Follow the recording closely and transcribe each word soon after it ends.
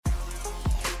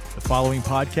The following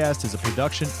podcast is a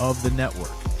production of the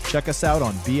network. Check us out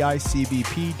on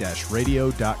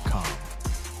bicbp-radio.com.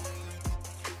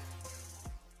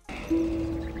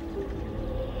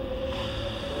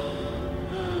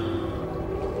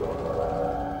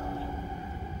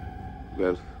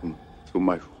 Welcome to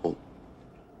my home.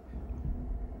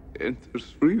 Enter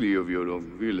freely of your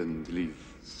own will and leave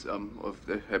some of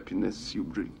the happiness you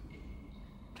bring.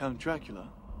 Count Dracula.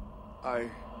 I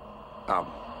am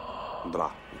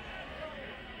Dracula.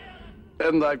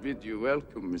 And I bid you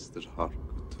welcome, Mr.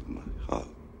 Harcourt, to my house.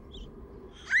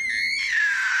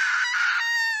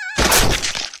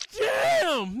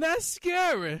 Damn, that's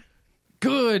scary.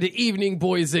 Good evening,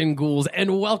 boys and ghouls,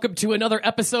 and welcome to another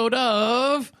episode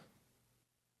of...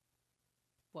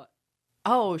 What?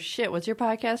 Oh, shit. What's your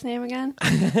podcast name again?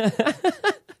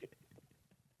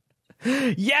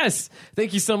 Yes!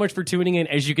 Thank you so much for tuning in.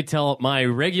 As you could tell, my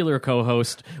regular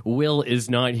co-host, Will, is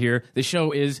not here. The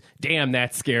show is Damn,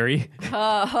 That's Scary.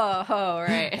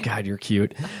 Right. God, you're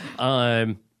cute.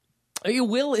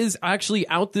 Will is actually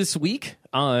out this week.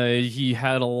 He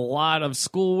had a lot of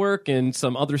schoolwork and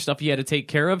some other stuff he had to take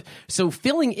care of. So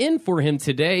filling in for him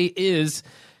today is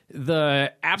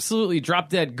the absolutely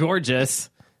drop-dead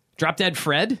gorgeous, drop-dead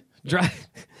Fred?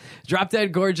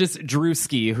 Drop-dead gorgeous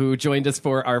Drewski, who joined us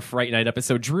for our Fright Night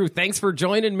episode. Drew, thanks for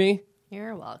joining me.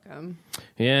 You're welcome.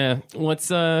 Yeah, what's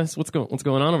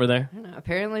going on over there? I don't know.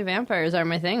 Apparently vampires are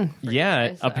my thing.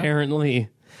 Yeah, so. Apparently.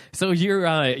 So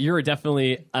you're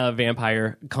definitely a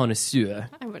vampire connoisseur.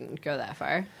 I wouldn't go that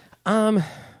far.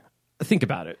 Think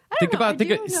about it.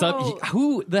 Know.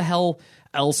 Who the hell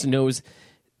else knows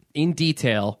in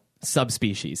detail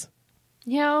subspecies?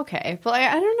 Yeah, okay. But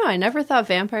I don't know. I never thought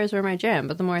vampires were my jam.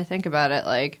 But the more I think about it,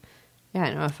 I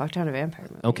know a fuck ton of vampire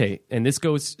movies. Okay, and this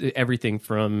goes everything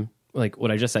from like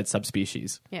what I just said,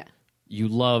 subspecies. Yeah. You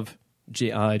love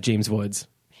James Woods,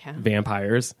 Yeah.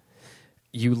 vampires.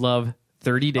 You love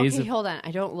 30 Days Okay, of... hold on.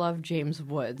 I don't love James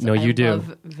Woods. No, you I do.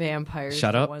 love vampires.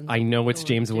 Shut up. Ones I know it's that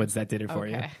James Woods that did it for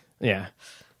you. Okay. Yeah.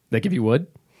 They give you wood?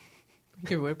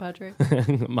 Your wood, Patrick?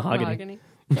 Mahogany.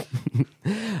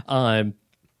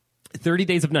 30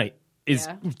 Days of Night is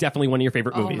definitely one of your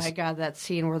favorite movies. Oh my god, that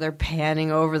scene where they're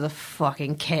panning over the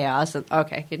fucking chaos.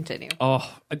 Okay, continue. Oh,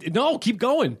 no, keep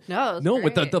going. No, it's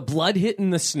with great. the blood hitting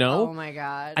the snow. Oh my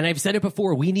god. And I've said it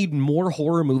before, we need more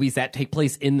horror movies that take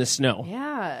place in the snow.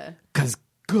 Yeah. Because,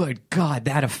 good God,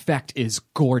 that effect is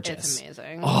gorgeous. It's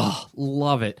amazing. Oh,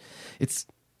 love it. It's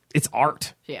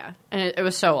art. Yeah. And it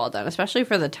was so well done, especially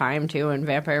for the time, too, and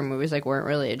vampire movies weren't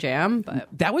really a jam, but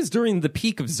That was during the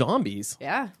peak of zombies.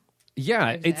 yeah. Yeah,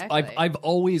 Exactly. I've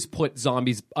always put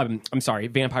zombies. I'm sorry,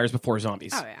 vampires before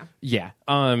zombies. Oh, yeah.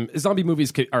 Yeah. Zombie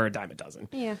movies are a dime a dozen.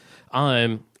 Yeah.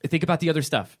 Think about the other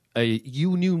stuff.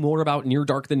 You knew more about Near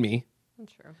Dark than me.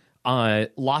 That's true.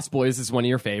 Lost Boys is one of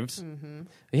your faves. Mm-hmm.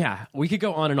 Yeah, we could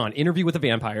go on and on. Interview with a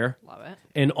Vampire. Love it.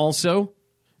 And also,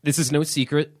 this is no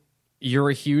secret, you're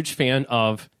a huge fan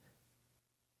of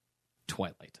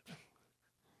Twilight.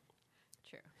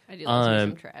 True. I do love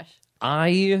some trash.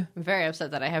 I'm very upset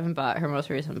that I haven't bought her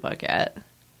most recent book yet.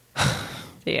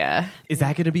 Yeah. Is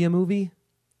that going to be a movie?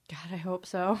 God, I hope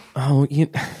so. Oh,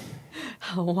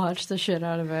 I'll watch the shit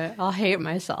out of it. I'll hate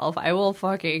myself. I will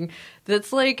fucking...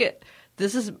 This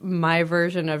is my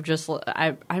version of just...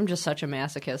 I'm just such a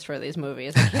masochist for these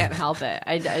movies. I can't help it.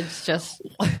 It's just...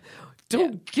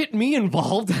 Don't get me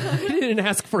involved. I didn't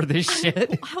ask for this shit.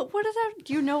 What is that?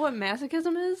 Do you know what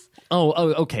masochism is? Oh,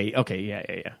 okay,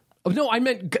 yeah. Oh, no, I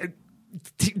meant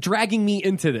dragging me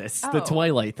into this, the Oh.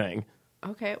 Twilight thing.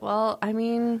 Okay, well, I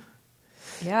mean...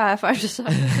 Yeah, if I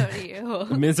decided so do you.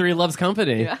 Misery loves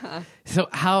company. Yeah. So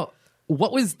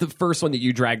what was the first one that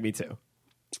you dragged me to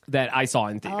that I saw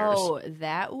in theaters? Oh,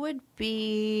 that would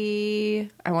be...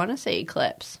 I want to say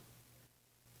Eclipse.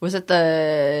 Was it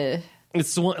the...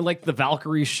 It's the one, like the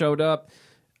Valkyrie showed up.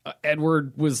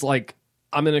 Edward was like,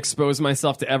 I'm going to expose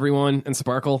myself to everyone and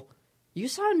Sparkle. You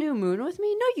saw New Moon with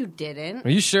me? No, you didn't. Are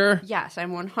you sure? Yes,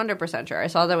 I'm 100% sure. I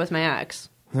saw that with my ex.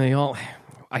 I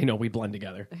know we blend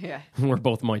together. Yeah. We're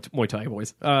both Muay Thai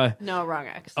boys. No, wrong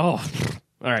ex. Oh,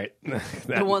 all right.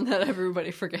 The one that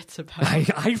everybody forgets about.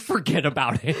 I forget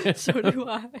about it. So do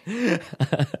I.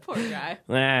 Poor guy.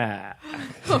 Ah,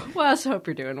 Well, I just hope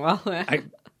you're doing well.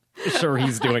 I'm sure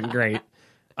he's doing great.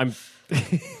 I'm.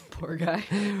 Poor guy.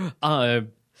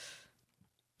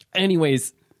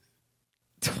 Anyways.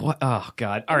 Oh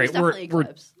God! All right, definitely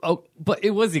Eclipse. But it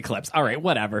was Eclipse. All right,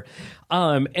 whatever.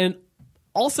 And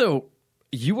also,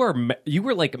 you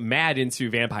were like mad into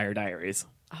Vampire Diaries.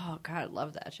 Oh God, I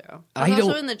love that show. I I was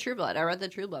also don't- in the True Blood. I read the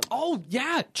True Blood. Oh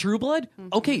yeah, True Blood.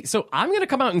 Okay, so I'm gonna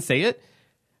come out and say it.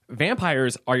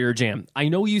 vampires are your jam. I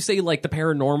know you say like the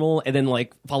paranormal and then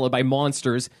like followed by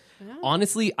monsters. Yeah.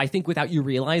 Honestly, I think without you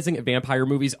realizing it, vampire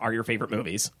movies are your favorite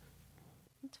movies.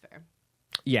 That's fair.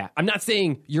 Yeah, I'm not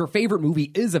saying your favorite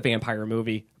movie is a vampire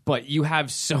movie, but you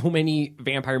have so many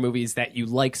vampire movies that you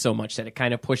like so much that it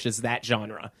kind of pushes that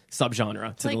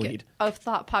subgenre to the lead. A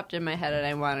thought popped in my head and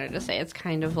I wanted to say it's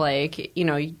kind of like,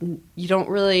 you don't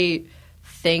really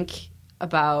think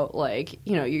about like,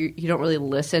 you don't really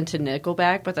listen to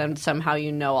Nickelback, but then somehow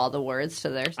you know all the words to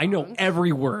their songs. I know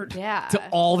every word Yeah. to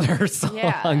all their songs.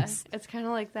 Yeah, it's kind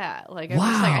of like that. Like, I'm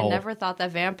just like, I Wow. never thought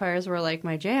that vampires were like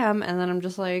my jam, and then I'm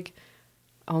just like,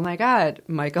 oh my god,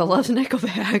 Michael loves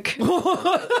Nickelback.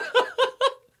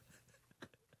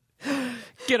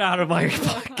 Get out of my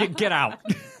get out.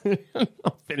 I'm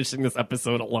finishing this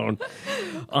episode alone.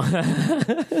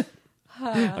 I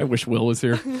wish Will was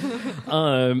here.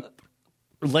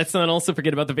 Let's not also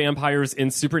forget about the vampires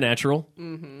in Supernatural.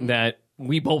 That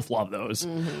we both love those.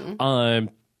 And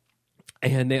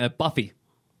Buffy.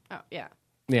 Oh yeah,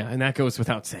 Yeah, and that goes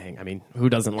without saying. I mean, who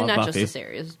doesn't love and not Buffy? just the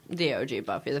series, the OG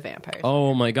Buffy the Vampire.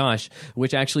 Oh my gosh,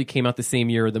 which actually came out the same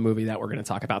year of the movie that we're going to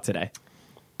talk about today.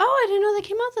 Oh, I didn't know they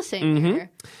came out the same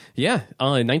year. Yeah,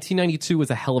 1992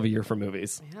 was a hell of a year for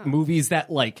movies. Yeah. Movies that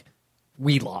like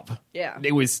we love. Yeah.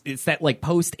 It's that like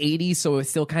post 80s, so it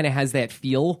still kind of has that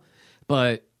feel,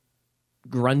 but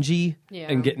grungy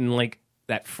and getting like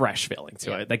that fresh feeling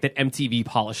to it, like that MTV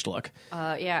polished look.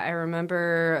 Yeah, I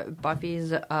remember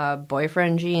Buffy's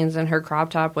boyfriend jeans and her crop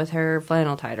top with her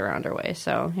flannel tied around her waist.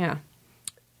 So yeah,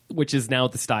 Which is now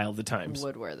the style of the times.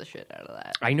 would wear the shit out of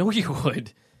that. I know you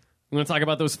would. You want to talk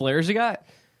about those flares you got?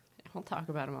 We'll talk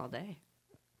about them all day.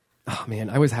 Oh man,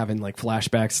 I was having like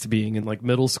flashbacks to being in like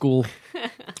middle school.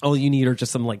 All you need are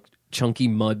just some like chunky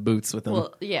mud boots with them.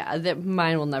 Well, yeah,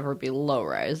 mine will never be low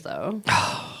rise though.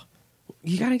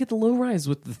 You gotta get the low rise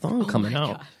with the thong coming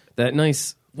out. God. That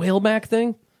nice whaleback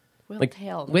thing. Like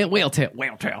tail. whale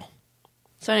tail.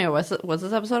 So anyway, what's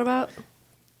this episode about?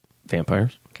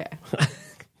 Vampires. Okay.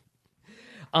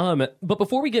 But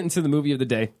before we get into the movie of the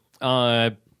day,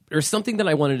 there's something that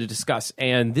I wanted to discuss,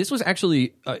 and this was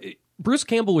actually Bruce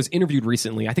Campbell was interviewed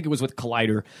recently. I think it was with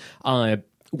Collider,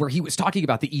 where he was talking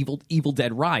about the Evil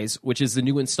Dead Rise, which is the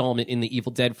new installment in the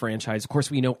Evil Dead franchise. Of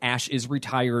course, we know Ash is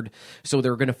retired, so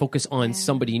they're going to focus on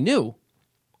somebody new.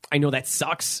 I know that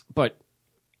sucks, but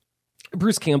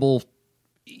Bruce Campbell,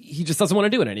 he just doesn't want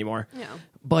to do it anymore. Yeah.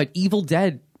 But Evil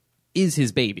Dead is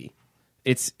his baby.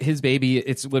 It's his baby.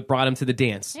 It's what brought him to the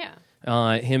dance.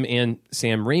 Yeah. Him and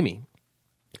Sam Raimi.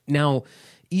 Now,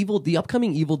 the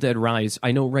upcoming Evil Dead Rise,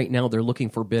 I know right now they're looking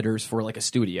for bidders for like a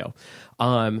studio.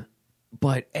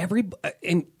 But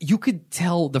and you could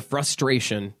tell the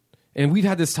frustration, and we've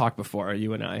had this talk before,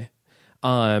 you and I,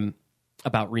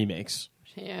 about remakes.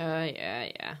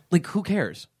 Yeah. Like, who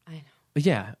cares? I know.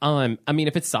 Yeah. I mean,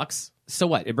 if it sucks, so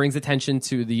what? It brings attention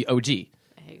to the OG.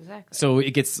 Exactly. So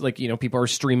it gets like, people are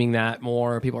streaming that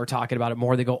more. People are talking about it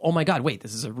more. They go, oh my God, wait,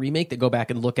 this is a remake. They go back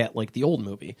and look at like the old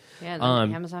movie. Yeah, and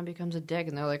then Amazon becomes a dick,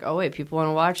 and they're like, "Oh wait, people want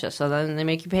to watch this," so then they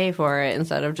make you pay for it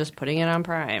instead of just putting it on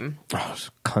Prime. Oh,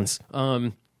 cunts.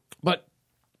 But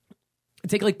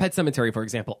take like Pet Sematary, for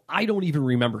example. I don't even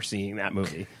remember seeing that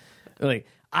movie. Like,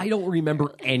 I don't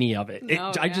remember any of it.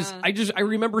 No, I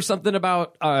remember something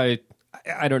about I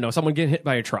don't know, someone getting hit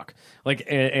by a truck, like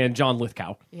and John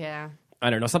Lithgow. Yeah. I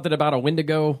don't know, something about a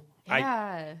Wendigo.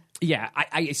 Yeah.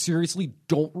 I seriously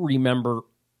don't remember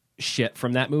shit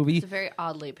from that movie. It's very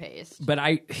oddly paced. But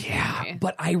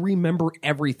I remember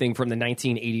everything from the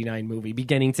 1989 movie,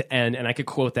 beginning to end, and I could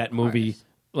quote that movie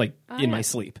like in my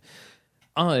sleep.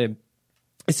 So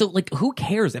like, who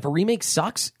cares if a remake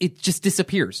sucks? It just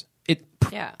disappears.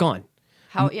 Gone.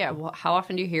 How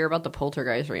often do you hear about the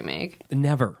Poltergeist remake?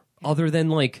 Never. Other than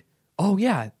like, oh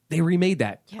yeah, they remade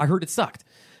that. I heard it sucked.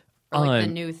 Or like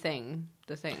the new thing,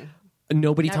 the thing.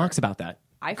 Nobody talks about that.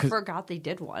 I forgot they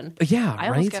did one. Yeah, I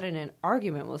almost got in an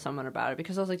argument with someone about it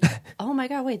because I was like, "Oh my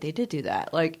god, wait, they did do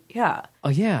that!" Like, yeah. Oh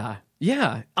yeah.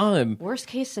 Worst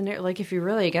case scenario, like if you're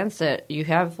really against it, you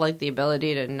have like the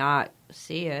ability to not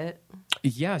see it.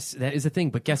 Yes, that is a thing.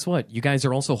 But guess what? You guys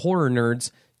are also horror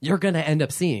nerds. You're gonna end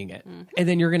up seeing it, and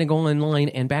then you're gonna go online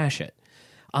and bash it.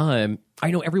 I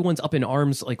know everyone's up in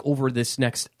arms like over this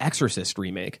next Exorcist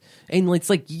remake, and it's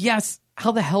like, yes,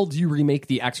 how the hell do you remake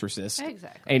The Exorcist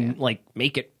and like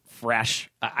make it fresh?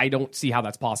 I don't see how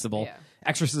that's possible. Yeah.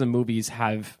 Exorcism movies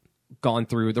have gone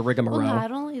through the rigmarole. Well,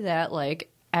 not only that,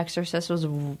 like Exorcist was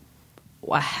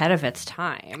ahead of its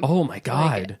time. Oh my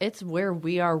God. Like, it's where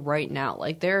we are right now.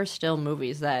 Like there are still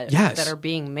movies that are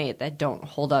being made that don't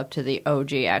hold up to the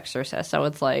OG Exorcist. So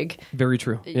it's like very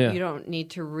true. Yeah. You don't need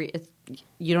to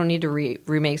you don't need to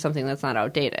remake something that's not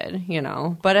outdated, you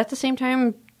know. But at the same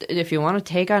time, if you want to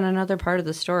take on another part of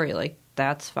the story, like,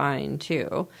 that's fine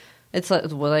too. It's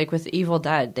like with Evil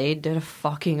Dead, they did a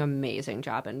fucking amazing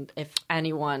job, and if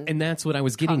anyone And that's what I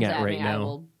was getting comes at right me, now. I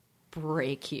will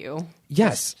break you.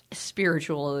 Yes.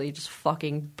 Spiritually, just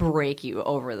fucking break you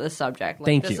over this subject. Like,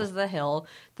 Thank this you. is the hill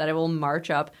that I will march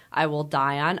up. I will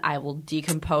die on. I will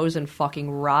decompose and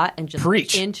fucking rot and just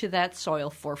Preach. into that soil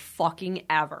for fucking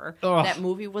ever. Ugh. That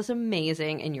movie was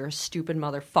amazing, and you're a stupid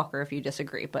motherfucker if you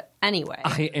disagree. But anyway,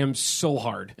 I am so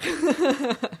hard.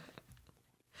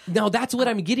 Now, that's what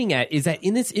I'm getting at, is that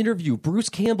in this interview, Bruce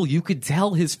Campbell, you could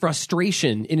tell his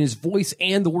frustration in his voice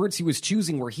and the words he was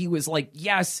choosing, where he was like,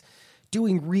 yes,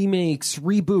 doing remakes,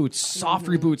 reboots, soft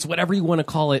reboots, whatever you want to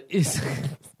call it, is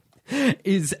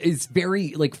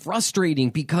very like frustrating,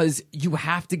 because you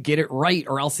have to get it right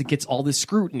or else it gets all this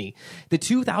scrutiny. The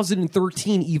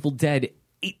 2013 Evil Dead,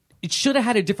 it should have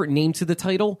had a different name to the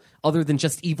title other than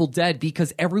just Evil Dead,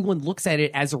 because everyone looks at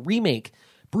it as a remake.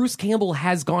 Bruce Campbell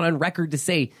has gone on record to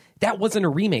say that wasn't a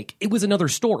remake. It was another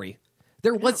story.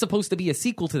 There was supposed to be a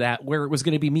sequel to that where it was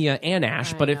going to be Mia and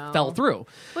Ash, but it fell through.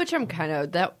 which I'm kind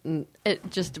of it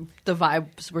just the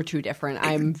vibes were too different.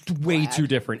 I'm Way glad. too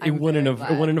different. I'm It wouldn't very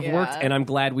have glad. worked, Yeah. and I'm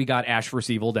glad we got Ash vs.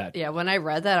 Evil Dead. Yeah, when I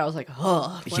read that, I was like,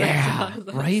 oh, Yeah,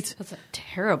 right? That's a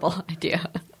terrible idea.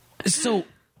 So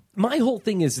my whole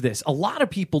thing is this. A lot of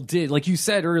people did, like you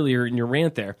said earlier in your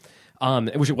rant there,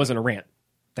 which it wasn't a rant.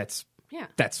 That's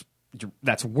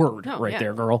word No, right yeah.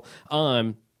 there, girl.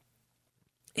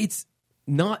 It's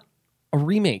not a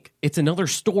remake. It's another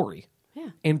story. Yeah.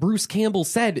 And Bruce Campbell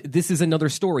said this is another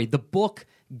story. The book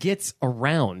gets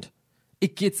around.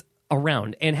 It gets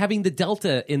around. And having the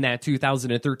Delta in that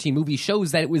 2013 movie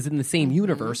shows that it was in the same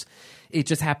universe. It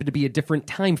just happened to be a different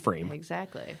time frame.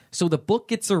 Exactly. So the book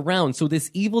gets around. So this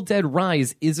Evil Dead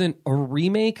Rise isn't a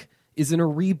remake, isn't a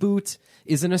reboot,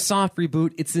 isn't a soft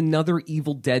reboot. It's another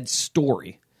Evil Dead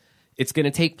story. It's going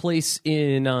to take place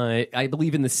in, I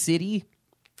believe, in the city,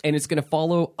 and it's going to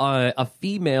follow a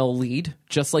female lead,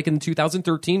 just like in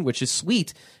 2013, which is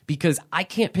sweet, because I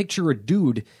can't picture a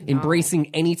dude embracing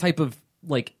any type of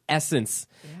like essence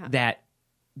that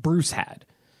Bruce had.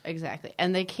 Exactly.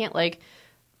 And they can't, like,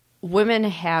 women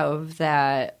have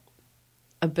that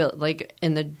ability, like,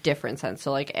 in the different sense.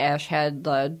 So, like, Ash had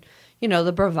the, you know,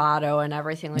 the bravado and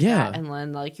everything like Yeah. that. And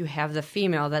then, like, you have the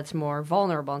female that's more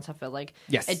vulnerable and stuff. But, like,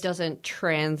 Yes. it doesn't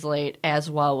translate as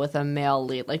well with a male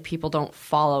lead. Like, people don't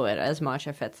follow it as much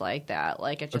if it's like that.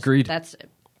 Like, it just, Agreed. that's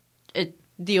it.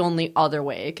 The only other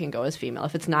way it can go is female.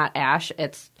 If it's not Ash,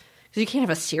 it's, because you can't have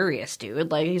a serious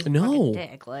dude. Like, he's a No. fucking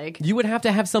dick. Like, You would have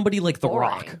to have somebody like The boring.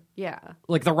 Rock. Yeah.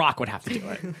 Like The Rock would have to do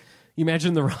it. You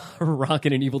imagine The Rock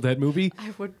in an Evil Dead movie?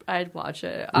 I'd watch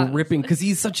it. Ripping, because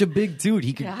he's such a big dude.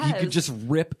 He could Yes. just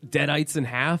rip Deadites in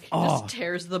half. Just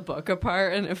tears the book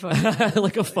apart and if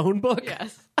Like a phone book.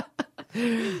 yes.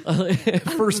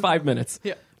 First 5 minutes.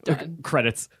 Yeah. Done.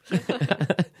 Credits.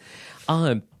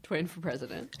 Twain for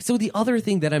president. So the other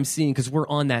thing that I'm seeing, because we're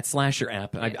on that slasher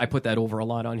app, I put that over a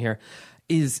lot on here,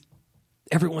 is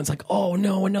everyone's like, oh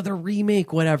no, another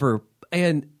remake, whatever.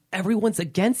 And everyone's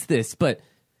against this, but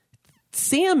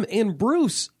Sam and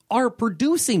Bruce are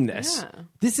producing this. Yeah.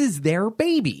 This is their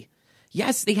baby.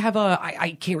 Yes, they have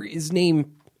I can't his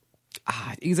name.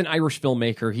 He's an Irish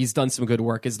filmmaker. He's done some good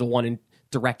work as the one in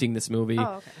directing this movie.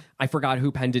 Oh, okay. I forgot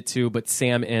who penned it to, but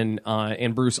Sam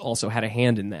and Bruce also had a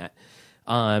hand in that.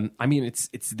 I mean, it's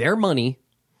their money.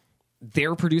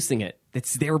 They're producing it.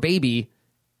 It's their baby.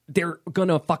 They're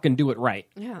gonna fucking do it right.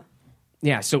 Yeah.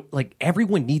 Yeah. So like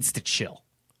everyone needs to chill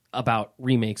about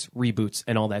remakes, reboots,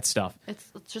 and all that stuff.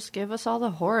 Let's just give us all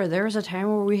the horror. There was a time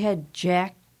where we had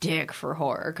Jack Dick for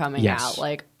horror coming Yes. out.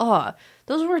 Like,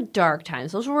 those were dark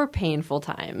times. Those were painful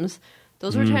times.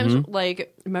 Those were times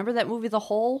like, remember that movie The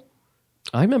Hole?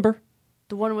 I remember.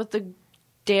 The one with the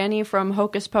Danny from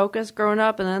Hocus Pocus growing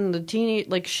up and then the teeny,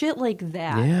 like shit like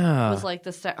that. Yeah. Was like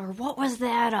the, or what was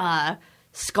that?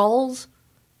 Skulls?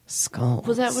 Skulls.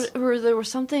 Was that what, or there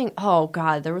was something? Oh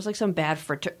God, there was like some bad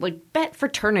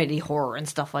fraternity horror and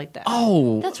stuff like that.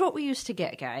 Oh. That's what we used to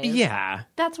get, guys. Yeah.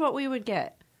 That's what we would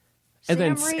get. And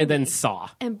then Raimi Saw.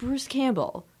 and Bruce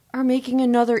Campbell are making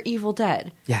another Evil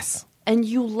Dead, Yes. and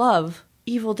you love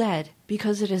Evil Dead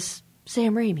because it is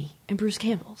Sam Raimi and Bruce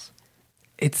Campbell's.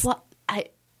 It's Well,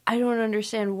 I don't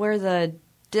understand where the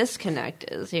disconnect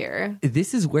is here.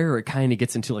 this is where it kind of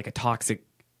gets into like a toxic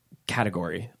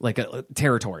category, like a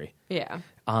territory. Yeah.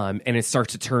 And it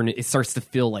starts to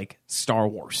feel like Star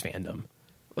Wars fandom.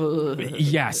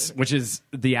 Yes, which is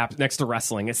the next to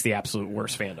wrestling, it's the absolute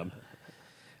worst fandom.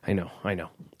 I know.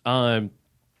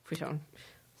 If we don't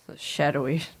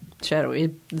Shadowy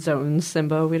zone,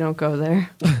 Simba. We don't go there.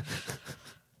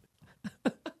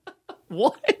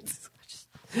 What?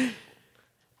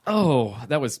 Oh,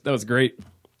 that was great.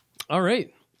 All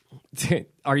right.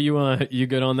 Are you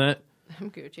good on that? I'm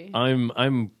Gucci.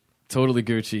 I'm totally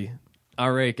Gucci.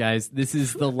 All right, guys. This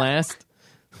is the last.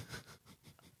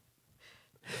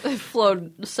 It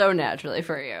flowed so naturally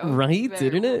for you. Right,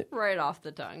 didn't it? Right off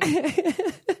the tongue.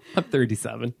 I'm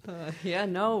 37. Yeah,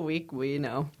 no, we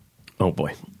know. Oh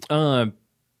boy.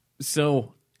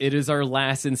 So it is our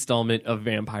last installment of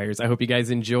Vampires. I hope you guys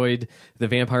enjoyed the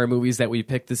vampire movies that we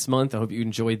picked this month. I hope you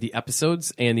enjoyed the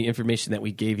episodes and the information that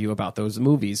we gave you about those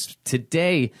movies.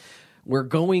 Today, we're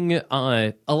going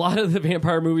on. A lot of the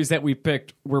vampire movies that we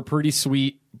picked were pretty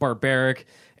sweet, barbaric,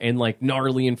 and like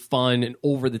gnarly and fun and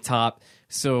over the top.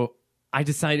 So I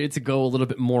decided to go a little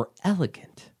bit more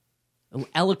elegant,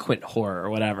 eloquent horror or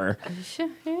whatever.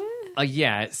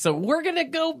 Yeah, so we're going to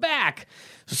go back.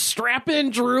 Strap in,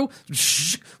 Drew.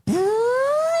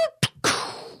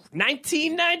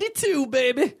 1992,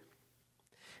 baby.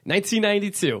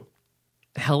 1992.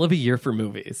 Hell of a year for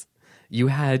movies. You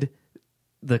had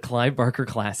the Clive Barker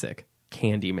classic,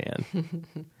 Candyman,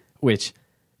 which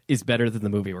is better than the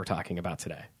movie we're talking about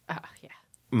today. Yeah.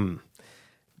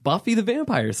 Buffy the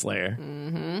Vampire Slayer.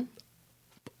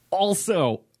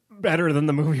 Also better than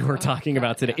the movie we're talking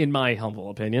about today, in my humble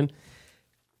opinion.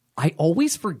 I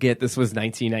always forget this was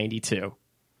 1992.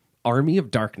 Army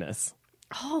of Darkness.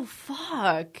 Oh,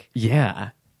 fuck.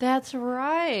 Yeah. That's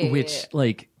right. Which,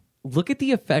 like, look at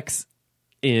the effects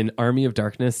in Army of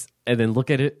Darkness and then look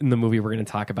at it in the movie we're going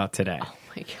to talk about today. Oh,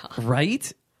 my God.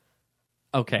 Right?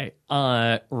 Okay.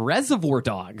 Reservoir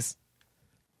Dogs,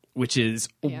 which is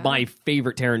my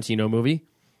favorite Tarantino movie.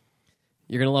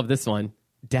 You're going to love this one.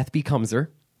 Death Becomes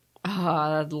Her. Oh,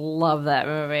 I love that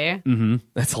movie.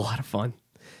 That's a lot of fun.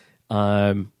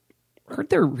 Heard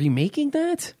they're remaking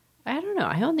that? I don't know.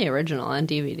 I own the original on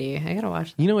DVD. I gotta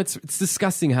watch that. You know, it's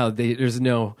disgusting how there's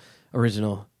no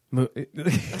original movie.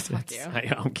 Fuck you.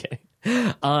 I'm kidding.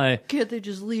 Can't they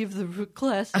just leave the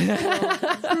class?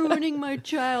 Ruining my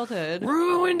childhood.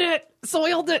 Ruined it.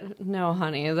 Soiled it. No,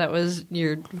 honey. That was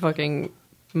your fucking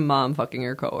mom fucking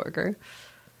your coworker.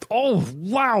 Oh,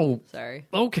 wow. Sorry.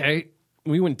 Okay.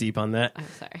 We went deep on that. I'm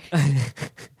sorry.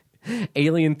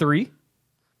 Alien 3.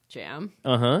 Jam.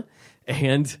 Uh-huh.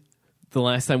 And the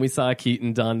last time we saw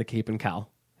Keaton don the cape and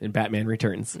cowl in Batman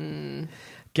Returns.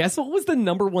 Guess what was the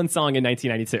number one song in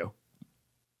 1992?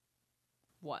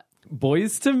 What?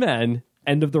 Boys to Men,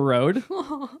 End of the Road.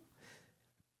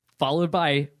 Followed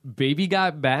by Baby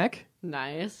Got Back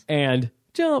Nice. and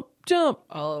Jump, Jump.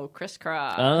 Oh,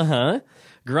 crisscross. Uh-huh.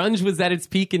 Grunge was at its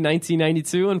peak in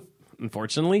 1992, and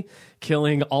unfortunately,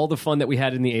 killing all the fun that we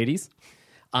had in the 80s.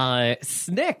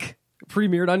 Snick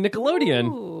premiered on Nickelodeon.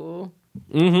 Ooh.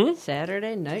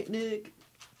 Saturday Night Nick.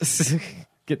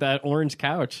 Get that orange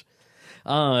couch.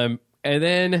 And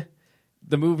then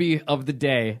the movie of the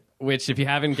day, which if you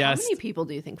haven't How guessed... many people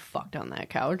do you think fucked on that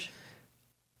couch?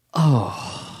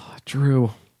 Oh,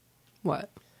 Drew.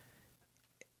 What?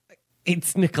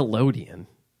 It's Nickelodeon.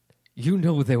 You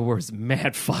know there was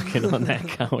mad fucking on that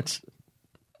couch.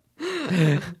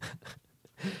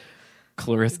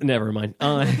 Clarissa, never mind.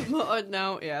 Oh,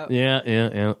 no, yeah.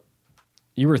 Yeah.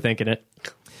 You were thinking it.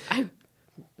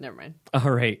 Never mind.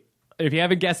 All right. If you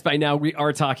haven't guessed by now, we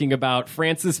are talking about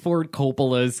Francis Ford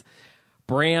Coppola's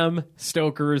Bram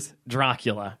Stoker's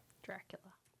Dracula. Dracula.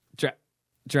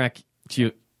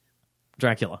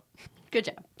 Good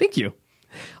job. Thank you.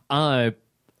 A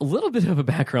little bit of a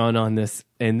background on this,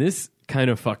 and this kind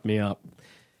of fucked me up.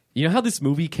 You know how this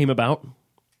movie came about?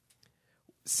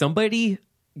 Somebody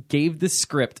gave the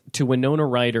script to Winona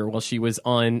Ryder while she was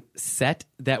on set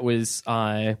that was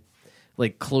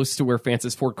like close to where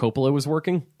Francis Ford Coppola was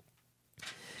working.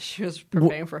 She was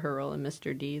preparing for her role in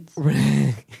Mr. Deeds.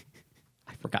 I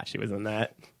forgot she was in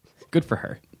that. Good for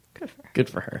her. Good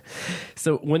for her.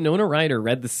 So Winona Ryder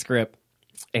read the script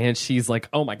and she's like,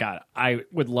 oh my God, I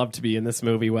would love to be in this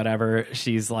movie, whatever.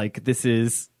 She's like, this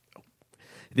is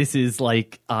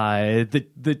like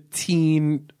the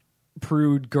teen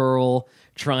prude girl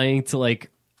trying to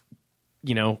like,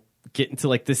 you know, get into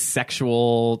like this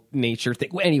sexual nature thing.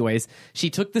 Well, anyways, she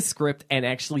took the script and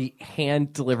actually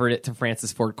hand delivered it to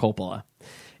Francis Ford Coppola.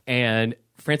 And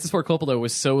Francis Ford Coppola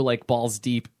was so like balls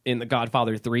deep in The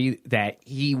Godfather 3 that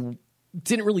he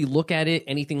didn't really look at it,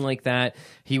 anything like that.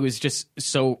 He was just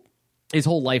so, his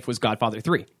whole life was Godfather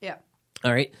 3. Yeah.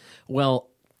 All right. Well,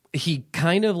 he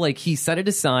kind of like, he set it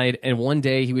aside, and one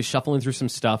day he was shuffling through some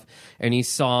stuff and he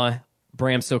saw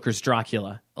Bram Stoker's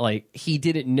Dracula. Like, he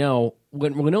didn't know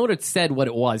when Winona said what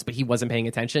it was, but he wasn't paying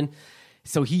attention.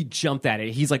 So he jumped at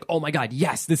it. He's like, oh my God,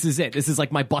 yes, this is it. This is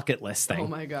like my bucket list thing. Oh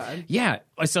my God. Yeah.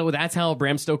 So that's how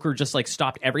Bram Stoker just like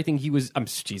stopped everything he was.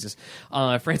 Jesus.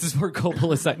 Francis Ford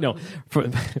Coppola said, no.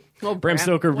 Bram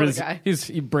Stoker what a was, guy.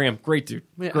 Bram, great dude.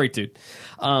 Yeah. Great dude.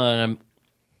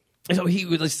 So he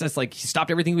was just like, he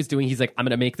stopped everything he was doing. He's like, I'm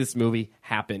going to make this movie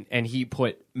happen. And he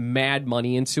put mad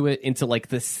money into it, into like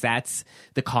the sets,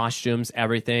 the costumes,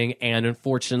 everything. And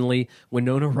unfortunately,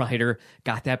 Winona Ryder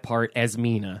got that part as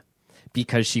Mina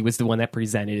because she was the one that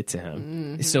presented it to him.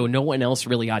 Mm-hmm. So no one else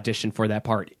really auditioned for that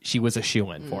part. She was a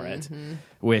shoo-in for it,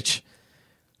 which,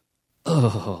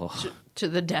 to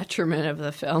the detriment of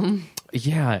the film.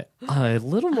 Yeah, a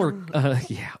little more, a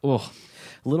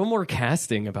little more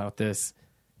casting about this.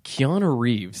 Keanu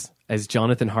Reeves as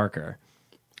Jonathan Harker.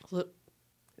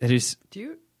 It is. Do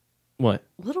you? What?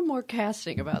 A little more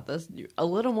casting about this. A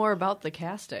little more about the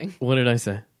casting. What did I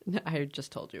say? I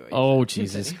just told you. Oh,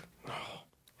 Jesus.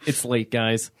 It's late,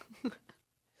 guys.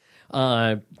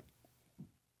 Where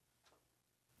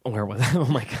was I? Oh,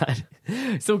 my God.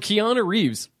 So Keanu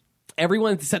Reeves.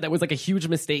 Everyone said that was like a huge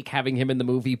mistake having him in the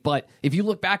movie. But if you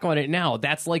look back on it now,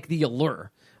 that's like the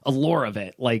allure of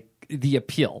it. Like, the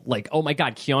appeal, like, oh my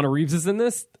God, Keanu Reeves is in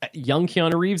this, young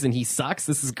Keanu Reeves, and he sucks.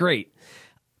 This is great.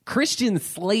 Christian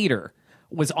Slater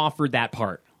was offered that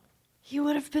part. He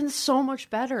would have been so much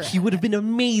better. He would have been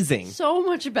amazing. So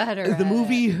much better. The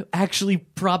movie actually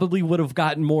probably would have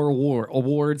gotten more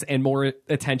awards and more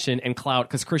attention and clout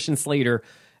because Christian Slater,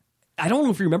 I don't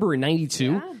know if you remember in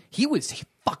 92, he was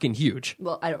fucking huge.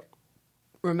 Well, I don't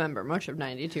remember much of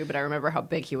 92, but I remember how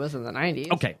big he was in the 90s.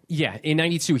 Okay, yeah, in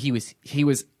 92 he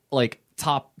was like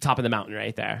top of the mountain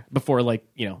right there before, like,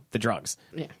 you know, the drugs.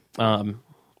 Yeah.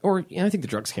 Or I think the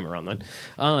drugs came around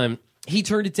then. He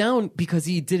turned it down because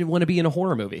he didn't want to be in a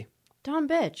horror movie. Dumb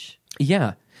bitch.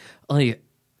 Yeah. Like,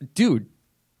 dude,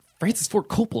 Francis Ford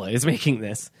Coppola is making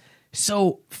this.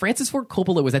 So Francis Ford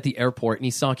Coppola was at the airport and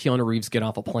he saw Keanu Reeves get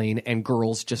off a plane and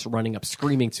girls just running up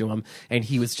screaming to him. And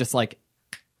he was just like,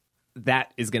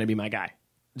 that is going to be my guy,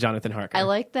 Jonathan Harker. I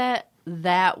like that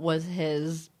was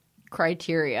his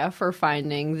criteria for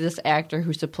finding this actor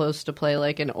who's supposed to play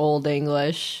like an old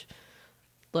English,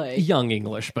 like young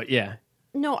English, but yeah.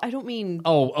 No, I don't mean.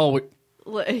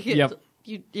 Like, yep.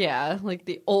 Like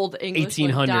the old English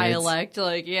 1800s. Like, dialect,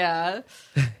 like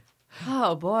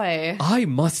Oh boy! I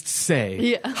must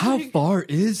say, how far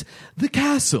is the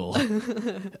castle?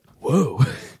 Whoa!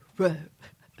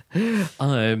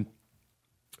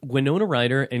 Winona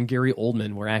Ryder and Gary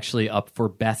Oldman were actually up for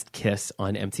Best Kiss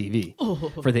on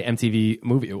MTV for the MTV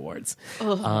Movie Awards.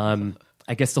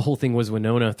 I guess the whole thing was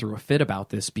Winona threw a fit about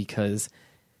this because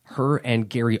her and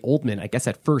Gary Oldman, I guess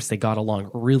at first they got along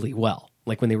really well,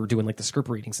 like when they were doing like the script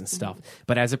readings and stuff.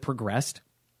 But as it progressed,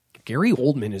 Gary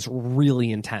Oldman is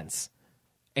really intense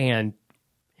and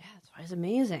that's why he's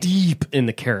amazing, deep in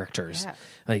the characters. Yeah.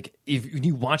 Like if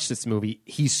you watch this movie,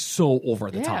 he's so over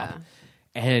the top.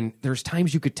 And there's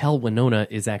times you could tell Winona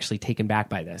is actually taken back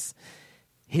by this.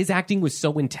 His acting was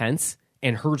so intense,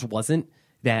 and hers wasn't,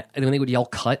 that when they would yell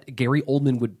cut, Gary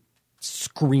Oldman would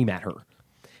scream at her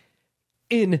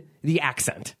in the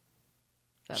accent.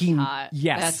 That's hot.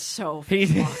 Yes. That's so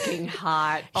fucking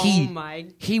hot. Oh my.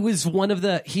 He was one of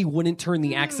the, he wouldn't turn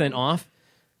the accent off.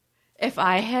 If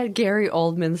I had Gary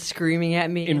Oldman screaming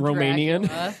at me in Romanian,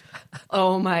 Dracula,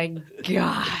 oh my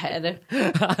God.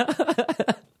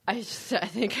 I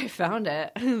think I found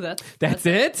it. That's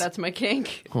it? That's my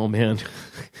kink. Oh, man.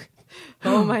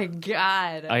 Oh, my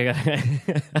God.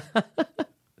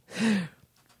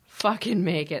 Fucking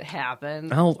make it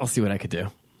happen. I'll see what I could do.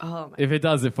 Oh my if it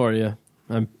does it for you,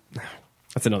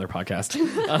 that's another podcast.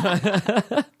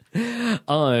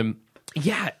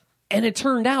 Yeah, and it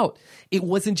turned out it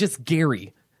wasn't just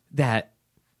Gary that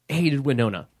hated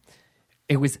Winona.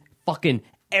 It was fucking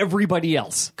everybody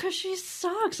else. Because she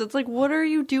sucks. It's like, what are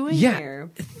you doing here?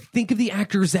 Think of the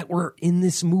actors that were in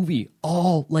this movie.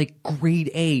 All like grade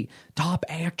A top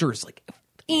actors. Like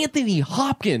Anthony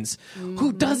Hopkins,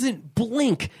 who doesn't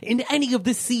blink in any of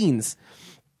the scenes.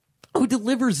 Who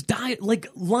delivers like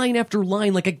line after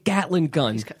line like a Gatling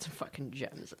gun. He's got some fucking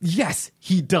gems. Yes,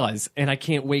 he does. And I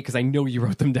can't wait because I know you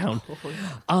wrote them down.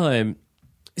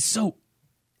 So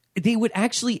they would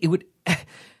actually,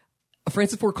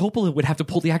 Francis Ford Coppola would have to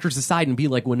pull the actors aside and be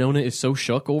like, Winona is so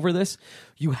shook over this,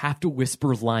 you have to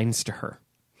whisper lines to her.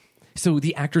 So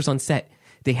the actors on set,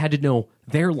 they had to know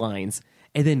their lines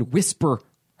and then whisper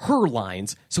her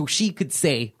lines so she could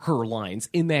say her lines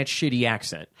in that shitty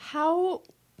accent. How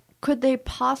could they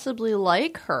possibly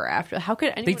like her after? How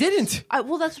could anyone? They didn't.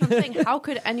 Well, that's what I'm saying. How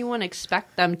could anyone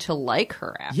expect them to like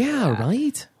her after? Yeah, that?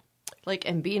 right? Like,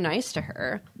 and be nice to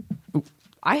her.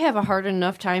 I have a hard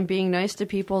enough time being nice to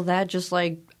people that just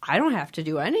like I don't have to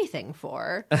do anything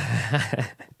for.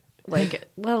 Like,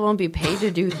 let alone be paid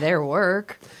to do their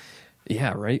work.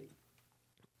 Yeah, right.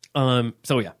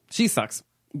 So yeah, she sucks,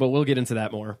 but we'll get into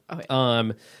that more.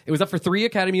 Okay. It was up for 3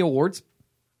 Academy Awards: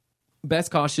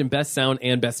 Best Costume, Best Sound,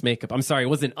 and Best Makeup. I'm sorry, it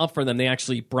wasn't up for them. They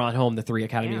actually brought home the 3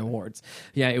 Academy Awards.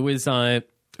 Yeah, it was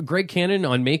Greg Cannon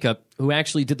on makeup, who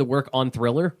actually did the work on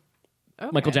Thriller,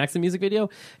 Michael Jackson music video,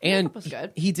 and was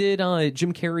good. he did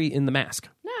Jim Carrey in The Mask.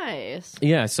 Nice.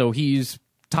 Yeah, so he's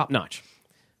top notch,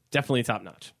 definitely top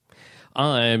notch.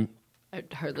 I'd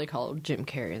hardly call Jim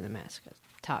Carrey in The Mask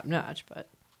top notch, but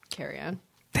carry on.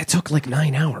 That took like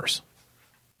 9 hours.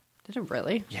 Did it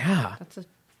really? Yeah, That's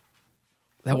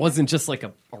that wasn't just like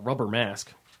a rubber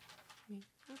mask.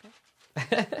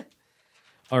 okay.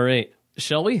 All right,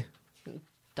 shall we?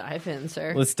 Dive in,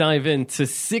 sir. Let's dive into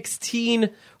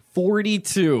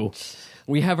 1642.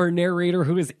 We have our narrator,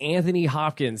 who is Anthony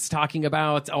Hopkins, talking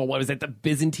about, what was it, the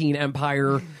Byzantine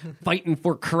Empire, fighting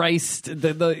for Christ,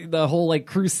 the whole like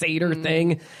crusader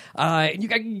thing. You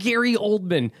got Gary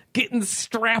Oldman getting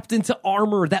strapped into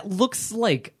armor that looks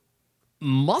like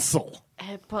muscle.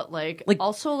 But like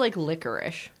also like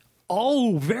licorice.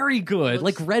 Oh, very good.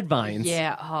 Like red vines.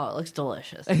 Yeah. Oh, it looks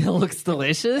delicious. It looks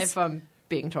delicious. If I'm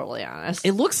being totally honest.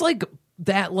 It looks like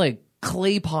that like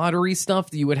clay pottery stuff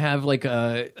that you would have like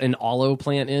an aloe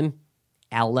plant in.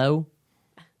 Aloe.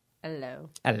 Hello.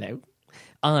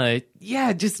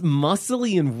 Yeah, just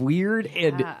muscly and weird.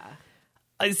 And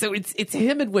so it's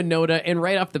him and Winona, and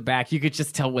right off the back, you could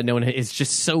just tell Winona is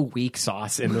just so weak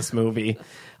sauce in this movie.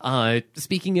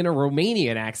 Speaking in a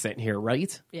Romanian accent here,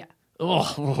 right? Yeah.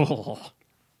 Oh,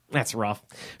 that's rough.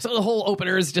 So the whole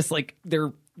opener is just like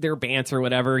their banter or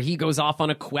whatever. He goes off on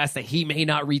a quest that he may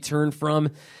not return from.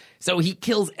 So he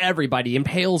kills everybody,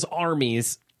 impales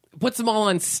armies, puts them all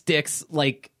on sticks,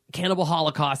 like Cannibal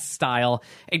Holocaust style.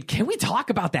 And can we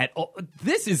talk about that? Oh,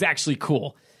 this is actually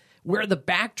cool. Where the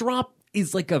backdrop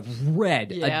is like a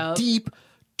red, a deep,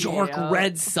 dark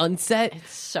red sunset.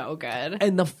 It's so good.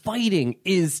 And the fighting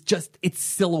is just, it's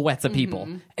silhouettes of people.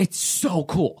 It's so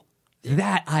cool.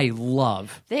 That I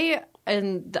love.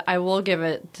 And I will give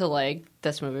it to like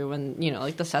this movie when, you know,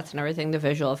 like the sets and everything, the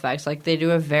visual effects, like they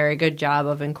do a very good job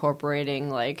of incorporating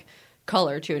like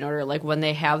color to in order, like when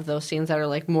they have those scenes that are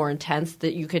like more intense,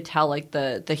 that you could tell like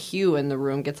the hue in the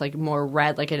room gets like more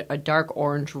red, like a dark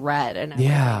orange red and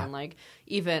everything. Yeah. And like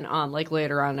even on like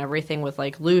later on everything with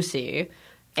like Lucy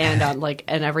and like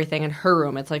and everything in her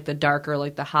room, it's like the darker,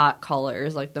 like the hot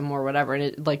colors, like the more whatever, and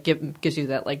it like gives you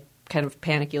that like kind of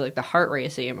panicky, like the heart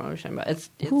racing emotion. But it's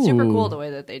super cool the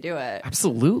way that they do it.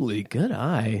 Absolutely. Good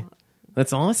eye.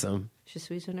 That's awesome. Je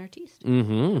suis un artiste.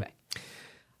 Mm-hmm.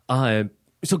 Okay.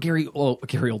 So Gary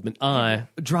Oldman,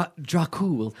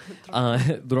 Dracul,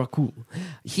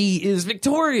 he is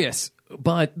victorious,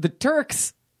 but the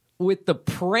Turks, with the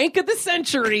prank of the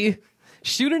century,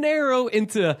 shoot an arrow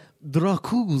into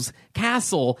Dracul's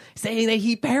castle, saying that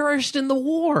he perished in the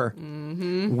war,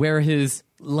 where his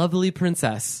lovely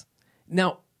princess.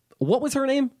 Now, what was her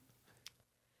name?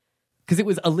 Because it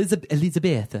was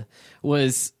Elizabeth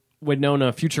was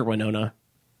Winona, future Winona.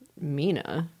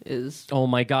 Mina is. Oh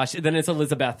my gosh. Then it's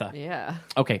Elizabetha. Yeah.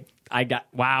 Okay.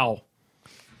 Wow.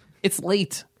 It's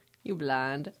late. You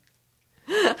blind.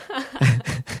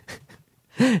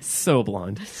 So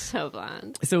blonde. So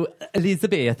blind. So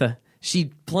Elizabetha, she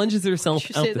plunges herself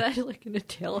You out. say that like an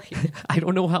Italian. I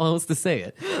don't know how else to say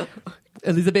it.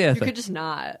 Elizabetha. You could just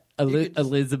not.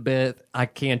 Elizabeth. I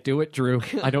can't do it, Drew.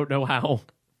 I don't know how.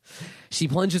 She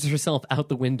plunges herself out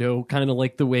the window, kind of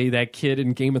like the way that kid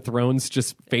in Game of Thrones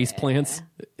just face plants.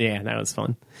 Yeah, that was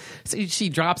fun. So she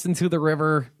drops into the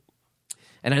river,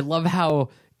 and I love how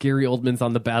Gary Oldman's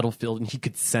on the battlefield, and he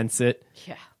could sense it.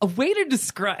 Yeah. A way to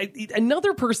describe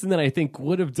another person that I think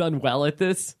would have done well at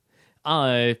this.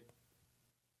 Oh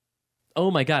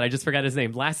my God, I just forgot his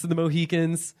name. Last of the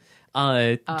Mohicans,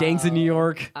 Gangs of New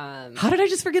York. How did I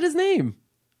just forget his name?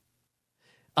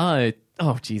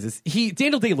 Oh Jesus,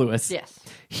 Daniel Day-Lewis. Yes,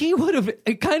 he would have.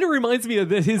 It kind of reminds me of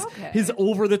this. His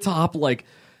over the top, like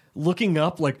looking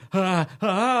up, like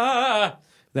that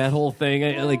whole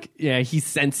thing. He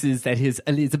senses that his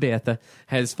Elizabeth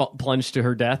has plunged to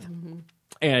her death,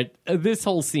 and this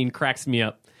whole scene cracks me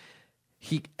up.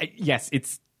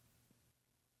 It's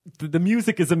the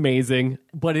music is amazing,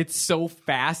 but it's so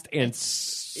fast and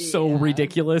so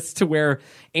ridiculous to where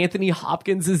Anthony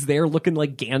Hopkins is there looking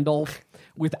like Gandalf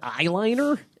with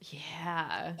eyeliner.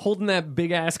 Yeah. Holding that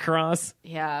big ass cross.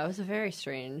 Yeah, it was a very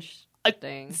strange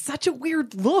thing. Such a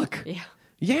weird look. Yeah.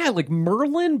 Yeah, like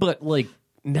Merlin, but like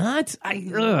not.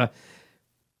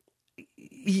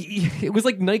 it was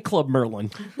like nightclub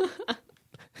Merlin.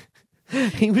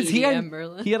 He had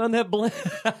Merlin. He had on that bling.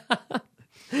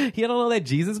 He had on all that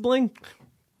Jesus bling.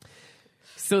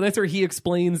 So that's where he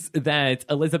explains that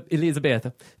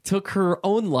Elizabeth took her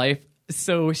own life,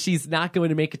 so she's not going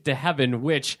to make it to heaven,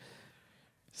 which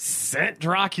sent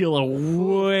Dracula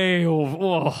way over.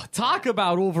 Oh, talk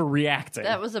about overreacting.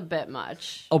 That was a bit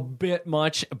much. A bit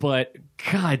much, but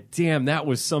god damn, that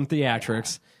was some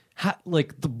theatrics.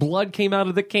 Like the blood came out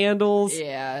of the candles.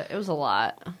 Yeah, it was a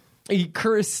lot. He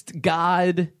cursed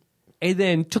God and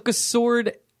then took a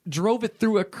sword, drove it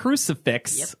through a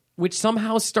crucifix, which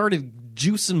somehow started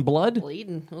juicing blood.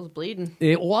 Bleeding. It was bleeding.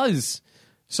 It was.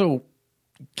 So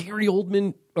Gary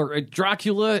Oldman or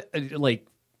Dracula like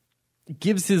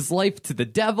gives his life to the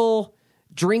devil,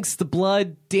 drinks the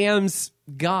blood, damns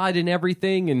God and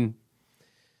everything, and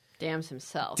Damns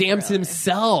himself. damns really.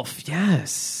 himself.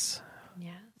 Yes.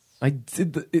 Yes. I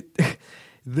did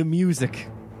the music.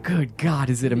 Good God,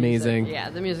 is it amazing? Yeah,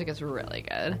 the music is really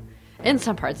good. In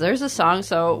some parts, there's a song.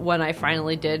 So when I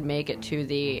finally did make it to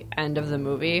the end of the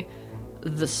movie,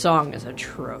 the song is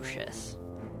atrocious.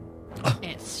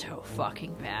 It's so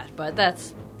fucking bad. But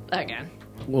that's, again,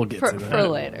 We'll get for to that. for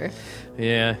later.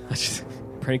 Yeah.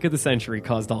 Prank of the century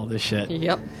caused all this shit.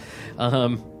 Yep.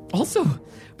 Also,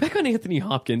 back on Anthony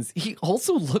Hopkins, he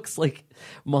also looks like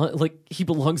he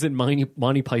belongs in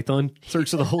Monty Python,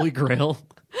 Search of the Holy Grail.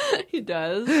 He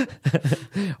does.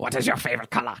 What is your favorite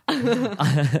color?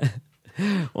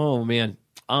 Oh, man.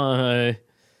 Yeah,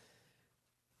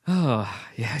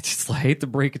 just I hate to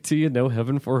break it to you, no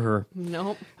heaven for her.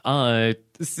 Nope.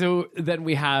 So then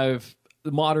we have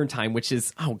the modern time, which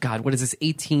is, oh God, what is this,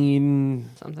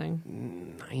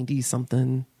 1890 Something.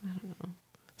 something? I don't know.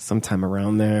 Sometime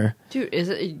around there. Dude, is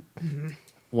it?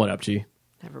 What up, G?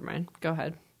 Never mind. Go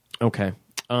ahead. Okay.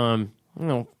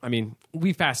 No, I mean,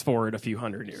 we fast forward a few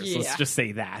hundred years. Let's Yeah. just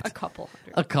say that. A couple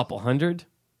hundred.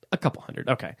 A couple hundred.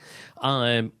 Okay.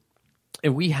 And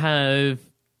we have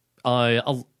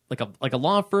a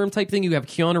law firm type thing. You have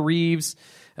Keanu Reeves.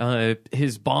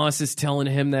 His boss is telling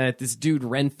him that this dude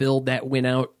Renfield that went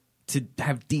out to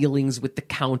have dealings with the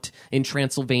Count in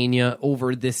Transylvania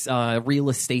over this real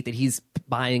estate that he's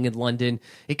buying in London.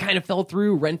 It kind of fell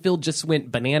through. Renfield just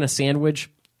went banana sandwich.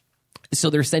 So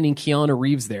they're sending Keanu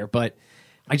Reeves there. But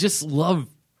I just love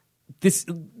this.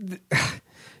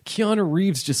 Keanu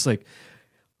Reeves just like,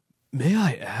 may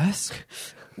I ask,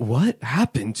 what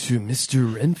happened to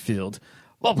Mr. Renfield?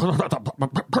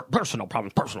 Personal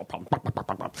problems.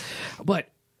 But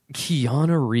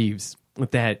Keanu Reeves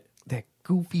with that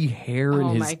goofy hair and Oh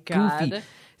his my God. goofy.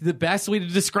 The best way to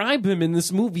describe him in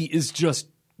this movie is just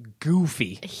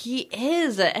goofy. He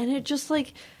is, and it just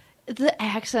like the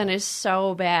accent is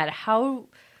so bad. How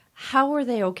are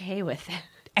they okay with it?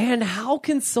 And how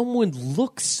can someone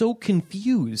look so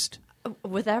confused?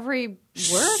 With every word,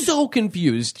 So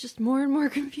confused. just more and more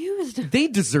confused. They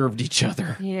deserved each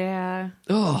other. Yeah.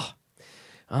 Ugh.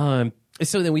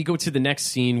 So then we go to the next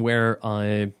scene where,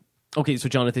 okay, so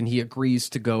Jonathan, he agrees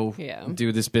to go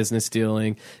do this business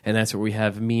dealing, and that's where we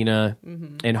have Mina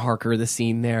and Harker, the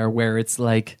scene there where it's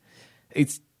like,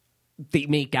 they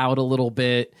make out a little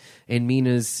bit, and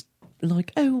Mina's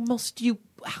like, oh, must you,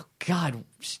 oh, God,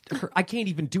 I can't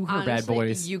even do her bad Honestly,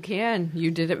 voice. You can. You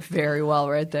did it very well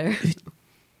right there.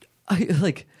 I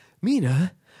like,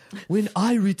 Mina, when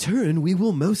I return, we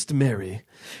will most marry.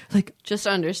 Like, Just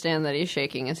understand that he's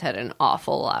shaking his head an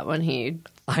awful lot when he.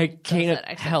 I can't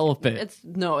help it.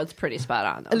 It's pretty spot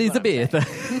on. Though, is what I'm saying.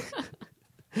 Elizabeth.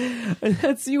 And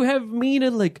that's, you have Mina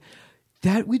like,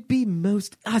 that would be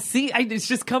most. See, it's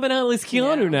just coming out as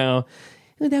Keanu now.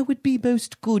 That would be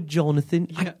most good, Jonathan.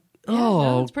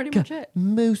 No, that's pretty much it.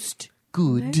 Most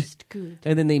good. Most good.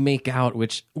 And then they make out,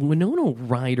 which Winona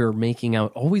Ryder making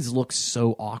out always looks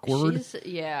so awkward.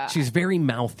 She's very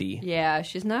mouthy. Yeah,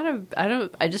 she's not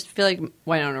a. I just feel like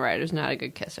Winona Ryder's not a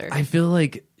good kisser. I feel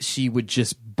like she would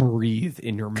just breathe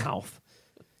in your mouth.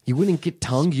 You wouldn't get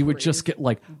tongue. You would just get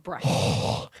like, Breath.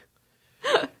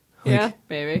 Yeah,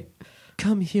 maybe.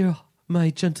 come here, my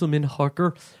gentleman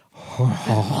Harker.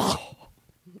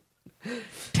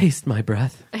 Taste my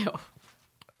breath. Ew.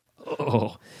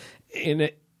 Oh, and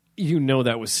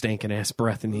that was stinking ass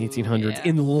breath in the 1800s yeah.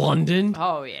 in London.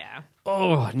 Oh yeah.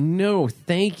 Oh no,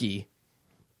 thank you.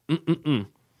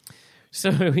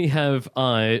 So we have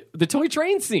the toy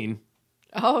train scene.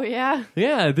 Oh yeah.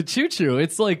 Yeah, the choo-choo.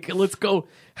 It's like, let's go.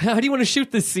 How do you want to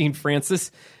shoot this scene,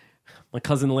 Francis? My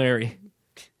cousin Larry.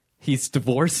 He's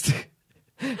divorced,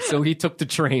 so he took the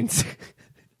trains.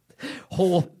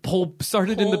 Whole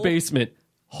started in the basement.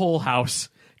 Whole house.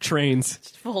 trains.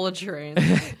 Full of trains.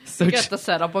 So He got the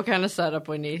setup. What kind of setup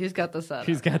we need? He's got the setup.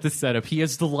 he's got the setup. He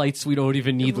has the lights. We don't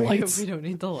even need lights. We don't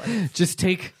need the lights. Just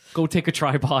go take a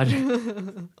tripod.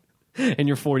 And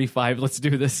you're 45. Let's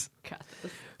do this. Got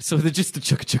this. So they're just the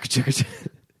chugga.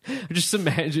 Just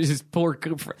imagine his poor.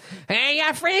 Hey,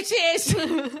 Francis.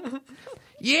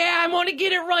 Yeah, I'm gonna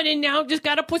get it running now. Just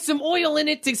gotta put some oil in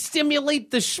it to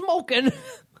stimulate the smoking.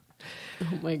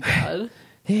 Oh my god.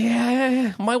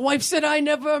 Yeah, my wife said I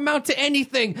never amount to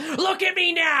anything. Look at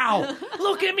me now.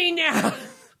 Look at me now.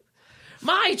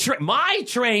 My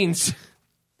trains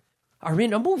are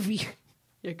in a movie.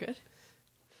 You're good.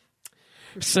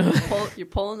 So You're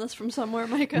pulling this from somewhere,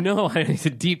 Micah? no, I need to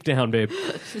deep down, babe.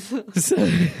 So,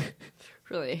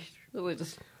 Really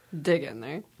just dig in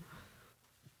there.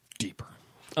 deeper.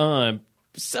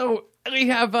 So we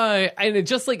have and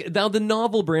just like now the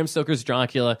novel Bram Stoker's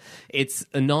Dracula, it's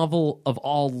a novel of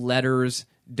all letters,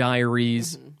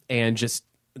 diaries, and just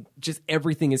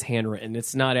everything is handwritten.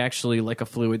 It's not actually like a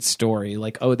fluid story.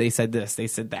 Like, oh, they said this, they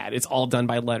said that. It's all done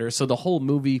by letters. So the whole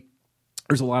movie,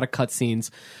 there's a lot of cutscenes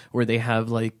where they have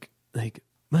like,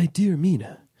 my dear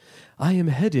Mina, I am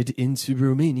headed into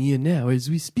Romania now as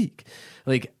we speak.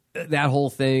 Like that whole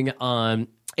thing. And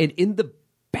in the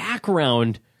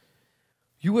background,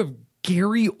 you have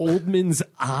Gary Oldman's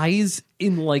eyes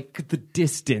in like the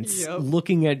distance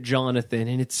looking at Jonathan,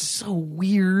 and it's so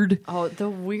weird. Oh, the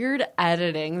weird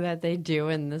editing that they do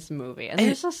in this movie. And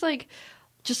there's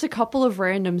just a couple of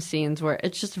random scenes where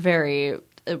it's just very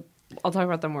I'll talk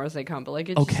about them more as they come, but like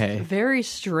it's just very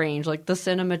strange. Like the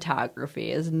cinematography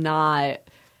is not.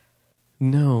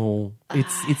 No,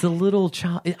 it's a little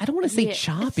choppy. I don't want to say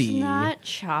choppy. It's not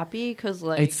choppy because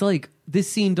like it's like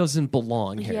this scene doesn't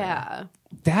belong here. Yeah.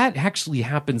 That actually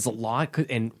happens a lot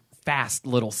in fast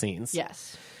little scenes.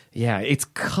 Yes. Yeah, it's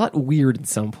cut weird at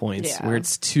some points where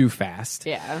it's too fast.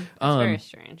 Yeah. It's very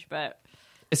strange, but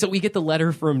so we get the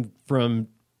letter from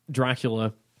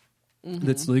Dracula.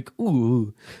 That's like,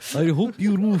 ooh, I hope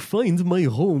you will find my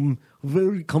home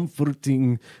very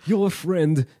comforting. Your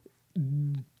friend,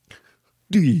 D.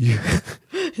 D.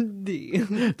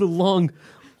 The long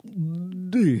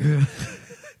D.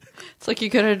 It's like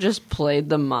you could have just played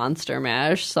the Monster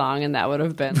Mash song and that would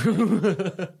have been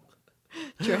like,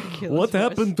 Dracula's What voice.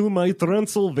 happened to my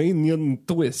Transylvanian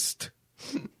twist?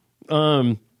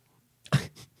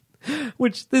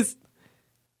 Which this...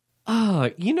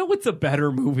 you know what's a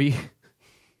better movie?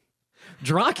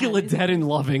 Dracula Dead and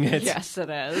Loving It. Yes, it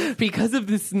is. Because of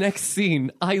this next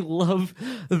scene, I love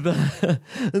the...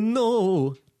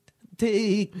 No,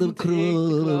 take the cross.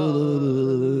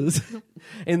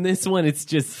 In this one, it's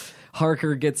just...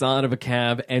 Harker gets out of a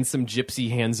cab and some gypsy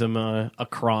hands him a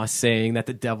cross saying that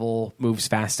the devil moves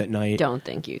fast at night. Don't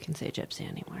think you can say gypsy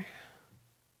anymore.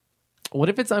 What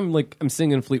if it's I'm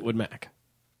singing Fleetwood Mac?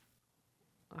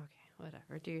 Okay,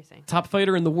 whatever. Do your thing. Top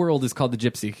fighter in the world is called the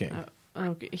Gypsy King.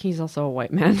 Okay, he's also a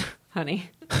white man, honey.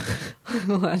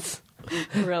 Let's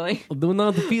really. Do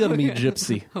not fear me,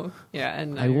 Gypsy. Oh, yeah,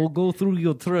 and I will go through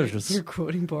your treasures. You're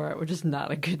quoting Borat, which is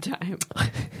not a good time.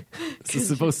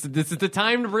 This is the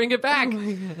time to bring it back. Oh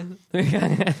my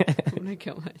God. I'm gonna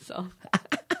kill myself.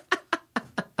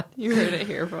 You heard it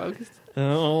here, folks.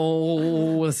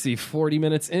 Oh, let's see, 40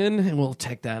 minutes in, and we'll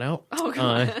check that out. Oh,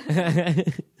 come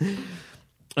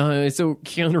So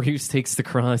Keanu Reeves takes the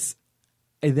cross,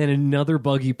 and then another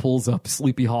buggy pulls up,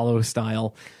 Sleepy Hollow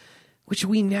style, which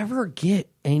we never get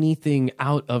anything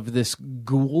out of this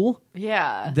ghoul.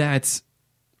 Yeah. That's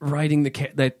riding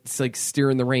that's like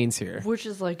steering the reins here. Which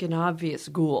is like an obvious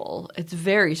ghoul. It's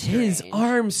very strange. His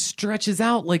arm stretches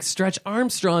out like Stretch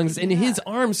Armstrong's, and his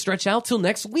arms stretch out till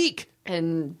next week.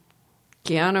 And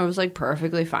Keanu was like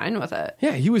perfectly fine with it.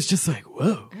 Yeah, he was just like,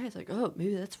 whoa. And he's like, oh,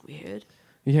 maybe that's weird.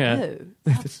 Yeah.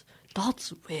 Oh,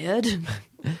 that's weird.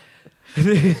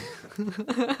 I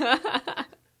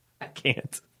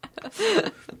can't.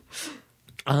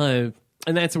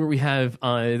 And that's where we have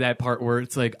that part where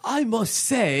it's like, I must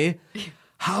say,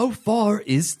 how far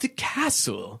is the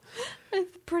castle? I'm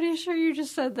pretty sure you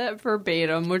just said that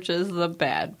verbatim, which is the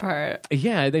bad part.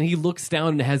 Yeah, then he looks down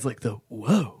and has like the,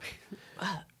 whoa,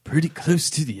 pretty close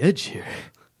to the edge here.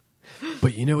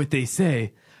 But you know what they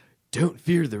say, don't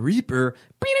fear the Reaper.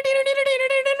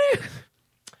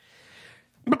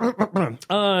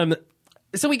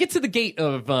 So we get to the gate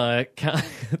of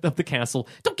of the castle.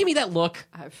 Don't give me that look.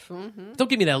 Don't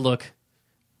give me that look.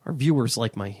 Our viewers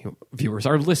like my viewers.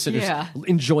 Our listeners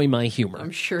enjoy my humor.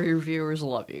 I'm sure your viewers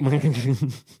love you.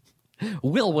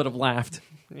 Will would have laughed.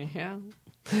 Yeah.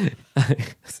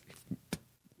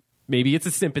 Maybe it's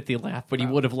a sympathy laugh, but he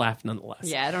would have laughed nonetheless.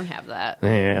 Yeah, I don't have that.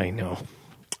 Yeah, I know.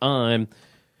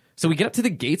 So we get up to the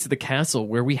gates of the castle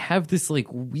where we have this like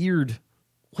weird.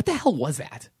 What the hell was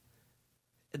that?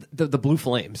 The blue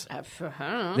flames. I don't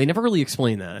know. They never really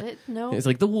explain that. No. It's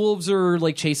like the wolves are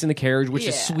like chasing the carriage, which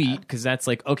is Yeah. sweet because that's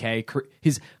like okay,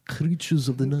 his creatures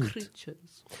of the night.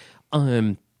 Creatures.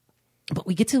 But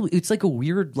we get to it's like a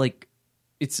weird like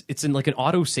it's in like an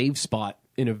auto save spot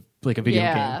in a video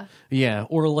game. Yeah,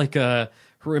 or like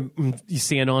you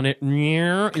stand on it,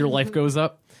 your life goes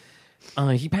up.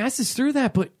 He passes through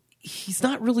that, but he's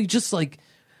not really just like.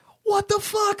 What the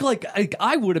fuck? Like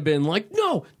I would have been like,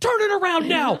 no, turn it around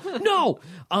now.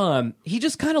 No. He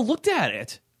just kind of looked at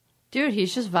it. Dude,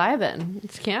 he's just vibing.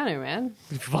 It's Keanu, man.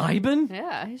 Vibing?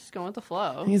 Yeah, he's just going with the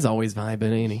flow. He's always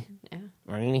vibing, ain't he?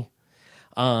 Yeah. Ain't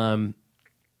he?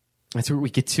 That's where we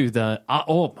get to the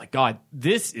oh my god,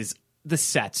 this is the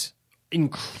set.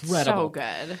 Incredible. So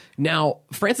good. Now,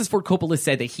 Francis Ford Coppola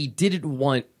said that he didn't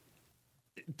want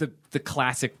the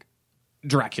classic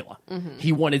Dracula.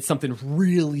 He wanted something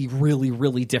really, really,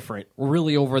 really different,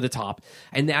 really over the top.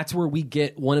 And that's where we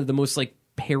get one of the most like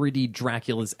parodied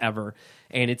Draculas ever.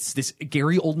 And it's this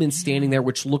Gary Oldman standing there,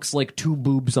 which looks like two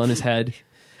boobs on his head.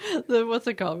 What's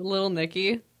it called? Little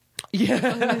Nicky?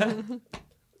 Yeah.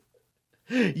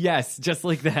 Yes, just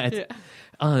like that.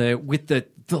 Yeah. With the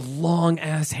long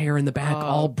ass hair in the back,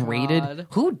 all braided. God.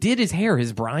 Who did his hair?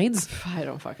 His brides? I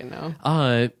don't fucking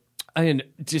know. And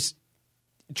just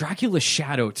Dracula's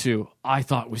shadow too. I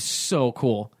thought was so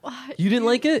cool. You didn't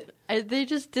like it? They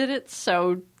just did it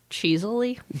so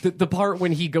cheesily. The part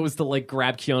when he goes to like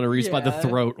grab Keanu Reeves by the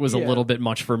throat was a little bit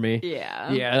much for me.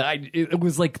 Yeah. Yeah, it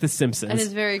was like The Simpsons. And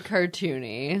it's very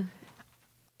cartoony.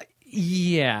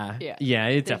 Yeah.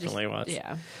 It definitely was.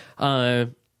 Yeah.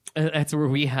 That's where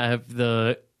we have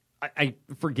the. I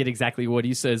forget exactly what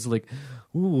he says. Like,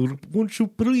 oh, won't you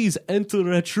please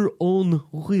enter at your own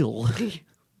will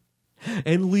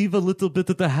and leave a little bit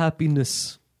of the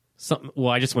happiness. Something. Well,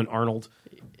 I just went Arnold.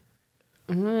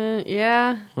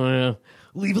 Yeah.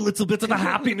 Leave a little bit of the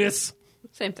happiness.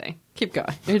 Same thing. Keep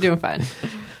going. You're doing fine.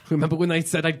 Remember when I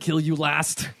said I'd kill you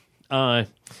last?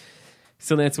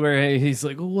 So that's where he's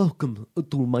like, welcome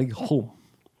to my home.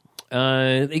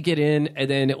 They get in, and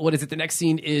then what is it? The next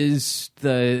scene is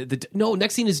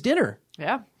next scene is dinner.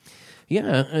 Yeah.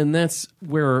 Yeah, and that's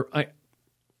where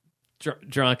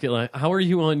Dracula. How are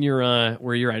you on your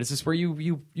where you're at? Is this where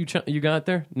you got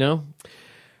there? No.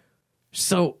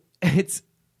 So it's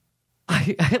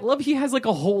I love he has like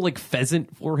a whole like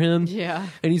pheasant for him. Yeah.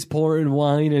 And he's pouring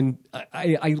wine, and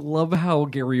I love how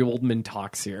Gary Oldman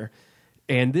talks here.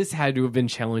 And this had to have been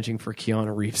challenging for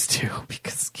Keanu Reeves too,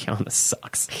 because Keanu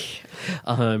sucks.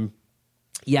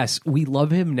 Yes, we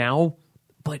love him now,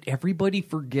 but everybody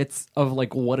forgets of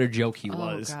like what a joke he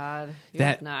was. Oh God, he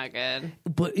That- was not good.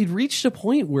 But it reached a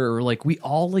point where like we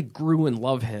all like grew and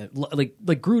love him,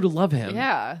 like grew to love him.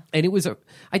 Yeah. And it was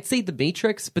I'd say The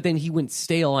Matrix, but then he went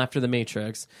stale after The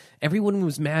Matrix. Everyone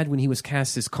was mad when he was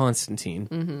cast as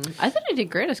Constantine. I thought he did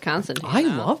great as Constantine. I though.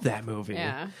 love that movie.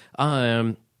 Yeah.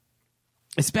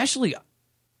 Especially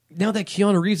now that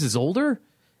Keanu Reeves is older,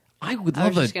 I would I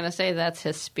was love just gonna say that's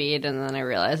his speed, and then I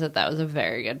realized that was a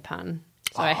very good pun,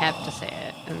 so I have to say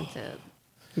it. And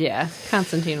yeah,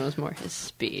 Constantine was more his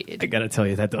speed. I gotta tell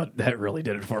you that really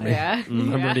did it for me. Yeah?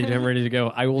 I'm ready to go.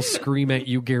 I will scream at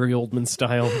you, Gary Oldman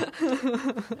style.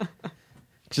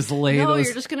 Just lay No, those.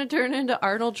 you're just gonna turn into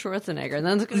Arnold Schwarzenegger, and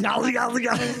then it's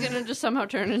gonna just somehow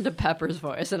turn into Pepper's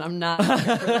voice, and I'm not.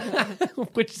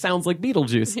 Which sounds like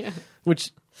Beetlejuice. Yeah.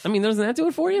 Which I mean, doesn't that do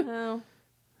it for you? No,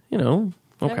 You know.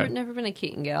 Okay. never been a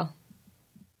Keaton gal.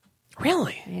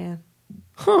 Really? Yeah.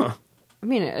 Huh. I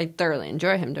mean, I thoroughly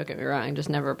enjoy him. Don't get me wrong. Just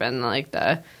never been like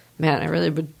the man. I really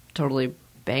would totally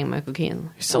bang Michael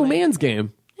Keaton. So man's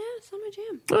game. Yeah, it's not my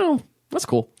jam. Oh, that's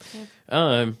cool.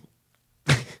 How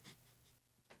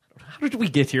did we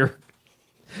get here?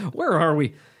 Where are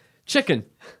we? Chicken.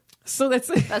 So that's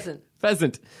it.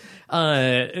 Pheasant.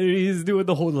 He's doing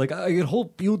the whole like, I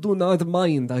hope you do not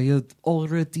mind. I had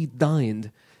already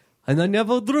dined, and I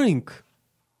never drink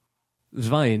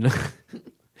wine.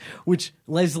 Which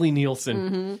Leslie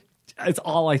Nielsen. It's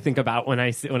all I think about when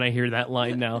I hear that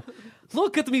line now.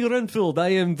 Look at me, Renfield. I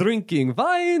am drinking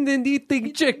wine and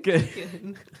eating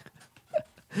chicken.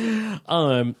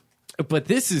 But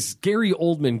this is Gary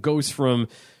Oldman goes from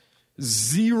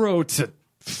 0 to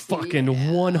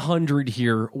fucking 100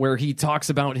 here, where he talks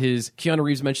about Keanu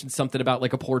Reeves mentioned something about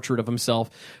like a portrait of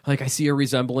himself. Like, I see a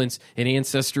resemblance, an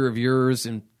ancestor of yours.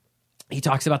 And he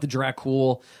talks about the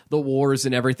Dracul, the wars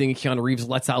and everything. And Keanu Reeves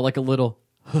lets out like a little,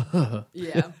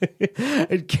 Yeah.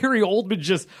 and Gary Oldman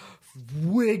just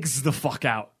wigs the fuck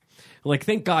out. Like,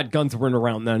 thank God guns weren't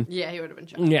around then. Yeah, he would have been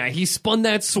shot. Yeah, he spun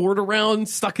that sword around,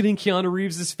 stuck it in Keanu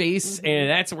Reeves' face, and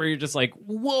that's where you're just like,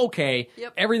 whoa, okay,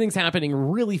 everything's happening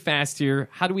really fast here.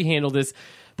 How do we handle this?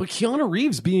 But Keanu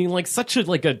Reeves being like such a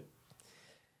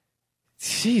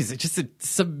just a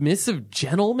submissive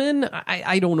gentleman.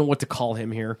 I don't know what to call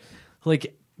him here.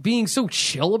 Like, being so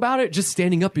chill about it, just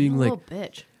standing up, being like,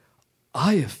 bitch.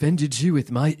 I offended you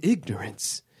with my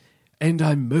ignorance, and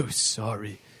I'm most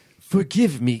sorry.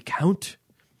 Forgive me, Count.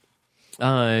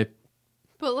 But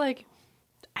like,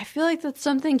 I feel like that's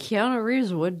something Keanu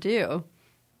Reeves would do.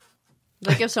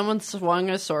 Like, if someone swung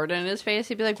a sword in his face,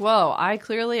 he'd be like, whoa, I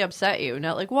clearly upset you.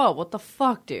 Not like, whoa, what the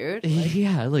fuck, dude? Like,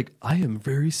 yeah, like, I am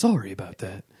very sorry about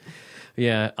that.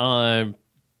 yeah.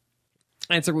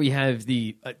 And so we have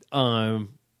the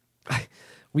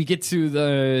we get to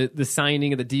the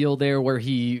signing of the deal there, where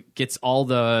he gets all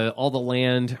the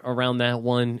land around that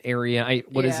one area.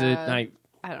 What is it? I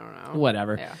don't know.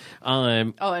 Whatever. Yeah.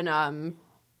 And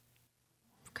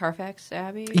Carfax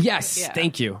Abbey. yes, Yeah.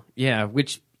 thank you. Yeah,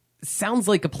 which sounds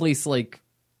like a place like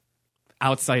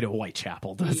outside of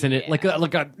Whitechapel, doesn't it? Like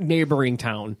a neighboring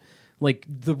town. Like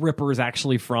the Ripper is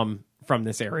actually from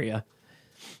this area.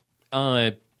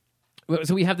 So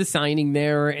we have the signing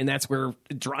there, and that's where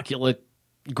Dracula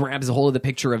grabs a hold of the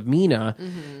picture of Mina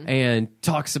and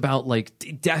talks about like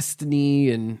destiny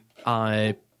and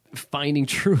finding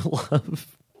true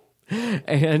love.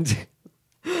 And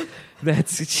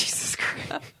that's Jesus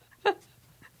Christ.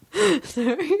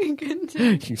 Sorry,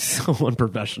 continue. You're so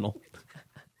unprofessional.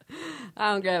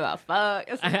 I don't give a fuck.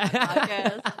 It's my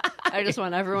podcast. I just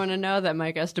want everyone to know that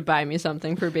Mike has to buy me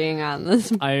something for being on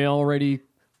this. I already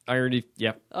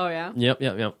yep. Oh yeah.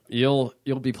 Yep. You'll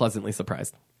be pleasantly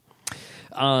surprised.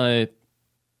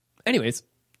 Anyways,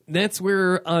 that's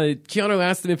where Keanu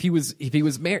asked him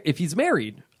if he's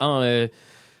married. And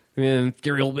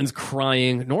Gary Oldman's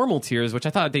crying normal tears, which I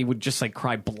thought they would just like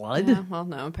cry blood. Yeah, well,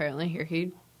 no. Apparently, here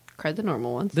he cried the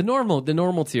normal ones. The normal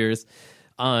tears.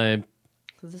 The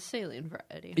saline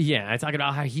variety. Yeah, I talk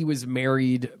about how he was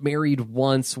married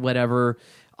once, whatever.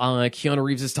 Keanu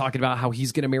Reeves is talking about how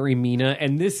he's going to marry Mina,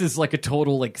 and this is like a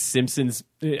total like Simpsons,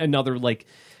 another like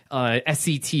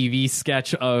SCTV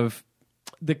sketch of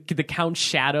the Count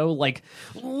Shadow, like,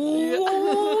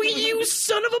 oh, you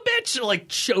son of a bitch, like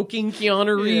choking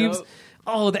Keanu Reeves. Yep.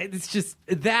 Oh,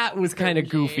 that was kind of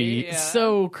goofy, yeah.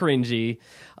 so cringy.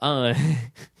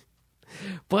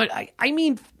 But I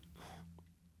mean,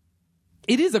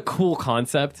 it is a cool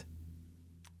concept.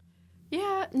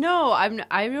 Yeah, no,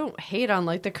 I don't hate on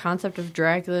like the concept of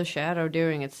Dracula's shadow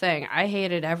doing its thing. I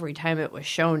hated every time it was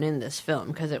shown in this film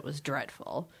because it was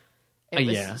dreadful. It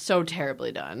was so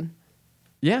terribly done.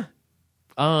 Yeah.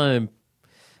 How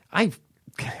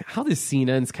this scene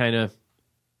ends kind of,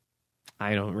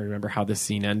 I don't remember how this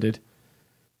scene ended.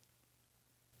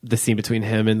 The scene between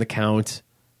him and the Count.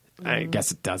 I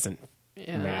guess it doesn't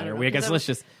matter. Let's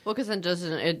just. Well, because then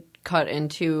doesn't it cut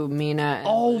into Mina? And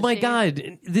Oh my Lucy?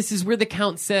 God! This is where the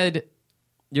Count said,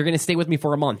 "You're going to stay with me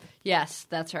for a month." Yes,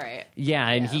 that's right. Yeah,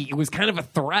 and it was kind of a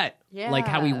threat, like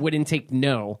how he wouldn't take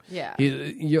no. Yeah.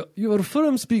 Your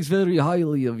firm speaks very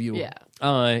highly of you.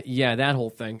 Yeah. Yeah, that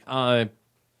whole thing. So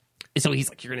he's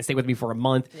like, "You're going to stay with me for a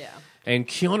month." Yeah. And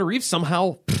Keanu Reeves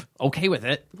somehow okay with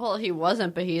it. Well, he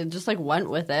wasn't, but he just like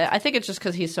went with it. I think it's just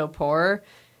because he's so poor.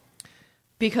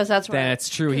 Because that's right. That's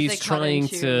true. He's trying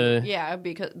to. Yeah,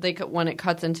 because when it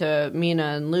cuts into Mina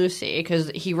and Lucy,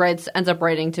 because he ends up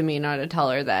writing to Mina to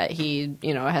tell her that he,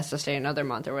 has to stay another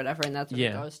month or whatever, and that's when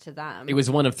it goes to them. It was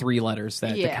one of 3 letters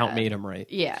that the Count made him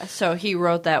write. Yeah, so he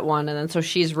wrote that one, and then so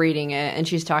she's reading it, and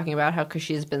she's talking about how because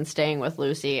she's been staying with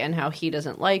Lucy and how he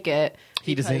doesn't like it.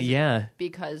 He doesn't. Yeah.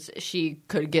 Because she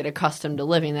could get accustomed to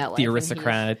living that life. The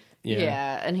aristocrat.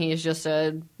 Yeah, and he's just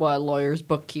a lawyer's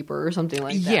bookkeeper or something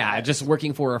like that. Yeah, just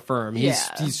working for a firm.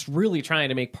 He's really trying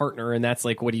to make partner, and that's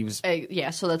like what he was.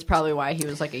 So that's probably why he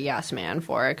was like a yes man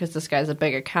for it, because this guy's a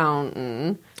big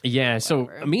accountant. Yeah,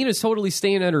 so Amina's totally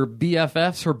staying at her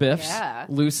BFFs, her biffs. Yeah.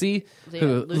 Lucy.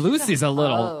 Lucy's she's a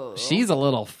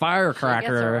little firecracker. She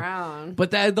gets around.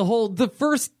 But the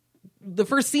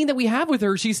first scene that we have with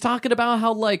her, she's talking about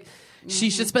how like.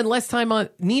 She should spend less time on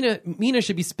Mina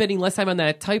should be spending less time on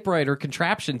that typewriter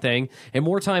contraption thing and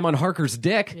more time on Harker's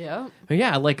dick. Yeah.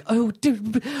 Yeah, like, oh,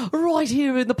 dude, right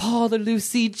here in the parlor,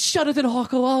 Lucy, Jonathan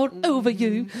Harker all over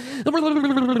you.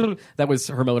 That was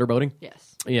her motorboating.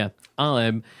 Yes. Yeah.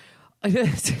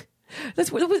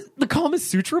 That's what it was, the Kama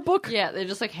Sutra book? Yeah, they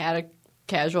just like had a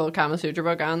casual Kama Sutra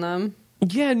book on them.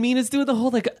 Yeah, and Mina's doing the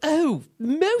whole like, oh,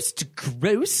 most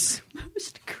gross.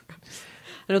 Most gross.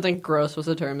 I don't think gross was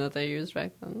a term that they used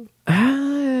back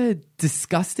then.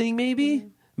 Disgusting, maybe?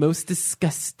 Most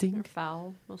disgusting.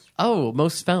 Foul. Most Oh,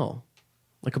 most foul.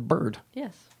 Like a bird.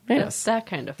 yes. Yes. That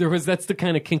kind of. That's the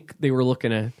kind of kink they were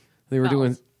looking at. They were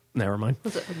doing. Never mind.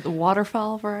 Was it the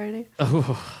waterfowl variety?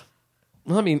 Oh,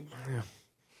 well, I mean,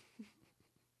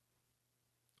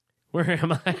 where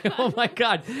am I? Oh my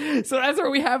god! So that's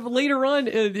what we have later on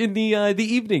in the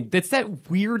evening. That's that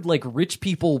weird like rich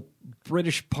people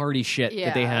British party shit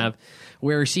that they Yeah. have,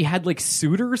 where she had like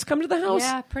suitors come to the house.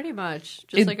 Yeah, pretty much.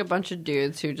 Just like a bunch of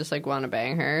dudes who just like want to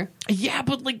bang her. Yeah,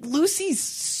 but like Lucy's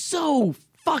so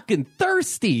fucking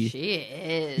thirsty. She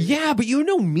is. Yeah, but you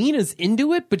know Mina's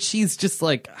into it, but she's just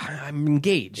like, I'm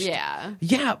engaged. Yeah.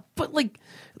 Yeah, but like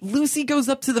Lucy goes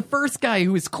up to the first guy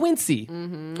who is Quincy,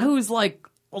 who's like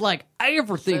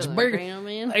everything's Southern big.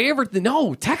 gentleman? Everything.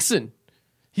 No, Texan.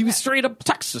 He was straight up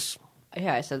Texas.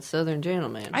 Yeah, I said Southern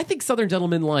gentleman. I think Southern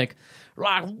gentlemen like,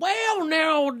 well,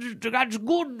 now that's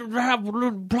good to have a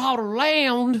little plot of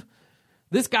land.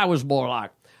 This guy was more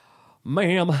like,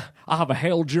 ma'am, I've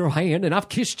held your hand and I've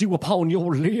kissed you upon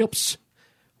your lips.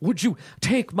 Would you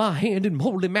take my hand and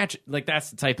holy match it? Like, that's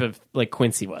the type of, like,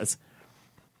 Quincy was.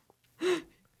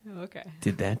 Okay.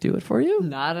 Did that do it for you?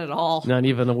 Not at all. Not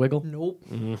even a wiggle? Nope.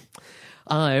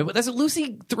 But that's what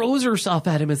Lucy throws herself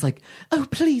at him. Is like, oh,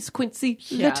 please, Quincy,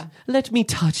 Yeah. let me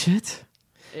touch it.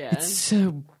 Yeah. It's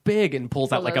so big, and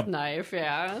pulls out like a knife,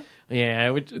 yeah.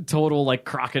 total like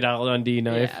Crocodile Dundee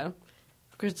knife. Yeah.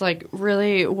 It's like,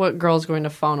 really, what girl's going to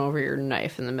fawn over your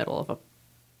knife in the middle of a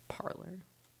parlor?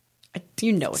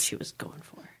 You know what she was going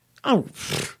for. Oh,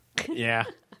 yeah.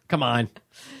 Come on.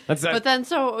 That's But then,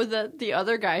 so the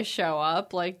other guys show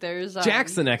up. Like, there's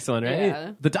Jack's the next one, right?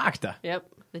 yeah. The doctor. Yep,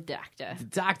 the doctor. The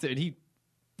doctor, and he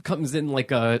comes in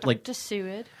like a Dr.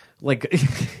 Seward. like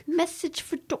Message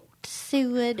for Dr.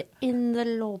 Seward in the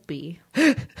lobby.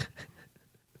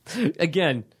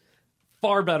 again,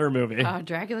 far better movie. Oh,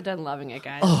 Dracula Dead loving it,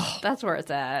 guys. That's where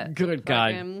it's at. Good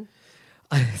God. Fucking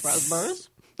raspberries?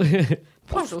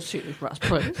 Partial series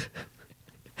raspberries.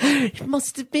 It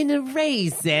must have been a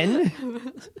raisin.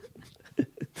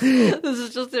 This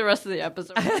is just the rest of the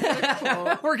episode.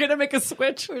 We're gonna make a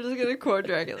switch. We're just going to quote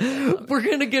Dracula. We're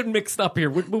gonna get mixed up here.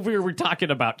 What movie are we talking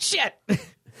about? Shit.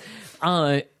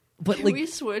 But Can like, we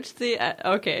switch the...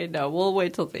 okay, no, we'll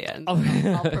wait till the end.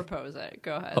 I'll propose it.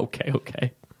 Go ahead.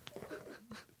 okay.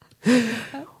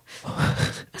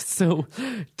 So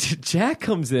Jack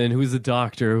comes in, who's a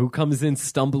doctor, who comes in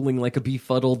stumbling like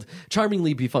a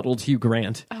charmingly befuddled Hugh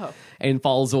Grant, and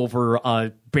falls over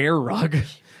a bear rug.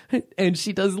 And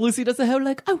Lucy does a whole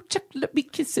like, oh, Jack, let me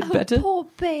kiss it better. Poor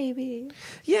baby.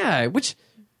 Yeah, which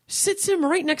sits him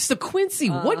right next to Quincy.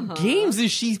 What games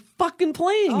is she fucking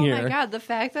playing here? Oh my god, the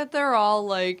fact that they're all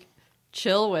like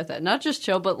chill with it. Not just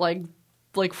chill, but like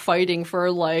fighting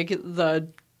for like the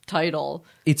title.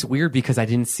 It's weird because I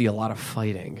didn't see a lot of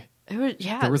fighting. It was,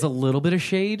 yeah. There was a little bit of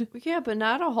shade. Yeah, but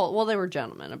not a whole... Well, they were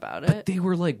gentlemen about it. They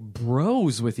were like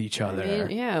bros with each other. I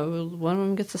mean, yeah, one of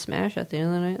them gets a smash at the end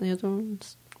of the night, and the other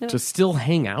one's... You know. To still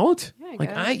hang out? Yeah, I like,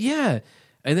 guess. yeah.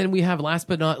 And then we have, last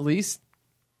but not least,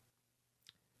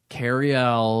 Carrie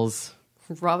Ells.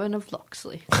 Robin of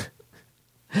Locksley.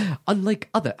 Unlike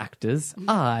other actors,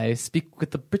 I speak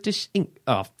with the British ink.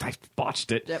 Oh, I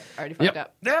botched it. Yep, already fucked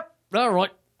up. Yep. All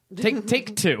right.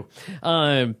 Take two.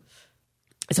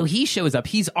 So he shows up.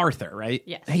 He's Arthur, right?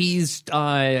 Yes. He's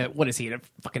what is he? A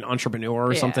fucking entrepreneur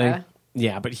or something?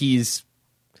 Yeah, but he's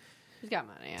got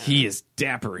money. Yeah. he is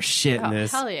dapper as shit in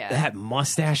this. Hell yeah. That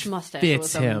mustache Mustache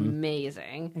fits was him.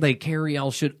 amazing. Like Carrie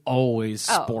Ells should always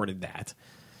sported that.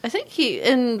 I think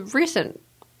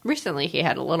recently he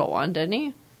had a little one, didn't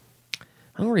he?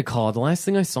 I don't recall. The last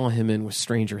thing I saw him in was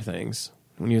Stranger Things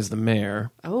when he was the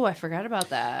mayor. Oh, I forgot about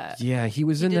that. Yeah, he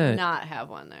was in Did that. not have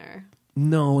one there.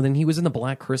 No, then he was in the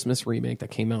Black Christmas remake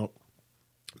that came out.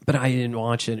 But I didn't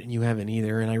watch it, and you haven't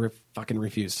either, and I fucking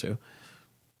refuse to.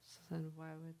 So then why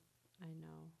would I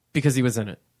know? Because he was in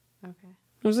it. Okay.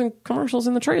 It was in commercials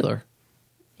in the trailer.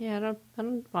 Yeah, I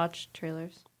don't watch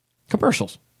trailers.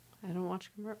 Commercials. I don't watch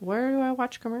Where do I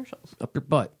watch commercials? Up your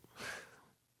butt.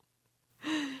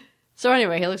 So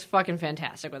anyway, he looks fucking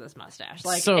fantastic with his mustache.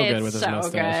 Like, So good it's with his so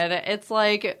mustache. good. It's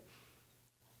like,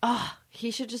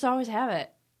 he should just always have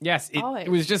it. Yes, Always.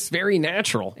 it was just very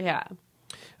natural. Yeah.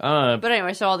 But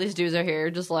anyway, so all these dudes are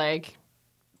here just like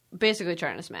basically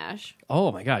trying to smash.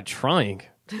 Oh my god, trying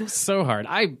so hard.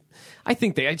 I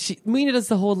think Mina does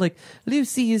the whole like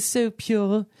Lucy is so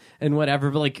pure and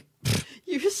whatever, but like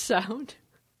You sound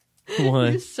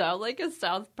what? you sound like a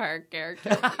South Park character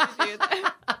when you do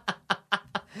that.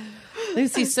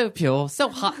 Lucy's so pure, so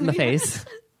hot in the face.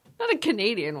 Not a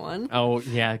Canadian one. Oh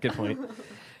yeah, good point.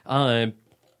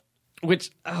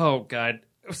 Which oh god,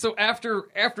 So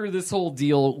after this whole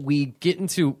deal, we get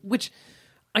into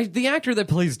the actor that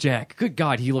plays Jack. Good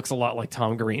God, he looks a lot like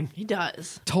Tom Green. He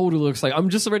does. Totally looks like. I'm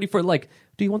just ready for like.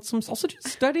 Do you want some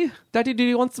sausages, Daddy? Daddy, do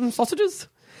you want some sausages?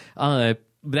 But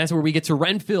that's where we get to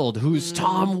Renfield, who's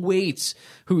Tom Waits,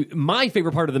 who my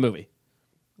favorite part of the movie.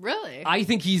 Really? I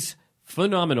think he's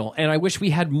phenomenal, and I wish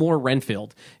we had more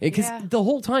Renfield because the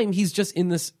whole time he's just in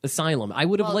this asylum. I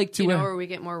would have liked to. You know where we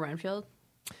get more Renfield?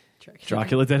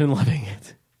 Dracula Dead and Loving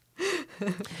It.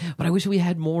 But I wish we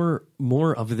had more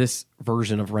of this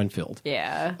version of Renfield.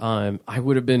 Yeah. I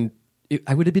would have been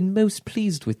most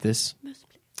pleased with this.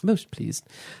 Most pleased.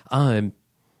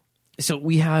 So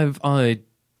we have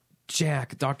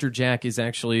Jack. Dr. Jack is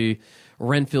actually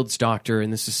Renfield's doctor in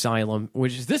this asylum,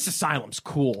 this asylum's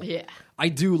cool. Yeah. I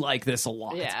do like this a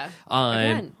lot. Yeah.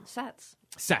 Again, sets.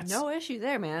 Sets. No issue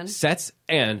there, man. Sets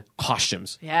and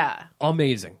costumes. Yeah.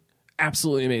 Amazing.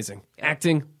 Absolutely amazing.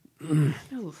 Acting.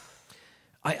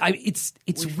 It's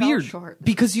We fell weird short.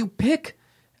 because you pick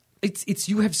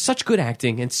you have such good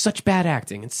acting and such bad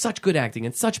acting and such good acting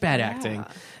and such bad acting,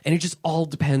 and it just all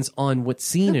depends on what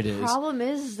scene it is. The problem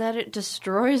is that it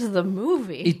destroys the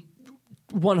movie.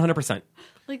 100%.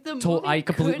 Like the movie I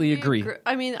completely could be agree.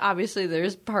 I mean, obviously,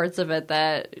 there's parts of it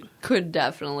that could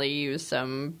definitely use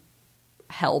some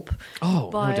help.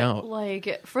 Oh, but, no doubt.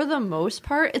 Like, for the most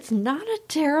part, it's not a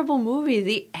terrible movie.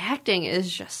 The acting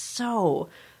is just so.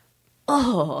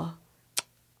 Oh.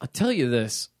 I'll tell you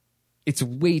this. It's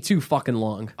way too fucking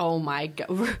long. Oh my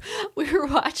God. We were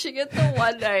watching it the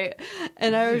one night,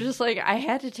 and I was just like, I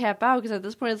had to tap out because at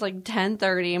this point it's like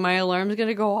 10:30. My alarm's going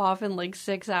to go off in like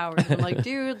 6 hours. I'm like,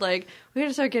 dude, like, we got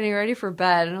to start getting ready for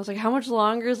bed. And I was like, how much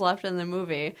longer is left in the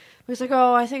movie? He was like,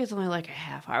 oh, I think it's only like a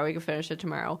half hour. We can finish it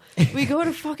tomorrow. We go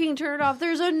to fucking turn it off.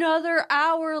 There's another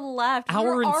hour left.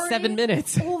 Hour We're and already 7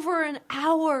 minutes. Over an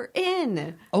hour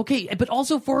in. Okay, but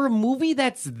also for a movie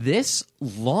that's this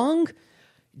long,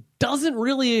 doesn't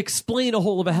really explain a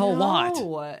whole of a hell lot.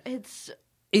 No,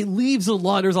 It leaves a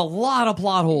lot. There's a lot of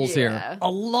plot holes Yeah. here. A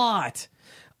lot.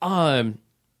 God,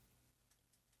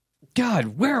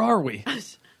 where are we?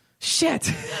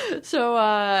 Shit. So,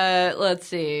 let's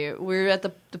see. We're at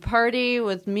the party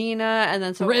with Mina, and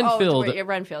then Renfield.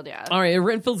 Renfield, yeah. All right,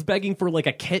 Renfield's begging for like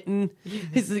a kitten.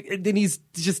 Then he's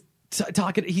just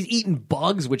talking. He's eating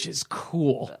bugs, which is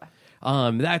cool.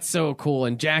 That's so cool.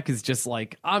 And Jack is just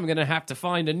like, I'm gonna have to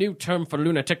find a new term for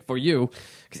lunatic for you,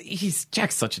 because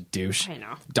Jack's such a douche. I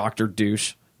know. Dr.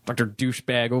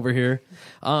 Douchebag over here.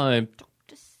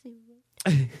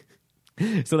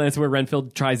 So that's where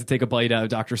Renfield tries to take a bite out of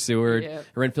Dr. Seward. Yep.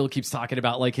 Renfield keeps talking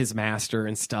about like his master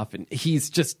and stuff, and he's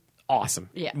just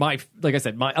awesome. Yeah. Like I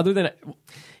said, other than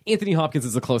Anthony Hopkins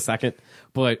is a close second,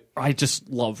 but I just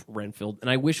love Renfield,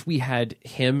 and I wish we had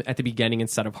him at the beginning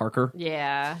instead of Harker.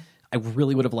 Yeah. I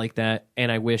really would have liked that, and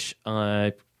I wish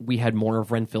we had more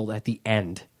of Renfield at the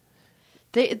end.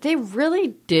 They really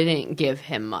didn't give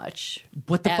him much.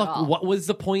 What the at fuck? all. What was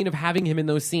the point of having him in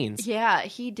those scenes? Yeah,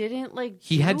 he didn't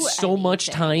He do had so much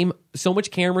anything. time, so much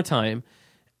camera time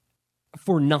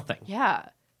for nothing. Yeah.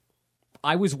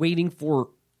 I was waiting for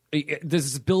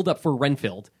this build up for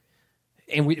Renfield,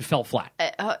 and it fell flat.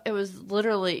 It was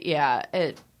literally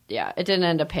it didn't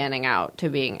end up panning out to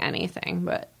being anything,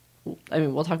 but I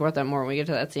mean, we'll talk about that more when we get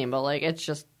to that scene, but like it's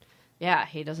just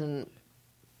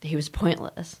he was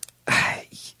pointless.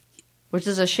 Which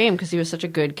is a shame because he was such a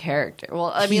good character.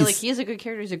 Well, I mean, like, he's a good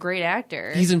character. He's a great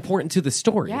actor. He's important to the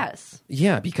story. Yes.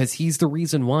 Yeah, because he's the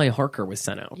reason why Harker was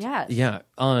sent out. Yes. Yeah.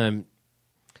 But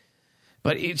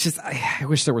it's just, I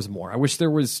wish there was more. I wish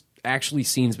there was actually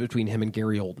scenes between him and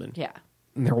Gary Oldman. Yeah.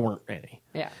 And there weren't any.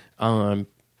 Yeah.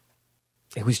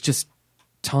 It was just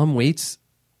Tom Waits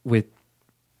with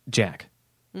Jack.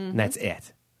 And that's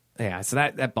it. Yeah, so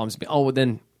that bums me. Oh,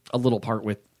 then a little part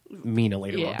with Mina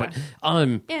later on. But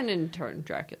and in turn,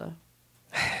 Dracula.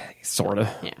 Sort of.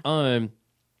 Yeah.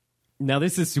 Now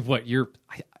this is what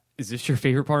is this your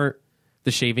favorite part?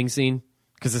 The shaving scene?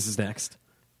 Because this is next.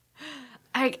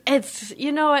 It's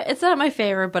it's not my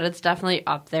favorite, but it's definitely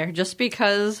up there just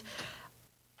because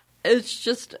it's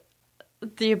just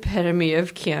the epitome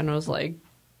of Keanu's like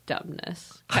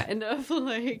dumbness, kind of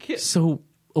like so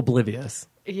oblivious.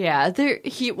 Yeah,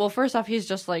 first off, he's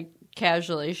just like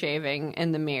casually shaving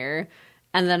in the mirror,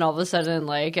 and then all of a sudden,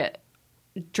 like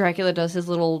Dracula does his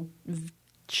little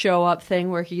show up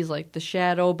thing where he's like the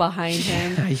shadow behind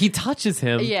him. He touches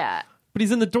him. Yeah. But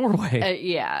he's in the doorway.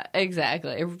 Yeah,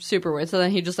 exactly. Super weird. So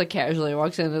then he just like casually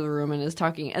walks into the room and is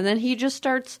talking, and then he just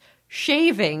starts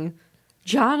shaving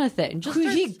Jonathan.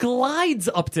 He glides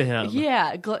up to him.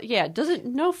 Yeah,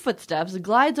 no footsteps,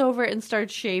 glides over and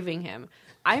starts shaving him.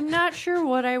 I'm not sure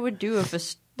what I would do if a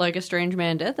strange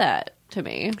man did that to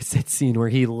me. It's that scene where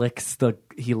he licks the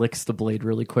blade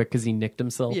really quick because he nicked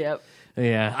himself. Yep.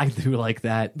 Yeah, I do like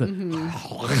that.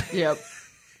 Yep.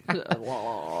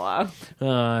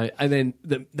 And then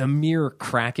the mirror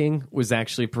cracking was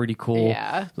actually pretty cool.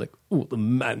 Yeah. Like, oh, the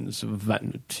man's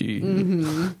vanity.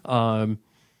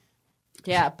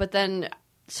 Yeah, but then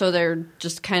so they're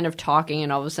just kind of talking,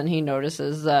 and all of a sudden he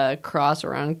notices the cross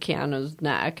around Keanu's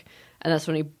neck, and that's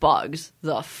when he bugs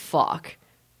the fuck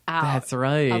out. That's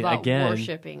right. About Again,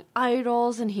 worshiping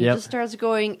idols, and he just starts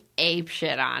going ape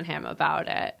shit on him about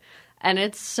it, and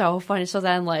it's so funny. So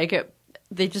then, like,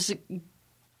 they just.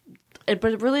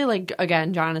 But really, like,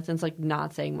 again, Jonathan's like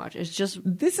not saying much. It's just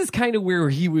This is kind of where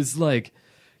he was like,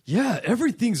 yeah,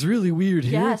 everything's really weird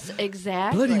here. yes,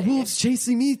 exactly. Bloody wolves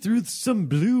chasing me through some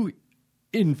blue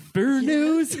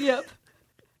infernos. Yep.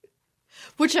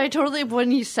 Which I totally, when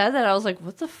he said that, I was like,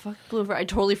 what the fuck, Blue? I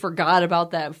totally forgot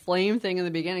about that flame thing in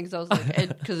the beginning because I was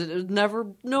like, because it was never,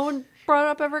 no one brought it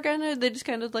up ever again. They just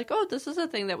kind of like, oh, this is a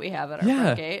thing that we have at our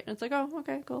front gate. And it's like, oh,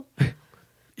 okay, cool.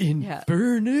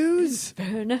 Infernos?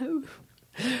 No.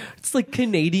 it's like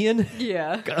Canadian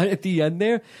Yeah. at the end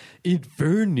there.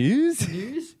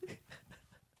 Infernos?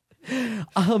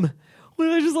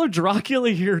 Well, I just love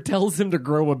Dracula here tells him to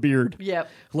grow a beard. Yep.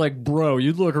 Like, bro,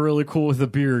 you'd look really cool with a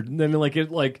beard. And then like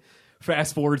it like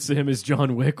fast forwards to him as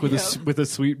John Wick with with a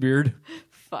sweet beard.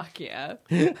 Fuck yeah.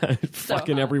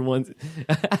 Fucking hot. everyone's.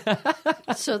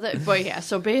 So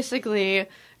basically,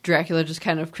 Dracula just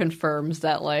kind of confirms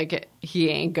that, like, he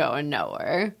ain't going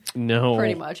nowhere. No.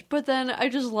 Pretty much. But then I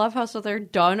just love how, so they're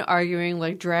done arguing,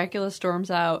 like, Dracula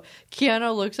storms out,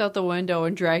 Keanu looks out the window,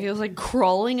 and Dracula's, like,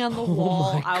 crawling on the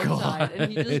wall outside,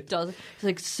 and he just does it. He's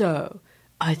like, so,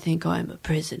 I think I'm a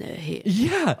prisoner here.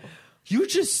 Yeah. You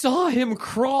just saw him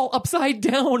crawl upside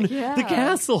down the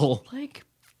castle. Like,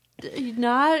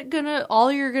 not gonna,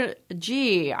 all you're gonna,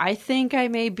 gee, I think I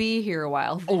may be here a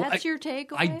while. That's your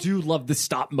takeaway? I do love the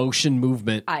stop motion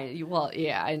movement. I know.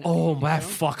 Oh, that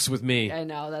fucks with me. I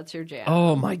know, that's your jam.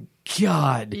 Oh my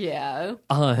god. Yeah.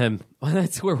 Well,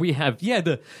 that's where we have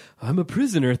the I'm a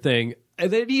prisoner thing.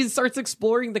 And then he starts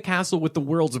exploring the castle with the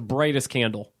world's brightest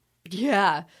candle.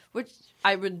 Yeah. Which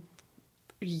I would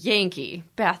Yankee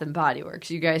Bath and Body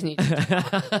Works. You guys need to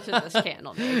talk to this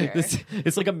candle maker.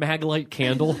 It's like a Maglite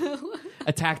candle.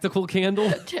 A tactical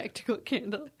candle. Tactical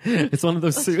candle. It's one of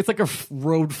those. It's like a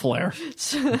road flare.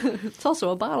 It's also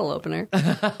a bottle opener.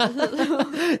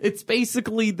 It's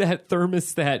basically that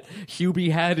thermos that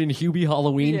Hubie had in Hubie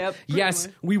Halloween. Yep, yes,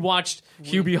 much. we watched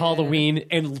Hubie Halloween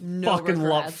and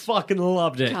fucking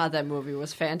loved it. God, that movie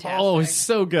was fantastic. Oh, it's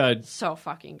so good. So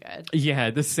fucking good.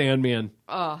 Yeah, the Sandman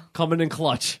coming in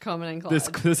clutch. Coming in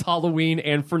clutch. This Halloween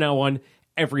and for now on.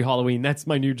 Every Halloween, that's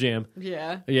my new jam.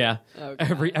 Yeah. Yeah. Oh,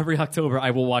 every October,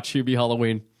 I will watch Hubie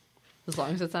Halloween. As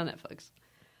long as it's on Netflix.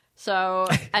 So,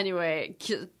 anyway,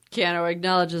 Keanu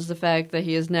acknowledges the fact that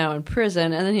he is now in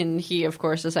prison, and then he, of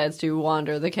course, decides to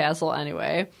wander the castle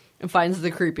anyway, and finds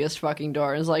the creepiest fucking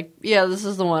door, and is like, yeah, this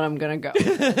is the one I'm gonna go.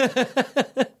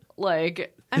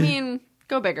 Like, I mean,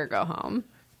 go big or go home.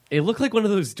 It looked like one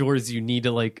of those doors you need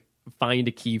to, like, find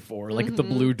a key for, like the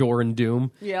blue door in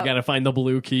Doom. Yep. You gotta find the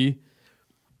blue key.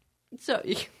 So,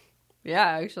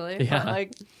 yeah, actually. Yeah.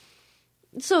 Like,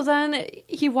 so then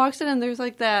he walks in and there's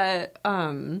like that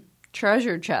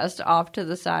treasure chest off to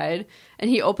the side, and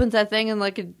he opens that thing and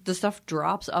like the stuff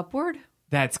drops upward.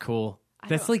 That's cool.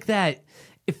 That's like that.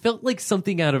 It felt like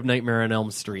something out of Nightmare on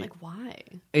Elm Street. Like, why?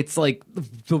 It's like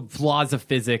the laws of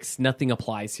physics. Nothing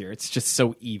applies here. It's just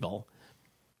so evil.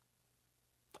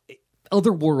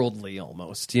 Otherworldly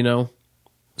almost, you know?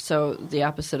 So the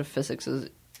opposite of physics is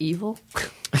evil?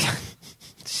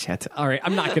 Shit. All right,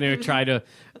 I'm not gonna try to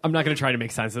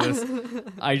make sense of this.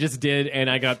 I just did, and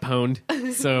I got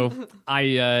pwned. So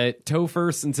I toe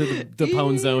first into the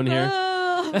pwn zone here.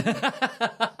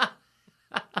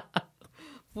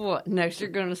 What next? You're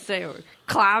gonna say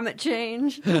climate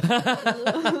change?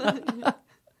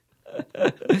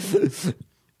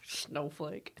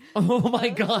 Snowflake. Oh my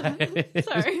god.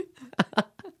 Sorry.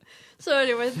 So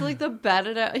anyway, it's like the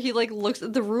batted out. He like looks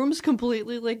at the room's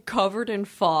completely like covered in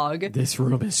fog. This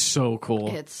room is so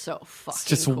cool. It's so fucking. It's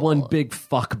just cool. one big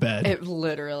fuck bed. It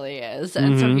literally is,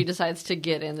 and so he decides to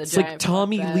get in the. It's giant like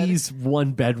Tommy bed. Lee's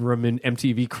one bedroom in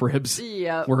MTV Cribs.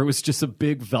 Yep. Where it was just a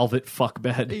big velvet fuck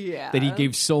bed. Yeah. That he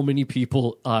gave so many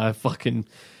people fucking.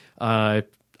 I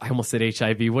almost said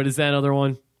HIV. What is that other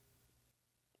one?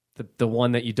 The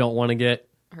one that you don't want to get.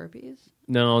 Herpes.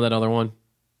 No, that other one.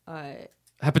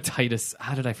 Hepatitis.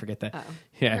 How did I forget that? Oh.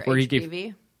 Yeah, Or where he HPV.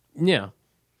 gave. Yeah.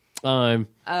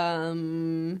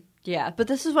 Yeah, but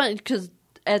this is one because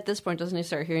at this point, doesn't he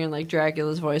start hearing like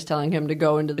Dracula's voice telling him to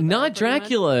go into the Not bed, pretty much?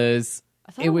 Dracula's.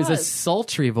 I thought It was a was.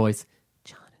 sultry voice.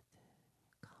 Jonathan,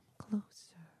 come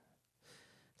closer.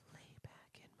 Lay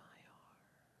back in my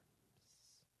arms.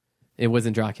 It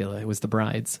wasn't Dracula. It was the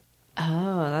brides.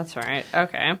 Oh, that's right.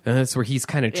 Okay. And that's where he's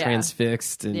kind of Yeah.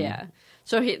 transfixed. And Yeah.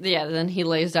 So then he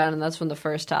lays down, and that's when the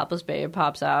first topless babe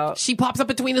pops out. she pops up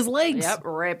between his legs. Yep,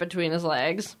 right between his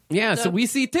legs. Yeah, so we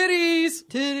see titties.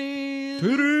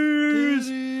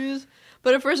 Titties.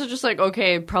 But at first it's just like,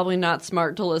 okay, probably not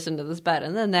smart to listen to this bed,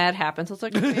 and then that happens. It's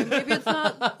like, okay, maybe it's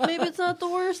not the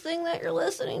worst thing that you're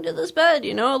listening to this bed.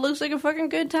 You know, it looks like a fucking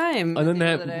good time. And then at the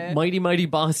end of the that day. Mighty Mighty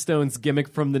Boss Stones gimmick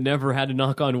from the Never Had to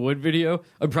Knock on Wood video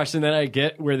impression that I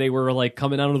get where they were like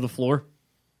coming out of the floor.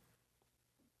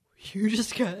 You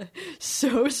just got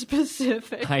so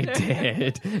specific. I there.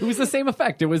 did. It was the same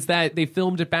effect. It was that they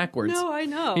filmed it backwards. No, I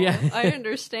know. Yeah. I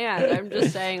understand. I'm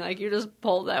just saying, like, you just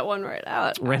pulled that one right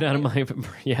out. Right out of my...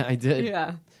 Yeah, I did.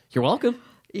 Yeah. You're welcome.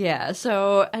 Yeah,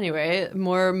 so anyway,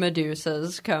 more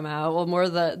Medusas come out. Well, more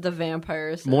the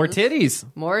vampires. More titties.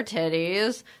 More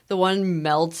titties. The one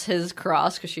melts his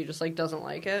cross because she just, like, doesn't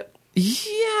like it.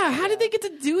 Yeah, how did they get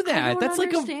to do that? don't That's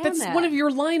like understand that's that. one of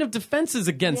your line of defenses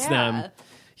against Yeah. them.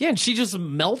 Yeah, and she just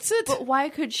melts it? But why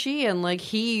could she? And, like,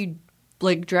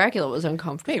 Dracula was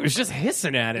uncomfortable. Hey, it was just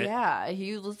hissing at it. Yeah,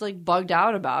 he was, like, bugged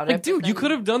out about it. Like, dude, but you then-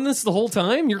 could have done this the whole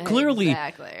time. You're clearly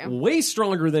Exactly. way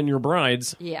stronger than your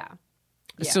brides. Yeah.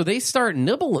 So they start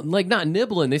nibbling, like not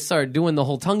nibbling, they start doing the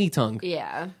whole tonguey tongue.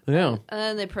 Yeah. Yeah. And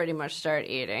then they pretty much start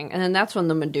eating. And then that's when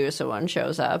the Medusa one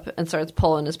shows up and starts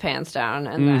pulling his pants down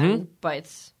and then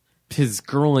bites His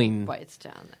groin down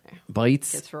there.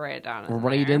 bites Gets right down in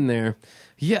right there. in there.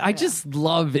 Yeah, I just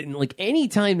love it. And like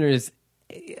anytime there's,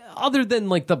 other than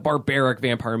like the barbaric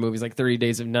vampire movies like 30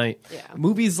 Days of Night, Yeah.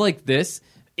 movies like this,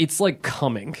 it's like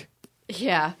coming.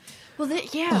 Yeah. Well,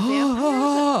 vampires.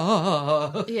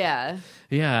 Yeah.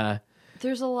 Yeah.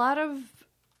 There's a lot of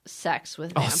sex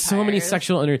with Oh, vampires. so many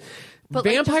sexual under. But,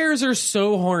 like, Vampires are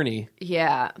so horny.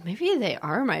 Yeah. Maybe they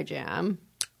are my jam.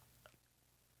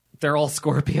 They're all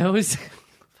Scorpios.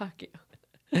 Fuck you.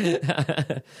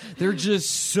 They're just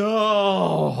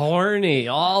so horny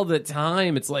all the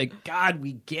time. It's like, God,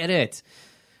 we get it.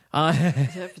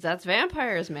 That's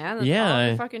vampires, man. That's Yeah. all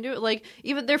they fucking do. Like,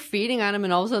 even they're feeding on him,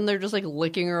 and all of a sudden they're just like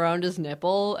licking around his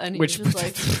nipple, and he's Which just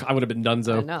like, I would have been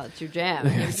donezo. no, it's your jam.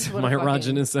 You It's just wanna my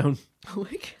fucking- erogenous zone. Oh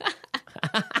my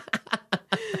God.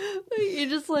 You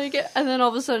just like, and then all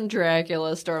of a sudden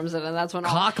Dracula storms in, and that's when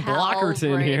Cock all hell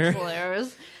Blockerton breaks here.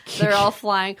 loose. They're all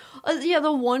flying. Yeah,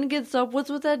 the one gets up. What's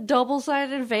with that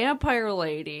double-sided vampire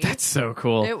lady? That's so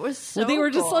cool. It was so well, they were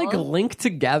just like cool. linked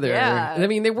together. Yeah. I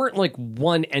mean, they weren't like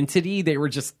one entity. They were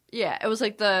just Yeah, it was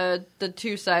like the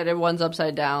two-sided, one's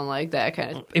upside down, like that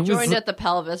kind of. It was joined li- at the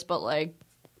pelvis, but like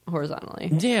horizontally.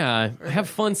 yeah. Have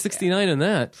fun 69 in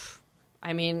that.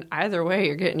 I mean, either way,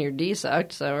 you're getting your D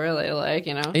sucked. So really, like,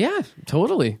 you know. Yeah,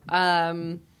 totally.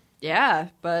 Yeah,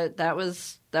 but that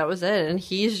was it, and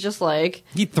he's just like,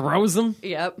 He throws them.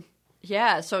 yep,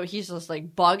 yeah. So he's just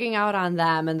like bugging out on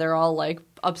them, and they're all like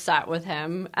upset with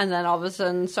him, and then all of a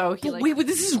sudden, so he But like, wait,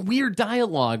 this is weird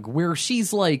dialogue where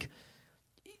she's like,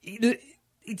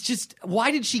 it's just, why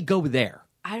did she go there?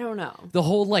 I don't know The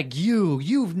whole like,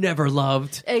 you've never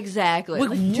loved. exactly. Like,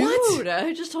 what? Dude,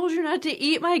 I just told you not to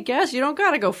eat my guest. You don't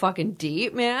gotta go fucking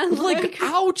deep, man. Like,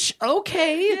 ouch,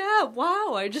 okay. yeah,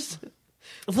 wow. I just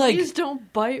Like, please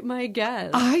don't bite my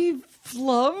guest. I've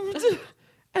loved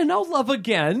and I'll love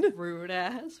again. Rude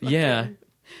ass. Yeah. Fucking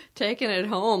taking it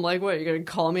home. Like, what? You're gonna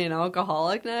call me an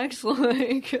alcoholic next?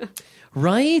 Like,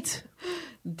 Right?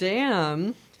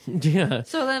 damn. Yeah.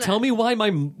 So then- tell me why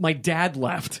my dad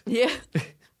left. Yeah,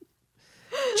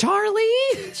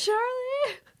 Charlie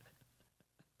Charlie.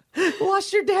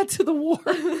 lost your dad to the war.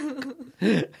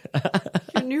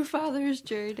 Your new father is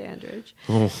Jerry Dandridge.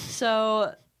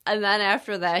 So, and then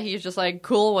after that, he's just like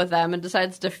cool with them and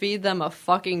decides to feed them a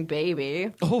fucking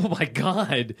baby. Oh my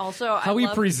god. Also, how I he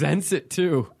love- presents it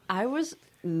too. I was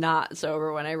not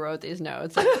sober when I wrote these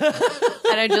notes. And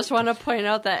I just want to point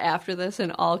out that after this,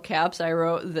 in all caps, I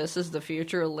wrote, "This is the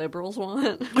future liberals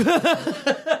want."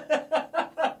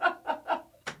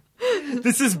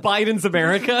 This is Biden's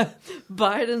America.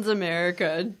 Biden's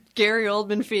America. Gary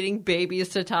Oldman feeding babies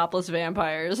to topless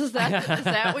vampires. Is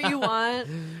that what you want?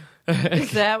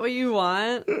 Is that what you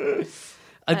want?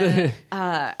 And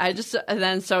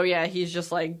then he's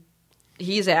just like,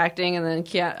 he's acting, and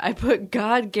then I put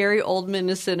God, Gary Oldman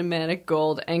is cinematic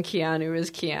gold, and Keanu is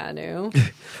Keanu.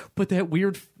 But that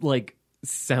weird like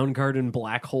Soundgarden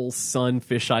black hole sun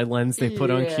fisheye lens they put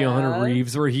on Yeah. Keanu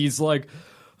Reeves where he's like,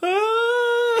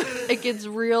 ah! it gets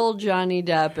real Johnny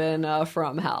Depp in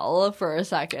From Hell for a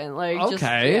second. Like,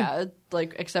 Okay.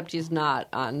 Except he's not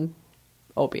on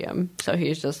opium, so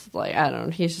he's just like, I don't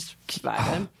know, he's just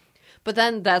vibing. But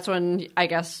then that's when, I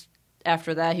guess,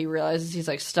 after that he realizes he's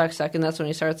like stuck, and that's when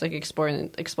he starts like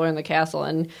exploring the castle.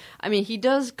 And I mean, he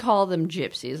does call them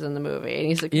gypsies in the movie, and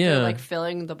he's like, they're like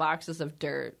filling the boxes of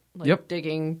dirt, like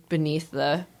digging beneath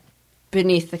the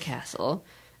castle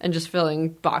and just filling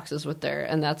boxes with dirt.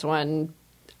 And that's when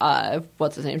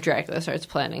what's his name, Dracula, starts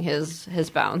planning his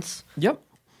bounce. Yep.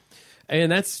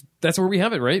 And that's where we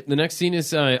have it, right? The next scene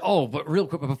is but real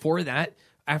quick, but before that,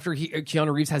 after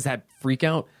Keanu Reeves has that freak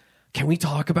out, can we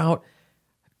talk about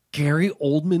Gary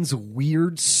Oldman's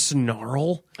weird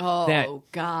snarl? Oh,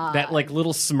 God. That like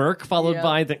little smirk followed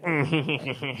by the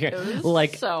It was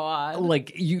like so odd. Like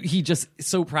he just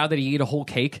so proud that he ate a whole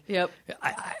cake. Yep.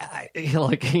 I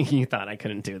like he thought I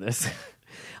couldn't do this.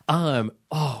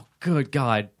 Oh, good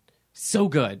God. So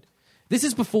good. This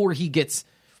is before he gets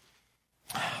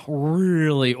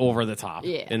really over the top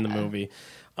in the movie.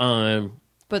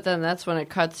 But then that's when it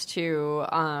cuts to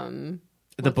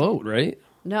the boat, right?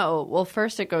 No, well,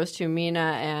 first it goes to Mina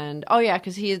and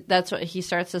because that's what he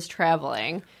starts his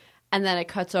traveling, and then it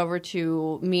cuts over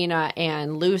to Mina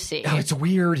and Lucy. Oh, it's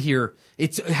weird here.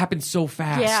 It happens so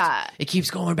fast. Yeah, it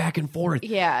keeps going back and forth.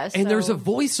 Yeah, and there's a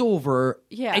voiceover.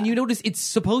 Yeah, and you notice it's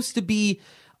supposed to be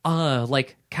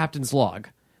like Captain's log.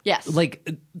 Yes, like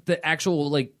the actual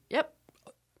like. Yep,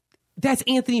 that's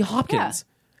Anthony Hopkins. Yeah.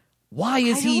 Why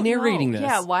is he narrating this?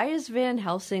 Yeah, why is Van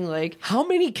Helsing like... How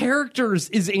many characters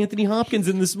is Anthony Hopkins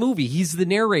in this movie? He's the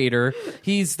narrator.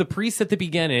 He's the priest at the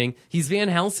beginning. He's Van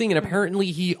Helsing, and apparently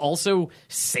he also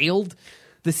sailed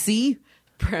the sea.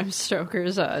 Bram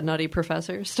Stoker's Nutty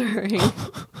Professor starring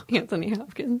Anthony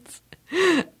Hopkins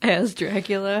as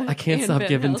Dracula. I can't stop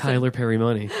giving Tyler Perry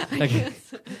money.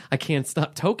 I can't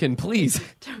stop. Token, please.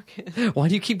 Token. Why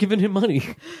do you keep giving him money?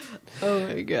 Oh,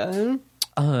 my God.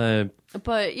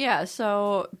 But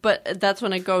that's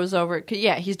when it goes over.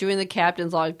 Yeah, he's doing the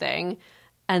captain's log thing,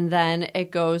 and then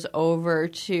it goes over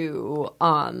to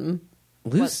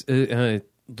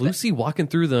Lucy walking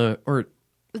through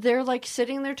they're like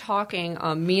sitting there talking.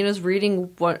 Mina's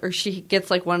reading she gets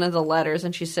like one of the letters,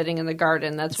 and she's sitting in the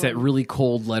garden. It's that really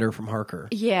cold letter from Harker.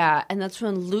 Yeah, and that's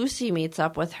when Lucy meets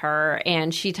up with her,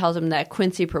 and she tells him that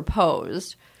Quincy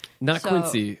proposed. Not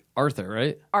Quincy, Arthur,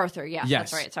 right? Arthur, yes.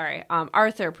 That's right. Sorry,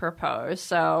 Arthur proposed.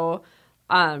 So,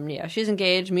 she's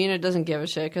engaged. Mina doesn't give a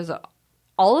shit because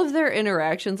all of their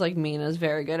interactions, like Mina's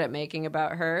very good at making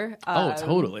about her.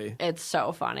 Totally. It's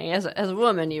so funny. As a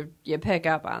woman, you pick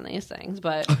up on these things,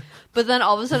 but then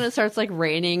all of a sudden it starts like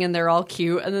raining, and they're all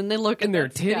cute, and then they look and their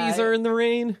titties are in the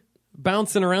rain,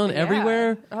 bouncing around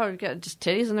everywhere. Oh, God, just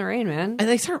titties in the rain, man. And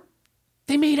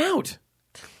they made out.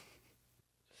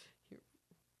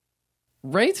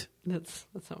 Right? That's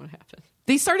not what happened.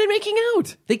 They started making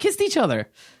out. They kissed each other.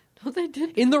 No, they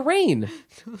didn't. In the rain.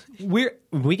 When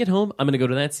we get home, I'm going to go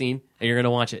to that scene, and you're going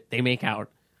to watch it. They make out.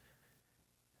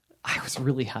 I was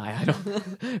really high.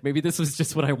 Maybe this was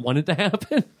just what I wanted to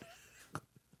happen.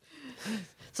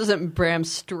 This isn't Bram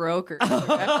Stoker. Oh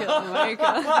my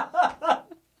God.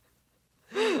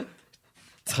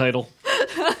 Title.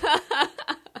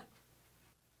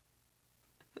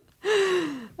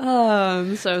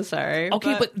 I'm so sorry.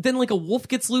 Okay, but then like a wolf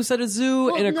gets loose at a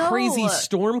zoo and a crazy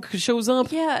storm shows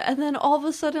up. Yeah, and then all of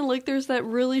a sudden, like, there's that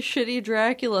really shitty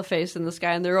Dracula face in the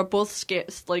sky, and they're both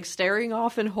staring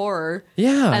off in horror.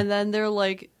 Yeah. And then they're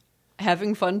like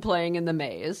having fun playing in the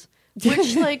maze,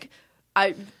 which like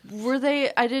I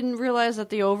didn't realize that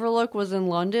the Overlook was in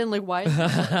London. Like, why does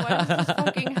this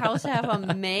fucking house have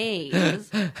a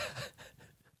maze?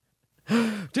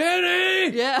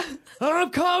 Danny! Yeah.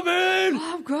 I'm coming!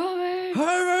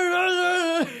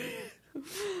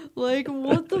 Like,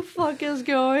 what the fuck is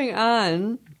going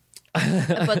on?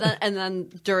 But then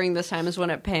during this time is when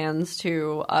it pans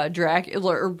to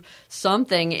Dracula or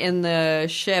something in the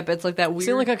ship. It's like that weird...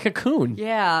 It's like a cocoon.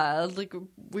 Yeah, like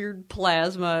weird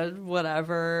plasma,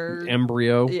 whatever.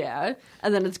 Embryo. Yeah.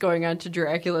 And then it's going on to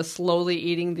Dracula slowly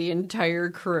eating the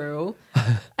entire crew.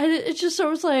 And it just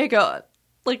sort of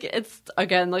like it's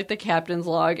again like the captain's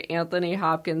log, Anthony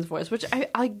Hopkins voice, which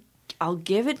I'll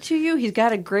give it to you. He's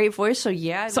got a great voice. So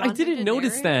yeah. I didn't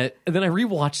notice that, and then I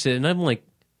rewatched it, and I'm like,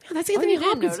 that's Anthony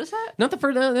Hopkins. Didn't notice that? Not the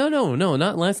first. No,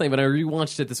 not last night, but I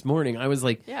rewatched it this morning. I was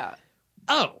like, yeah.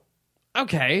 Oh,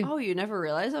 okay. Oh, you never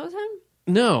realized that was him?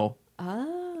 No.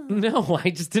 Oh. No, I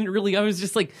just didn't really. I was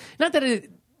just like, not that I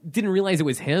didn't realize it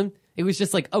was him. It was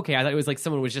just like, okay, I thought it was like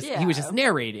someone was just he was just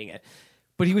narrating it,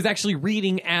 but he was actually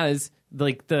reading as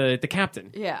like the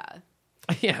captain. Yeah.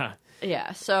 Yeah.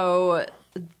 Yeah. So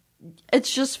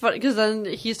it's just funny because then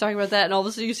he's talking about that, and all of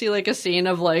a sudden you see like a scene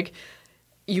of like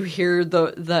you hear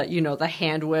the you know the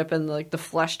hand whip and like the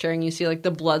flesh tearing. You see like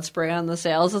the blood spray on the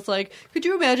sails. It's like, could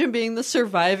you imagine being the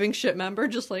surviving ship member,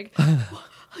 just like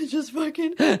just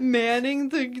fucking manning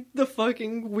the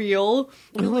fucking wheel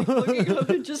and like looking up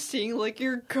and just seeing like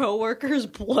your coworker's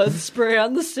blood spray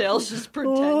on the sails, just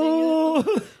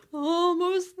pretending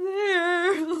almost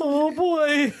there. Oh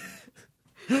boy.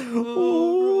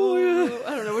 Oh, yeah.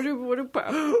 I don't know. What do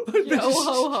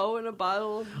ho ho in a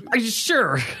bottle of... Are you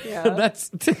sure? Yeah. That's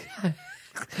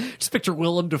just picture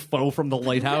Willem Dafoe from The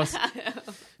Lighthouse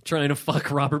trying to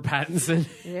fuck Robert Pattinson.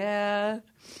 Yeah.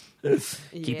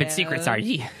 Keep it secret,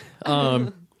 sorry.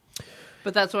 But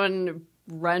that's when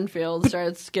Renfield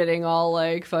starts getting all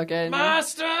like fucking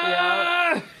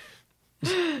Master.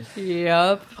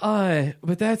 Yep.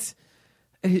 But that's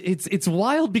it's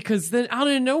wild because then out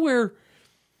of nowhere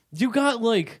you got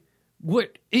like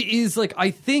what it is like, I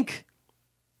think,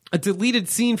 a deleted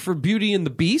scene for Beauty and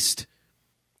the Beast,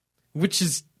 which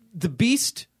is the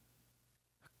Beast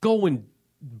going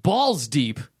balls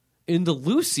deep into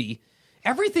Lucy.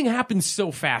 Everything happened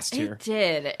so fast here. It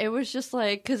did. It was just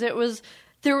like, because it was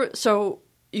there were so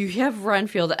you have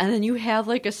Renfield and then you have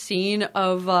like a scene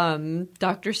of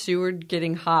Dr. Seward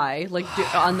getting high, like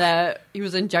on that he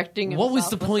was injecting himself. What was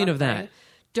the with point of something. that?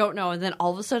 Don't know. And then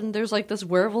all of a sudden there's like this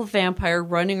werewolf vampire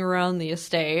running around the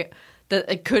estate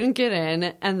that it couldn't get in,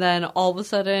 and then all of a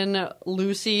sudden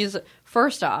Lucy's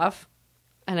first off,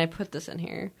 and I put this in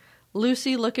here,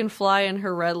 Lucy looking fly in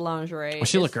her red lingerie. Well,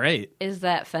 she looked great. Is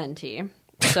that Fenty?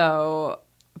 So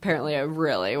apparently I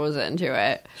really was into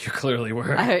it. You clearly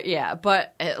were. Yeah,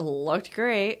 but it looked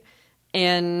great.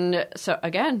 And so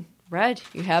again, red,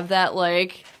 you have that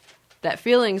like that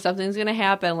feeling something's going to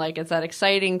happen. Like it's that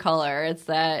exciting color. It's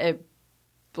that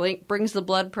it brings the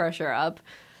blood pressure up.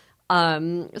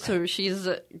 So she's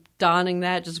donning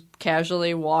that, just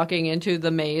casually walking into the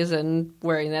maze and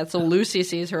wearing that. So Lucy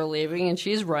sees her leaving and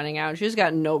she's running out. She's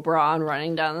got no bra on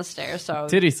running down the stairs. So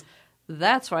Titties.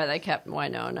 that's why they kept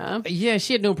Winona. Yeah,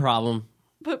 she had no problem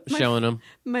showing them.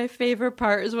 My favorite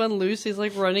part is when Lucy's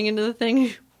like running into the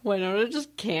thing. Winona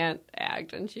just can't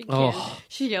act, and she can't. Oh.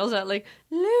 She yells out like,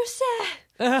 "Lucy,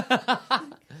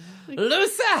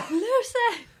 Lucy,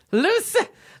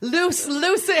 Lucy,"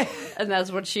 Lucy. and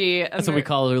that's what she. That's what we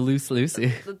call her, Loose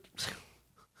Lucy.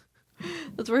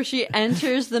 That's where she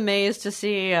enters the maze to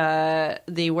see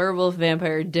the werewolf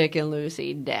vampire Dick and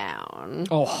Lucy down.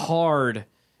 Oh, hard.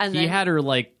 And he then- had her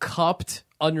like cupped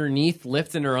underneath,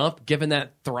 lifting her up, giving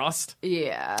that thrust.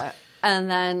 Yeah.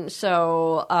 And then,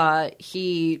 so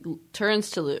he turns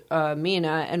to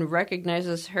Mina and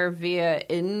recognizes her via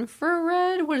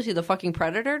infrared. What is he, the fucking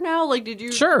Predator now? Like, did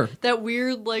you... Sure. That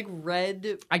weird, like,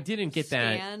 red... I didn't get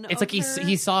scan that. It's of like her?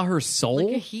 he saw her soul.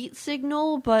 Like a heat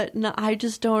signal, but no, I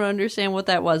just don't understand what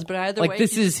that was. But either Like way...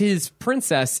 this is his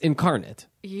princess incarnate.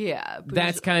 Yeah. But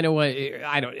That's kind of what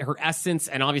her essence,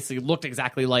 and obviously looked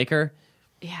exactly like her.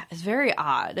 Yeah, it's very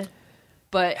odd.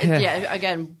 But, yeah,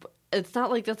 again... It's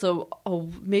not like that's a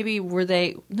maybe were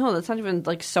they no that's not even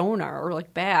like sonar or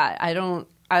like bat. I don't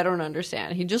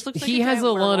understand. He just looks like He has a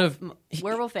lot of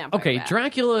werewolf vampire. Okay, bat.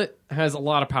 Dracula has a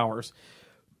lot of powers.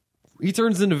 He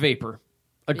turns into vapor,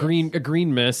 a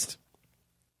green mist.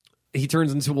 He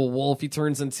turns into a wolf. He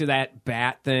turns into that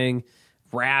bat thing.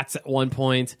 Rats at one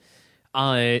point.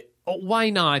 Why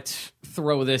not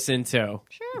throw this into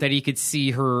that he could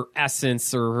see her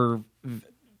essence or her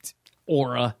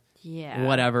aura? Yeah.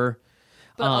 Whatever.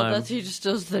 But that's he just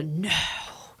does the no,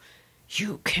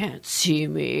 you can't see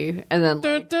me, and then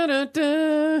like,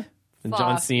 And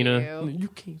John Fuck Cena. you. You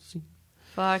can't see.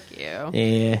 fuck you.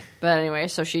 Yeah. But anyway,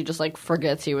 so she just like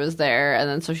forgets he was there, and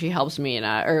then so she helps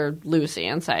Mina or Lucy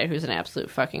inside, who's an absolute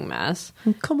fucking mess.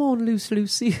 Come on,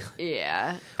 Lucy.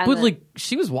 Yeah. And But then like,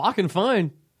 she was walking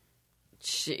fine.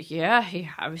 he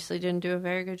obviously didn't do a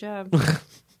very good job.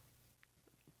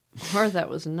 Or that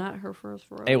was not her first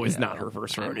rodeo. It was not her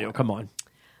first rodeo. Come on.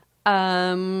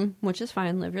 Which is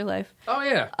fine. Live your life. Oh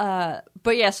yeah.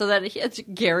 But yeah, so that it's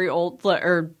Gary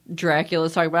or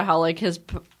Dracula's talking about how like his,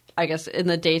 I guess in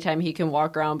the daytime he can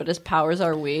walk around, but his powers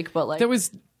are weak. But like That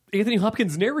was Anthony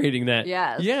Hopkins narrating that.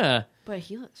 Yes. Yeah. but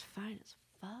he looks fine as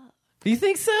fuck. You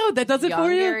think so? That does it Young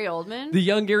for you? Gary Oldman. The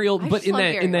young Gary Oldman, I but just in love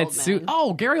that Gary in that Oldman. suit.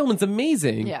 Oh, Gary Oldman's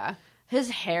amazing. Yeah, his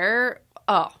hair.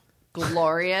 Oh,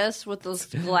 glorious with those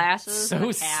glasses. So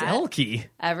and the hat, silky.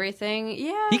 Everything.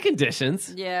 Yeah. He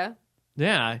conditions. Yeah.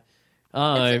 Yeah.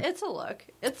 It's a look.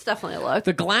 It's definitely a look.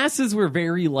 The glasses were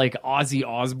very like Ozzy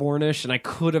Osbourne-ish, and I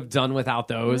could have done without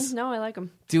those. No, I like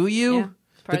him. Do you? Yeah.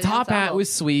 The top hat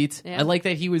was sweet. Yeah. I like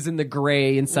that he was in the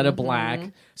gray instead of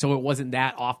black, so it wasn't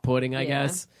that off-putting, I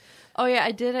guess. Oh yeah,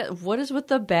 I did it. What is with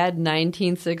the bad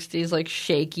 1960s like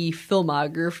shaky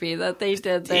filmography that they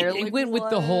did there? It went with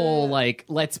the whole like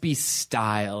let's be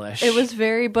stylish. It was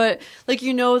very, but like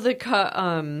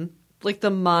like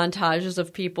the montages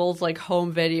of people's like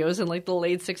home videos in like the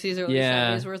late 60s, early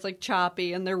 70s, where it's like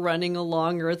choppy and they're running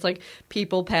along, or it's like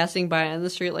people passing by on the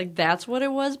street. Like that's what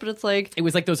it was, but it's like it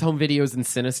was like those home videos in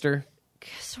Sinister.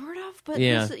 Sort of, but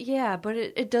but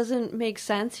it doesn't make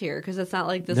sense here because it's not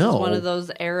like this is one of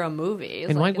those era movies.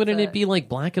 And why wouldn't it be like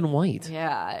black and white?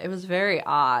 Yeah, it was very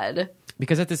odd.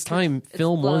 Because at this time,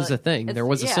 film was a thing. There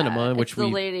was a cinema, which the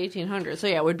late 1800s. So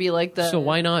yeah, it would be like the. So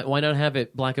why not have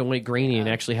it black and white, grainy, and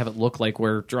actually have it look like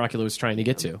where Dracula was trying to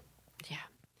get to? Yeah,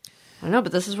 I don't know,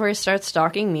 but this is where he starts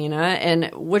stalking Mina,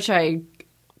 and which I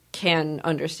can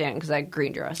understand because that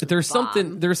green dress. There's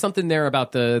something there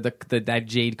about the that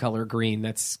jade color green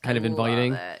that's kind of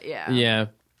inviting. Yeah,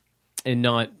 and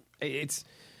not it's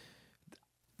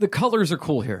the colors are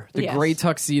cool here. The gray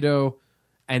tuxedo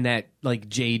and that like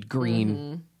jade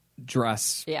green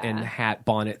dress and hat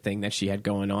bonnet thing that she had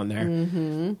going on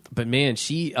there. But man,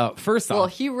 she first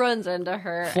off, he runs into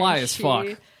her, fly as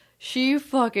fuck. She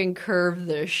fucking curved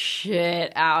the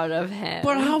shit out of him.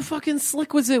 But how fucking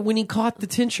slick was it when he caught the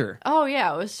tincture? Oh,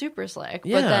 yeah, it was super slick.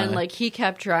 Yeah. But then, like, he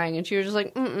kept trying, and she was just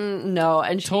like, no.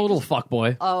 And she total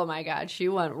fuckboy. Oh, my God. She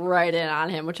went right in on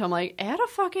him, which I'm like, add a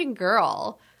fucking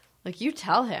girl. Like, you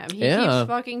tell him. He keeps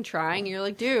fucking trying. You're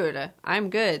like, dude,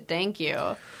 I'm good. Thank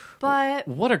you. But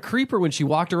what a creeper when she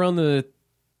walked around the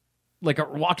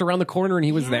corner and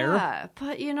he was there. Yeah,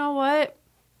 but you know what?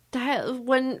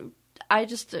 I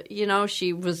just,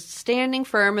 she was standing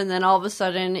firm, and then all of a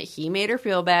sudden, he made her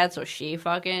feel bad, so she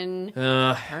fucking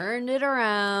turned it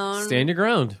around. Stand your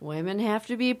ground. Women have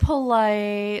to be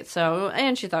polite.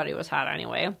 And she thought he was hot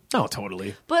anyway. Oh,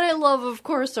 totally. But I love, of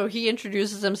course, so he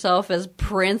introduces himself as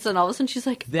Prince, and all of a sudden she's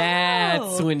like,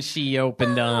 that's when she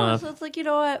opened up. So it's like, you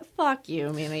know what? Fuck you,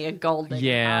 Mina, you golden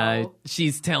cow.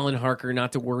 She's telling Harker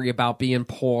not to worry about being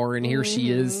poor, and here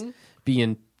she is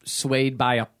being swayed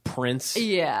by a prince.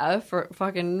 Yeah, for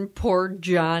fucking poor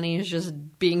Johnny is just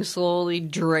being slowly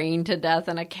drained to death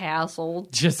in a castle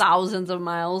just thousands of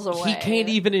miles away. He can't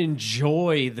even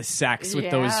enjoy the sex with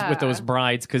those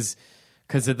brides because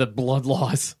of the blood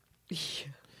laws. He's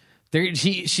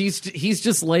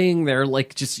just laying there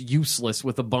like just useless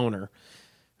with a boner.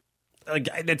 Like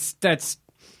that's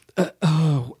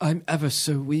I'm ever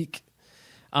so weak.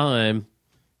 Yeah,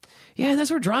 and that's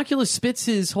where Dracula spits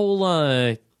his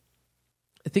whole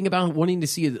thing about wanting to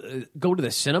see go to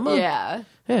the cinema. Yeah,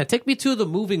 take me to the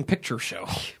moving picture show.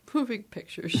 Moving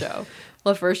picture show.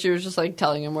 Well, at first she was just like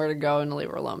telling him where to go and to leave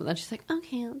her alone, and then she's like,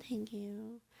 "Okay, thank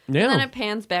you." Yeah. And then it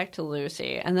pans back to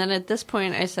Lucy, and then at this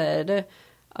point I said,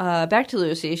 "Back to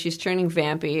Lucy. She's turning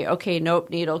vampy. Okay,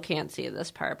 nope, needle. Can't see this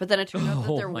part." But then it turned out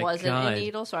that there wasn't a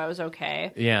needle, so I was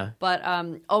okay. Yeah. But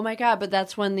oh my God! But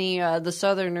that's when the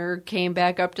Southerner came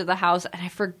back up to the house, and I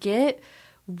forget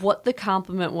what the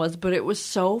compliment was, but it was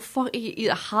so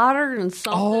hotter than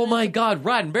something. Oh my God,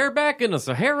 riding bareback in the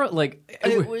Sahara, like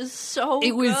it was so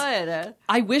good.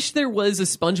 I wish there was a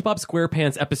SpongeBob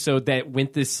SquarePants episode that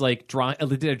went this like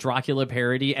did a Dracula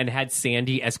parody and had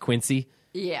Sandy as Quincy.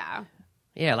 Yeah.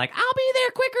 Yeah, like, I'll be there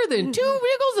quicker than 2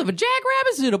 wriggles of a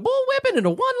jackrabbit and a bull whipping and a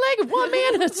one leg of one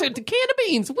man and a can of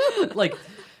beans. Like,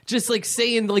 just like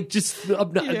saying, like, just,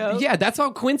 yeah, that's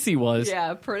how Quincy was.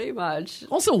 Yeah, pretty much.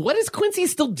 Also, what is Quincy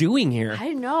still doing here? I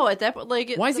know. At that point,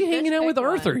 like, why is he hanging out with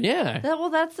Arthur? Yeah.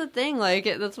 That's the thing. Like,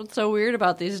 that's what's so weird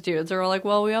about these dudes. They're all like,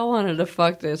 well, we all wanted to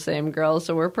fuck the same girl,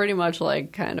 so we're pretty much,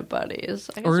 like, kind of buddies.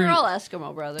 I guess we're all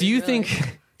Eskimo brothers. Do you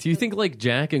think, like,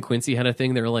 Jack and Quincy had a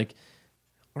thing? They were like,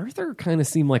 Arthur kind of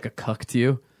seemed like a cuck to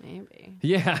you. Maybe.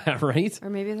 Yeah, right? Or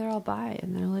maybe they're all bi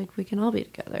and they're like, we can all be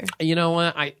together. You know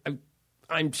what? I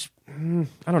don't know.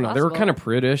 Possible. They were kind of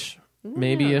prudish,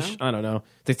 maybe-ish. I don't know.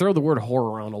 They throw the word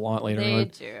whore around a lot later on. They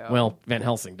do. Well, Van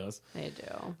Helsing does. They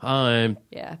do.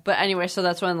 Yeah. But anyway, so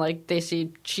that's when, like, they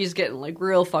see she's getting, like,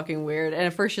 real fucking weird. And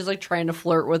at first she's, like, trying to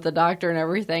flirt with the doctor and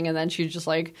everything. And then she's just,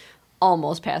 like,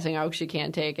 almost passing out because she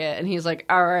can't take it. And he's like,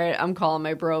 all right, I'm calling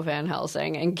my bro Van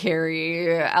Helsing. And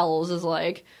Carrie Ells is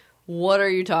like, what are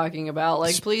you talking about?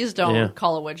 Like, please don't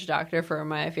call a witch doctor for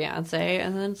my fiance.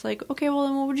 And then it's like, okay, well,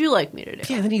 then what would you like me to do?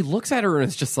 Yeah, and then he looks at her and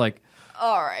it's just like,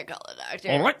 all right, call the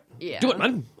doctor. All right, yeah. Do it,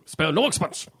 man. Spare no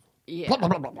expense. Yeah, blah, blah,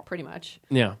 blah, blah. Pretty much.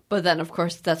 Yeah. But then, of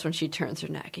course, that's when she turns her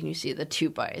neck and you see the 2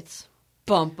 bites.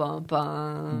 Bum, bum,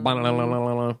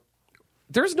 bum.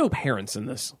 There's no parents in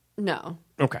this. No.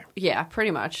 Okay. Yeah,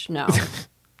 pretty much. No.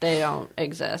 They don't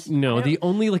exist. No, the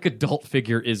only like adult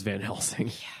figure is Van Helsing.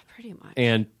 Yeah, pretty much.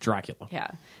 And Dracula.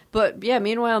 Yeah. But yeah,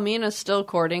 meanwhile, Mina's still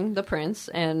courting the prince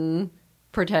and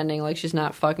pretending like she's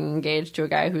not fucking engaged to a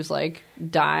guy who's like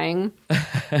dying.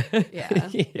 Yeah.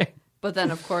 Yeah. But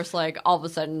then, of course, like all of a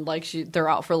sudden, like they're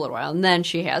out for a little while, and then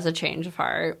she has a change of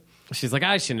heart. She's like,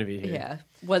 I shouldn't be here. Yeah,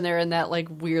 when they're in that like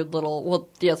weird little,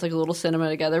 it's like a little cinema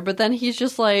together. But then he's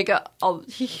just like,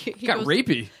 he Got goes,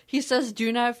 rapey. He says,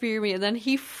 "Do not fear me," and then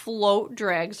he float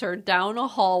drags her down a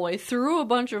hallway through a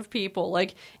bunch of people,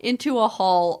 like into a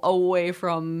hall away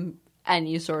from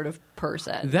any sort of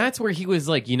person. That's where he was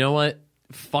like, you know what?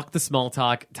 Fuck the small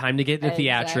talk. Time to get the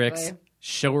theatrics. Exactly.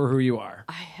 Show her who you are.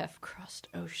 I have crossed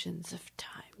oceans of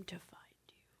time to find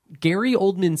you. Gary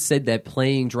Oldman said that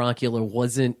playing Dracula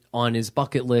wasn't on his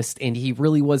bucket list, and he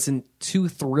really wasn't too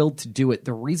thrilled to do it.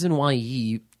 The reason why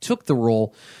he took the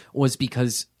role was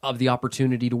because of the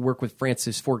opportunity to work with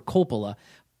Francis Ford Coppola.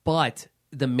 But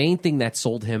the main thing that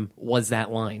sold him was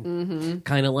that line.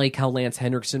 Kind of like how Lance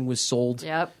Henriksen was sold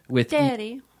Yep. with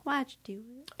Daddy, why'd you do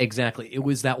it? Exactly. It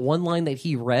was that one line that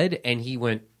he read, and he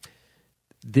went,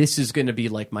 this is going to be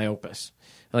like my opus.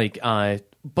 Like,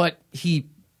 but he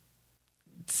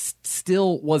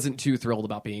still wasn't too thrilled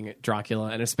about being Dracula,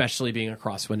 and especially being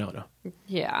across Winona.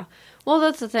 Yeah. Well,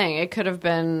 that's the thing. It could have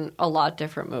been a lot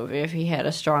different movie if he had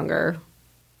a stronger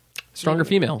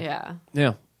Female. Yeah.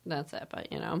 Yeah. That's it. But,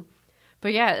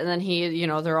 But yeah, and then he,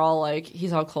 they're all like,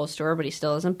 he's all close to her, but he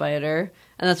still doesn't bite her.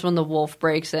 And that's when the wolf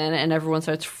breaks in and everyone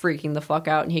starts freaking the fuck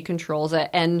out and he controls it.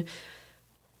 And,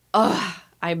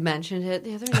 I mentioned it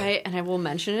the other night and I will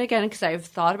mention it again because I've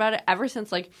thought about it ever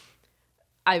since, like,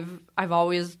 I've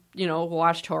always,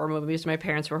 watched horror movies. My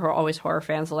parents were always horror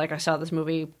fans. So, like, I saw this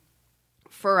movie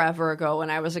forever ago when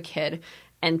I was a kid.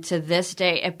 And to this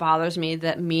day, it bothers me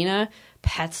that Mina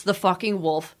pets the fucking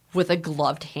wolf with a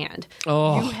gloved hand.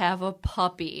 Oh. You have a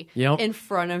puppy Yep. in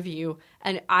front of you.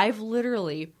 And I've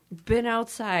literally been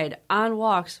outside on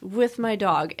walks with my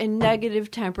dog in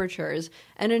negative temperatures.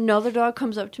 And another dog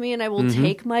comes up to me and I will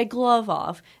take my glove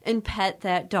off and pet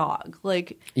that dog.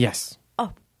 Like, Yes.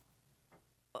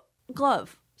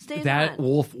 glove. Stays That on.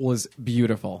 wolf was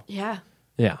beautiful. Yeah.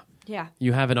 Yeah. Yeah.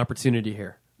 You have an opportunity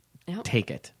here. Yep. Take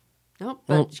it. Nope.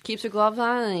 But she keeps her gloves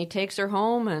on and he takes her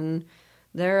home and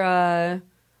their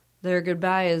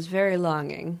goodbye is very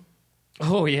longing.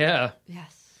 Oh, yeah.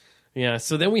 Yes. Yeah,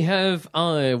 so then we have,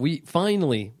 we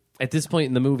finally, at this point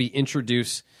in the movie,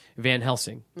 introduce Van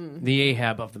Helsing, the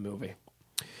Ahab of the movie,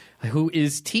 who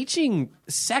is teaching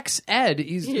sex ed.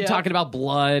 He's talking about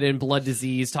blood and blood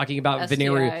disease, talking about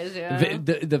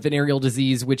STIs, the venereal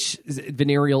disease, which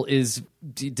venereal is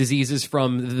diseases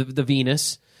from the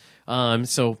Venus.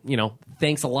 So,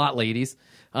 thanks a lot, ladies.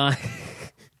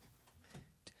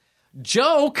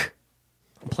 Joke!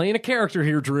 I'm playing a character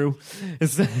here, Drew.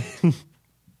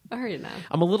 Are you now?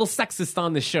 I'm a little sexist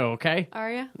on the show, okay? Are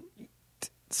you?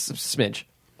 Smidge.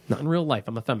 Not in real life.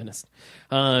 I'm a feminist.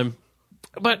 But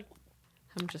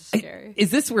I'm just scary.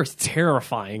 is this where it's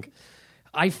terrifying?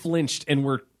 I flinched and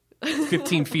we're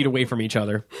 15 feet away from each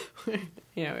other.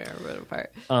 We are a bit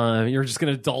apart. You're just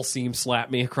going to Dulcine slap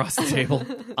me across the table.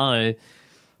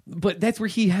 But that's where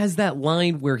he has that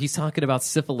line where he's talking about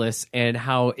syphilis and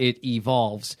how it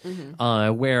evolves,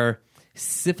 where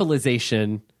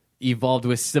syphilization evolved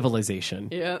with civilization.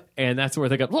 Yep. And that's where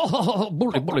they go,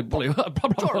 bully.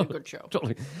 Totally good show.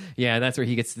 Totally. Yeah, that's where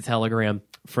he gets the telegram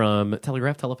from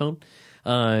telephone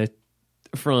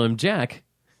from Jack.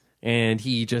 And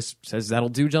he just says, "That'll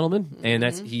do, gentlemen." And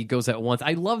he goes at once.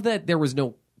 I love that there was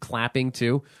no clapping,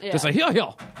 too. Yeah. Just like,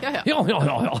 Yeah.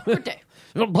 Good day.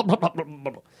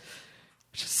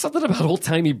 Just something about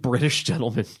old-timey British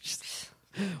gentlemen. Just,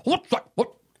 what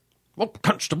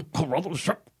constable?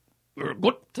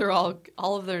 What? They're all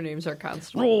of their names are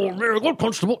constable. Oh, very good,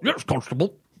 constable. Yes,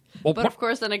 constable. Oh, But of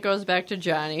course, then it goes back to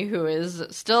Johnny, who is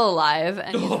still alive,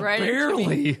 and he's writing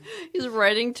barely. He's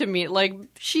writing to me like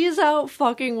she's out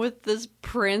fucking with this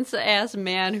prince ass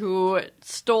man who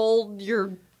stole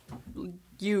your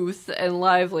youth and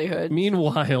livelihood.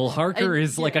 Meanwhile, Harker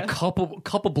is like a cup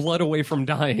of blood away from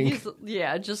dying.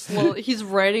 He's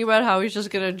writing about how he's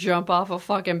just gonna jump off a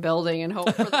fucking building and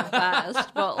hope for the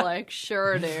best. But like,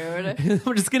 sure, dude.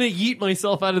 I'm just gonna yeet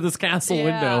myself out of this castle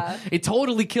window. It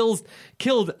totally killed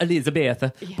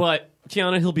Elizabeth, but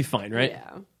Tiana, he'll be fine, right?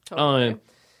 Yeah, totally.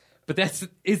 But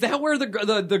is that where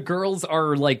the girls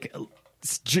are like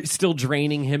still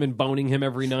draining him and boning him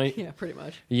every night? Yeah, pretty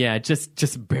much. Yeah,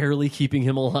 just barely keeping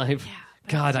him alive. Yeah,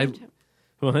 God,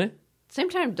 what? Same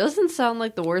time, doesn't sound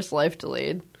like the worst life to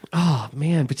lead. Oh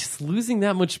man, but just losing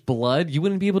that much blood, you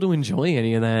wouldn't be able to enjoy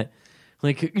any of that.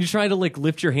 Like you try to like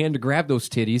lift your hand to grab those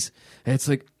titties, and it's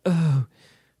like, oh,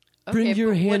 bring Okay, your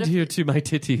but what hand if- here to my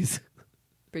titties.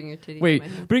 Bring your titty. Wait, to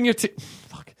my hand. bring your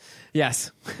fuck.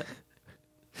 Yes.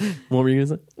 What were you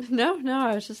gonna say? No,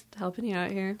 I was just helping you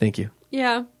out here. Thank you.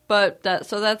 Yeah, but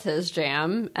that's his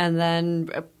jam, and then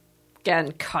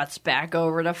again cuts back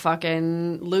over to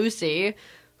fucking Lucy,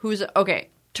 who's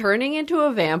turning into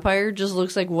a vampire just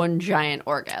looks like one giant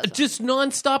orgasm, Just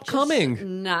nonstop coming.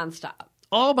 nonstop,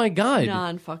 Oh my god.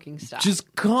 non-fucking stop.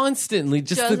 Just constantly.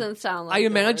 Just Doesn't sound like I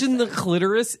imagine the realistic.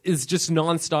 clitoris is just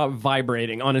nonstop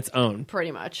vibrating on its own.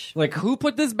 Pretty much. Like who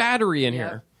put this battery in Yep.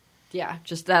 here? Yeah,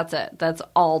 just that's it. That's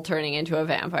all turning into a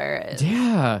vampire is.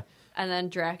 Yeah. And then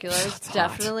Dracula's That's hot.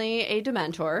 definitely a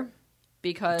Dementor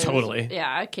because Totally.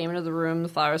 yeah, came into the room, the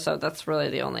flowers. So that's really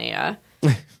the only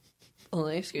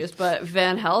only excuse. But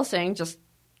Van Helsing just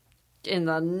in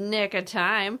the nick of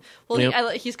time. Well,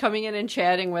 Yep. he's coming in and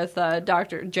chatting with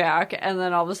Dr. Jack, and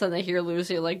then all of a sudden they hear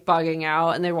Lucy like bugging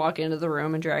out, and they walk into the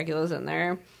room, and Dracula's in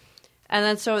there. And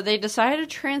then so they decide a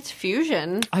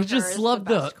transfusion. I for her just is love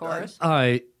the best course.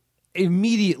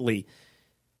 immediately.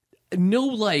 No,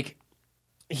 like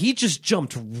he just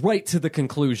jumped right to the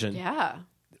conclusion. Yeah.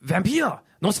 Vampire,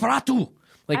 Nosferatu.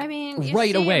 Like I mean, you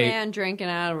right see away. a man drinking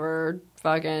out of her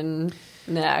fucking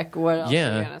neck. What else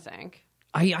Yeah. are you gonna think?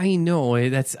 I know.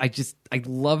 I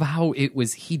love how it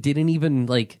was. He didn't even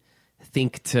like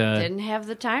think to. Didn't have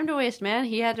the time to waste, man.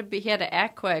 He had to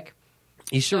act quick.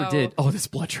 He sure so- did. Oh, this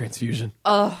blood transfusion.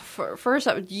 First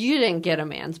up, you didn't get a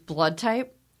man's blood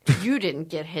type. You didn't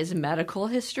get his medical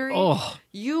history. Oh.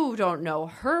 You don't know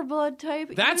her blood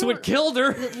type. That's You what don't- killed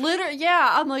her. Literally,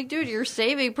 yeah. I'm like, dude, your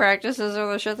saving practices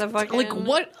are the shit that fucking Like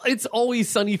what? It's Always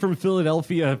Sunny from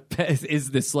Philadelphia.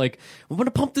 Is this like I'm gonna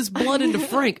pump this blood into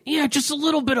Frank? Yeah, just a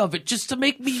little bit of it, just to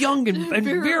make me young and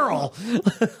virile.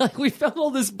 Like we found all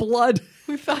this blood.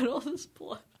 We found all this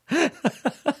blood.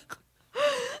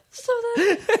 So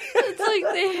then it's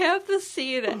like they have the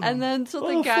scene, and then so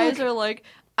the guys are like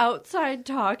outside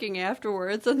talking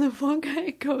afterwards, and the one guy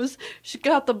goes, "She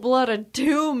got the blood of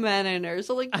two men in her."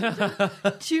 So like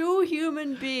two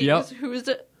human beings Yep. whose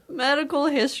medical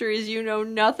histories you know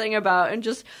nothing about, and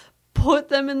just put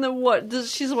them in the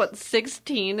she's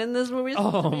 16 in this movie.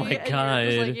 Oh And my you're god!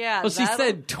 just like, yeah, well, she that'll-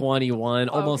 said 21,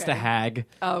 almost a Okay. hag.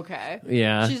 okay.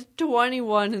 Yeah. She's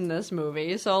 21 in this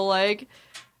movie, so like,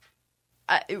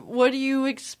 what do you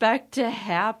expect to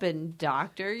happen,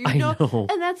 Doctor? You I know.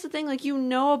 and that's the thing. Like, you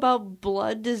know about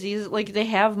blood disease. Like, they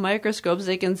have microscopes;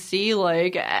 they can see.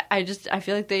 Like, I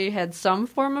feel like they had some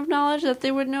form of knowledge that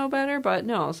they would know better, but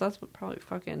no. So that's what probably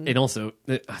fucking And also,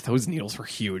 those needles were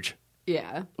huge.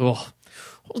 yeah. Oh,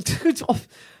 dude,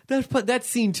 that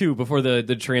scene too before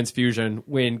the transfusion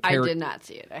when I did not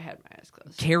see it. I had my eyes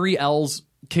closed. Carrie Ells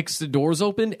kicks the doors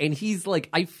open, and he's like,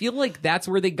 I feel like that's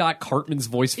where they got Cartman's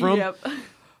voice from. Yep.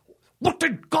 What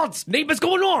in God's name is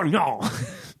going on? No.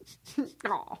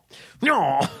 Aw.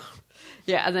 No.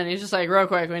 Yeah, and then he's just like, real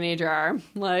quick, we need your arm.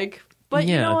 Like, but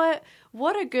you Yeah. know what?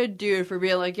 What a good dude for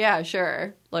being like, yeah,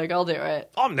 sure. Like, I'll do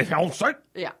it. I'm the hell sick.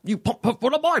 Yeah. You pump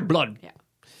full of my blood. Yeah.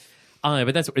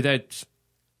 But that's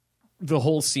the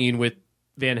whole scene with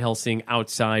Van Helsing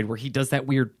outside where he does that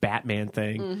weird Batman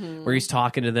thing where he's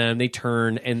talking to them. They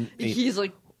turn and He's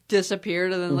like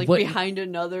disappeared and then like What- behind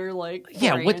another like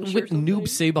yeah, what branch or something. noob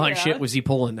Saban Yeah. shit was he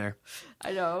pulling there?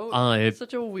 I know. It-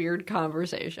 Such a weird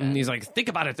conversation. And he's like, think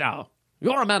about it now.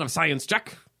 You're a man of science,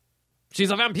 Jack. She's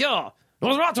a vampire.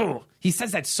 Nosferatu. He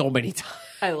says that so many times.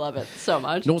 I love it so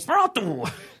much. Nosferatu.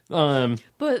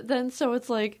 But then so it's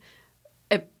like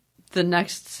the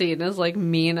next scene is like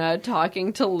Mina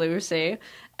talking to Lucy,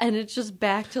 and it's just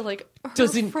back to like her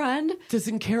friend.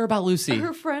 Doesn't care about Lucy.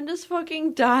 Her friend is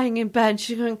fucking dying in bed.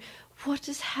 She's going, "What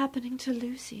is happening to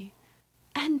Lucy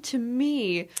and to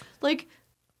me?" Like,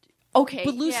 okay,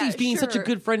 But Lucy's yeah, being such a sure.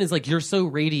 good friend is like, you're so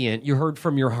radiant. You heard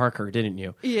from your Harker, didn't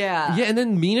you? Yeah. Yeah, and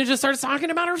then Mina just starts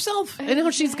talking about herself. And now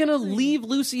she's going to leave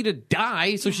Lucy to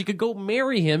die so she could go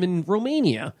marry him in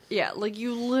Romania. Yeah, like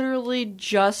you literally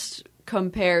just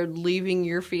compared leaving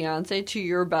your fiance to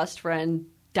your best friend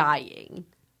dying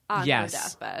on Yes. her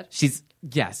deathbed.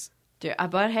 Yes. Dude,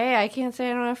 but hey, I can't say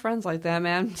I don't have friends like that,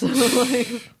 man. So,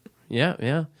 like,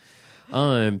 Yeah.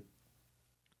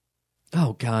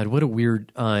 Oh God, what a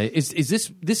weird. This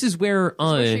is where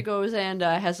she goes and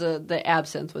has the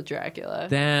absinthe with Dracula.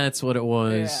 That's what it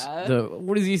was. Yeah.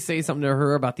 What does he say? Something to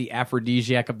her about the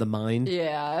aphrodisiac of the mind.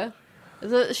 Yeah.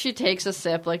 She takes a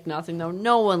sip like nothing, though.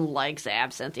 No one likes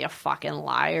absinthe, you fucking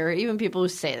liar. Even people who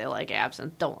say they like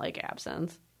absinthe don't like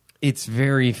absinthe. It's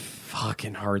very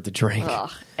fucking hard to drink. Ugh,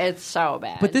 it's so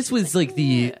bad. But this was like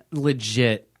the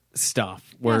legit stuff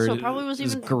where so it probably was it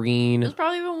even- green. It was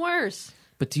probably even worse.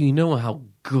 But do you know how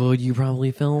good you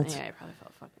probably felt? Yeah, I probably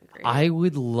felt fucking great. I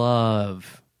would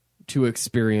love to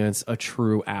experience a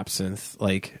true absinthe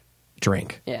like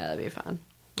drink. Yeah, that'd be fun.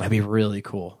 That'd be really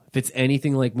cool. If it's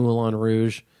anything like Moulin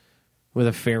Rouge with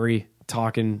a fairy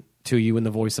talking to you in the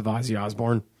voice of Ozzy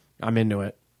Osbourne, I'm into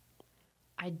it.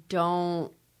 I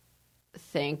don't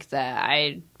think that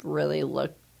I really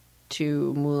look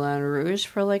to Moulin Rouge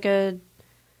for like a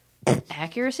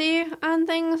accuracy on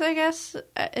things, I guess,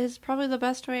 is probably the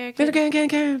best way I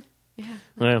could.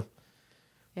 Yeah.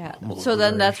 Yeah. So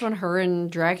then that's when her and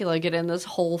Dracula get in this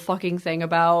whole fucking thing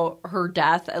about her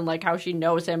death and like how she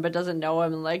knows him but doesn't know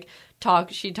him, and like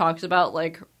she talks about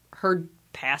like her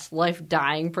past life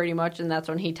dying pretty much, and that's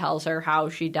when he tells her how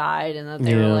she died and that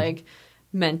they were like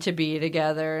meant to be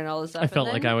together and all this stuff. I felt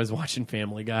like I was watching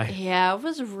Family Guy. Yeah, it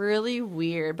was really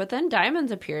weird. But then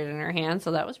diamonds appeared in her hand,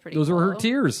 so that was pretty Those cool. were her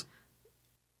tears.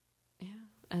 Yeah.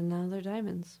 And now they're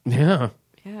diamonds. Yeah.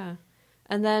 Yeah.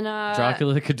 And then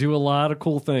Dracula could do a lot of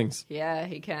cool things. yeah,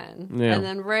 he can. Yeah. And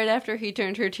then right after he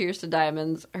turned her tears to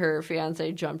diamonds, her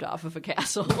fiance jumped off of a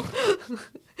castle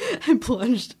and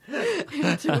plunged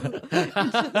into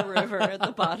the river at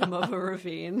the bottom of a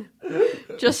ravine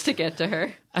just to get to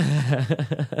her.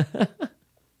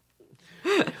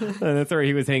 That's where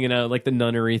he was hanging out, like the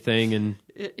nunnery thing, and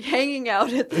Hanging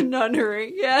out at the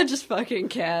nunnery. Yeah, just fucking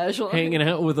casual. hanging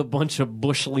out with a bunch of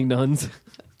bushly nuns.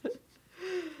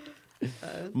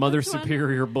 Mother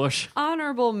Superior Bush.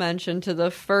 Honorable mention to the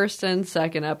first and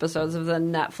second episodes of the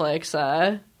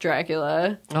Netflix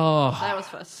Dracula. Oh, That was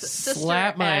fun. Sister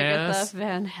slap my Agatha ass.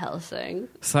 Van Helsing.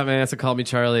 Slap my ass and call me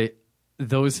Charlie.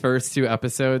 Those first two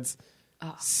episodes,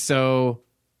 so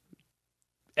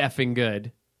effing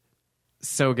good.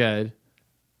 So good.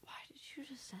 Why did you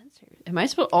just censor it? Am I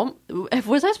supposed? Oh,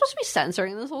 was I supposed to be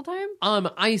censoring this whole time?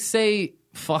 I say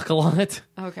fuck a lot,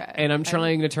 Okay. and I'm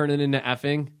trying to turn it into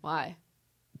effing Why?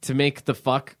 to make the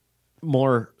fuck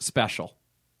more special.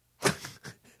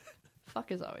 Fuck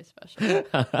is always special.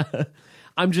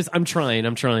 I'm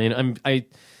trying.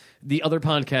 The other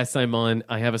podcasts I'm on,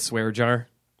 I have a swear jar.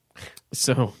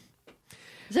 So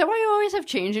Is that why you always have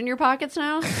change in your pockets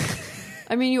now?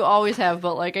 I mean, you always have,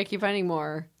 but like I keep finding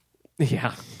more.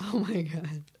 yeah. Oh my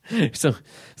god.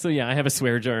 So yeah, I have a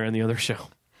swear jar on the other show.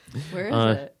 Where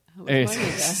is it? Which one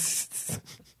is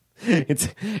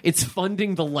that? It's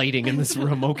funding the lighting in this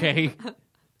room, okay?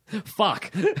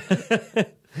 Fuck.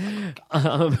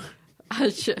 I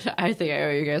think I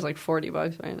owe you guys like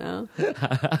 $40 right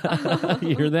now.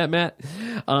 You hear that, Matt?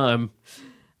 All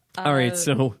right,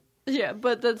 so Yeah,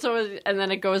 but then and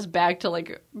then it goes back to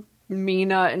like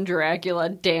Mina and Dracula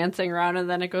dancing around, and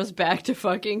then it goes back to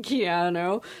fucking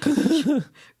Keanu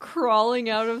crawling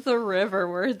out of the river,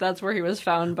 where that's where he was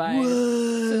found by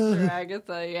Sister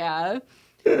Agatha. Yeah,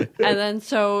 and then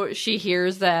so she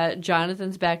hears that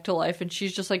Jonathan's back to life, and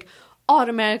she's just like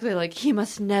automatically like, he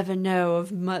must never know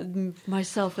of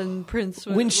myself and Prince.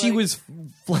 when she was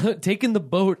taking the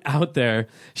boat out there,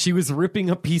 she was ripping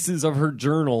up pieces of her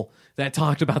journal that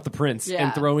talked about the prince Yeah.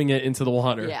 and throwing it into the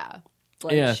water. yeah,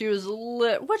 like Yeah. she was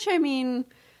lit. Which I mean,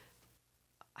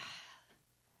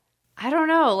 I don't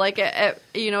know. Like,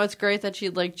 it's great that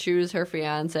she'd like choose her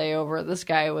fiance over this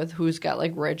guy who's got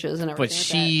like riches and everything. But like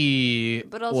she that.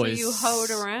 But also was, you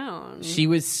hoed around. She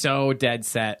was so dead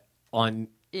set on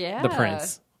yeah, the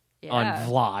prince, yeah. on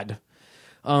Vlad.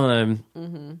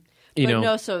 You But know,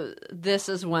 no, so this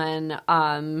is when,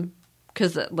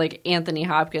 because like Anthony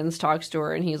Hopkins talks to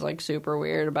her and he's like super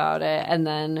weird about it, and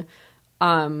then,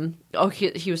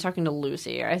 he was talking to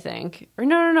Lucy, I think, or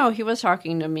no, he was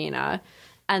talking to Mina,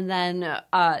 and then,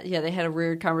 they had a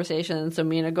weird conversation, and so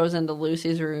Mina goes into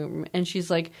Lucy's room and she's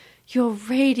like, "You're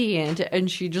radiant,"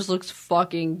 and she just looks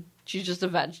she's just a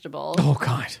vegetable. oh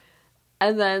god,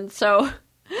 And then so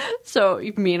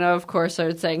Mina, of course,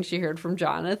 started saying she heard from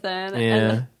Jonathan. Yeah.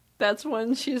 And that's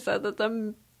when she said that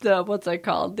the what's it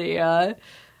called? The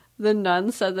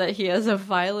nun said that he has a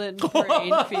violent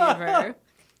brain fever.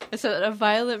 I said a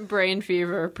violent brain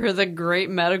fever per the great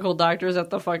medical doctors at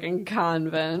the fucking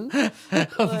convent.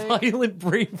 violent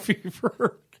brain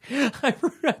fever. I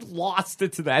lost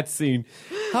it to that scene.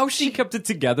 How she kept it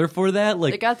together for that? They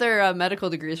Like, got their medical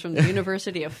degrees from the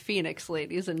University of Phoenix,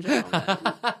 ladies and gentlemen.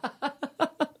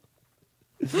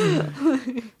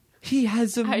 he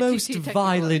has a ITT most Technical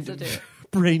violent Institute.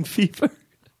 brain fever.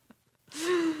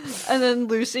 And then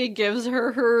Lucy gives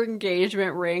her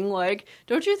engagement ring, like,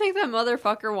 don't you think that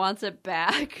motherfucker wants it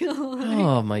back?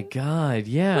 Oh my god,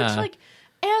 yeah. Which, like,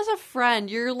 as a friend,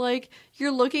 you're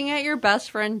looking at your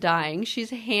best friend dying. She's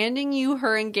handing you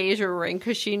her engagement ring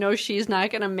because she knows she's not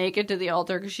going to make it to the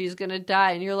altar because she's going to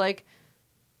die. And you're like,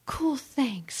 cool,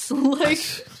 thanks. Like,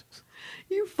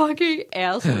 you fucking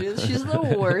asshole. She's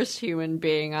the worst human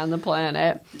being on the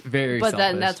planet. Very But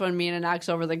then selfish. that's when Mina knocks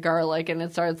over the garlic and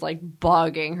it starts, like,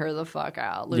 bugging her the fuck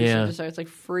out. Lucy just starts, like,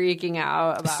 freaking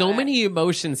out about so it. many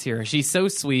emotions here. She's so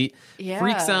sweet. Yeah.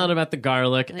 Freaks out about the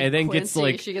garlic, and then gets, Quincy,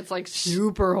 like, she gets, like,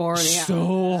 super horny. so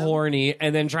horny,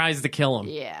 and then tries to kill him.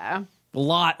 Yeah. A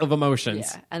lot of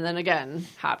emotions. Yeah. And then again,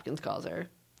 Hopkins calls her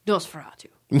Nosferatu.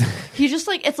 He just,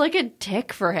 like, it's like a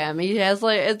tick for him. He has,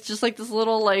 like, it's just like this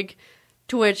little, like,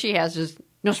 twitch he has, just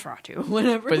Nosferatu,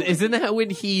 whatever. But isn't that when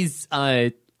he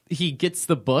gets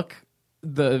the book,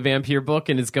 the vampire book,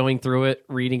 and is going through it,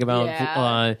 reading about,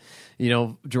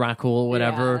 Dracula,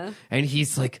 whatever, Yeah. and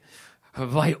he's like,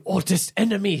 my oldest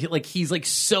enemy. Like, he's like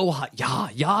so hot.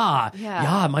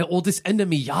 Yeah, my oldest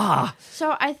enemy. Yeah.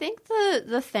 So I think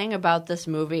the thing about this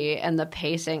movie and the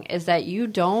pacing is that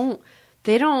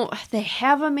they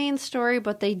have a main story,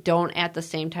 but they don't at the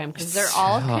same time because they're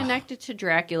all connected to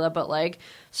Dracula. But like,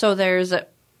 so there's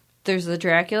the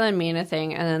Dracula and Mina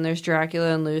thing, and then there's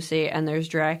Dracula and Lucy, and there's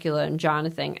Dracula and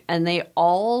Jonathan, and they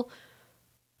all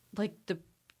like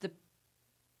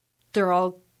they're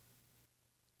all.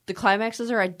 The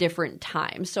climaxes are at different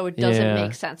times, so it doesn't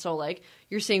make sense. So, like,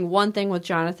 you're seeing one thing with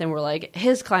Jonathan where, like,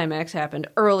 his climax happened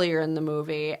earlier in the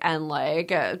movie, and,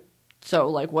 like, so,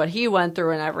 like, what he went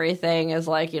through and everything is,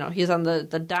 like, he's on the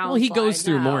down. Well, he goes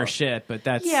through now. more shit, but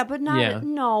that's but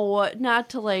not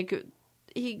to, like,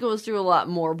 he goes through a lot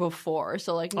more before.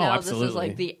 So, like, now this is, absolutely.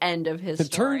 like, the end of his It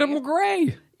story. turned him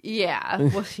gray. Yeah.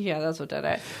 Well, yeah, that's what did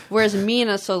it. Whereas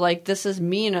Mina, so, like, this is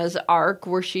Mina's arc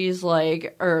where she's,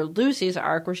 like, or Lucy's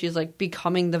arc where she's, like,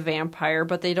 becoming the vampire,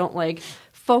 but they don't, like,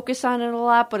 focus on it a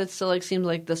lot, but it still, like, seems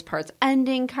like this part's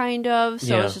ending, kind of.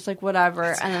 So it's just, like, whatever.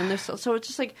 And then there's, so it's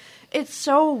just, like, it's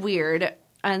so weird.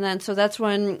 And then, so that's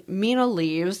when Mina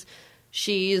leaves.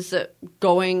 She's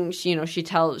going, she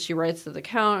writes to the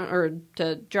count, or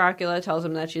to Dracula, tells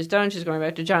him that she's done. She's going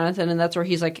back to Jonathan, and that's where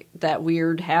he's like that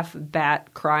weird half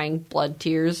bat crying blood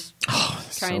tears. Oh,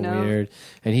 kind so of weird.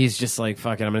 And he's just like,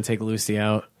 fuck it, I'm going to take Lucy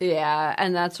out. Yeah,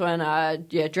 and that's when,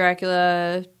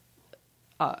 Dracula,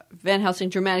 Van Helsing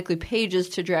dramatically pages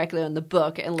to Dracula in the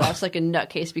book and laughs like a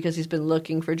nutcase because he's been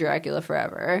looking for Dracula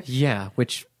forever. Yeah,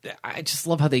 which I just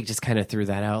love how they just kind of threw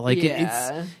that out. Like,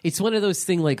 Yeah. it's one of those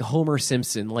things like Homer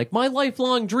Simpson. Like, my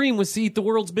lifelong dream was to eat the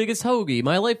world's biggest hoagie.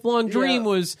 My lifelong dream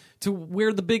was to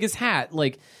wear the biggest hat.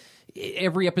 Like,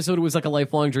 every episode was like a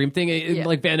lifelong dream thing. Yeah.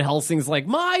 Like, Van Helsing's like,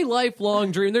 my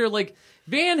lifelong dream. They're like,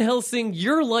 Van Helsing,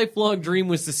 your lifelong dream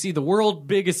was to see the world's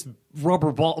biggest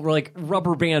rubber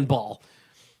band ball.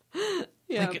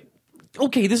 Yeah. Like,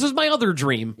 okay, this was my other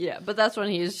dream. Yeah, but that's when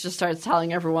he just starts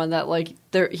telling everyone that, like,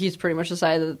 he's pretty much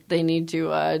decided that they need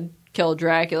to kill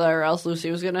Dracula or else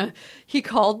Lucy was gonna... He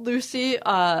called Lucy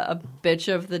a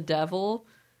bitch of the devil.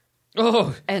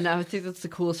 Oh, And I think that's the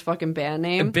coolest fucking band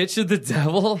name. bitch of the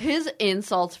devil. His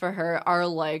insults for her are,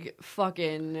 like,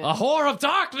 fucking... A whore of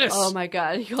darkness. Oh my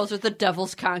god, he calls her the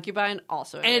devil's concubine,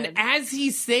 also. And good. as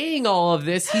he's saying all of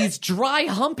this, he's dry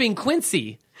humping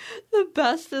Quincy. The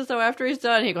best is, though, after he's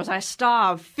done, he goes, I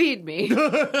starve, feed me.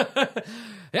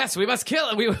 Yes, we must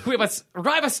kill. We must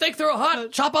drive a stake through her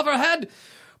heart, chop off her head,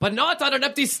 but not on an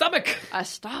empty stomach. I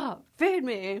starve, feed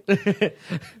me.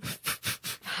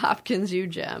 Hopkins, you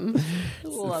gem.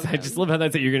 Love I just love how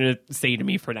that's what you're gonna say to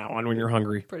me from now on when you're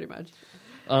hungry. pretty much.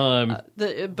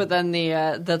 But then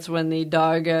that's when the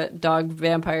dog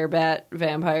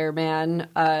vampire man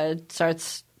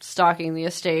starts stalking the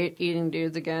estate, eating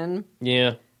dudes again.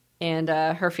 Yeah. And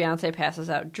her fiance passes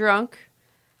out drunk.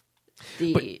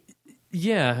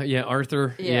 Yeah,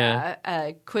 Arthur.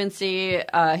 Yeah. Quincy,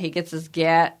 he gets his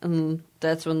gat, and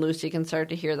that's when Lucy can start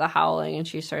to hear the howling, and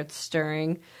she starts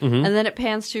stirring. Mm-hmm. And then it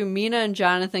pans to Mina and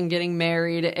Jonathan getting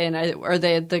married, and are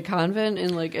they at the convent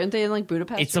aren't they in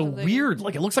Budapest? It's or a something? weird,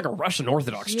 like, it looks like a Russian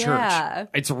Orthodox Yeah. church.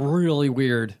 It's really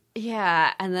weird.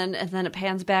 Yeah, and then it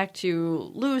pans back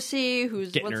to Lucy,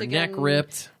 who's Getting once her again neck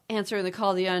ripped. answering the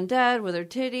call of the undead with her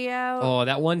titty out. Oh,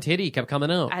 that one titty kept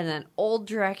coming out. And then old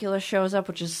Dracula shows up,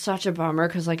 which is such a bummer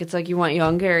because, like, it's like you want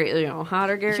young Gary,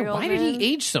 hotter Gary. So why did Oldman.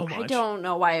 he age so much? I don't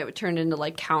know why it turned into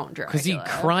like Count Dracula. Because he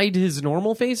cried his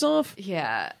normal face off?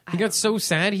 Yeah, He got so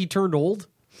sad he turned old?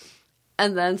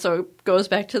 and then so it goes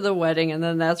back to the wedding, and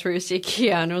then that's where you see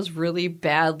Keanu's really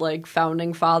bad, like,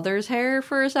 founding father's hair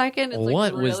for a second. It's, like,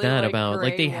 What was really, that like, about?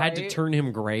 Like, they had to gray-white. turn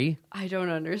him gray? I don't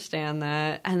understand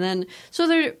that. And then so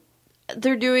they're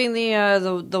they're doing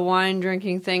the wine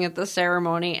drinking thing at the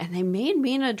ceremony, and they made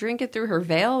Mina drink it through her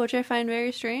veil, which I find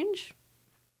very strange.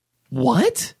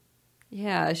 What?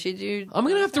 Yeah, she do. I'm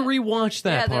gonna have to rewatch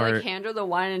that They part. like hand her the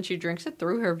wine, and she drinks it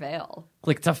through her veil.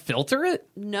 Like to filter it?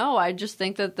 No, I just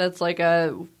think that's like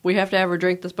we have to have her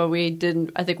drink this, but we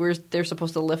didn't. I think they're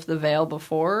supposed to lift the veil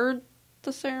before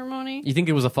the ceremony. You think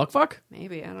it was a fuck?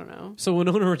 Maybe, I don't know. So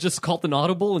Winona just called an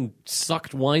audible and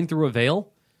sucked wine through a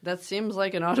veil? That seems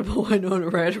like an audible Winona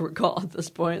Ryder would call at this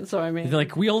point. So I mean, They're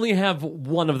like, we only have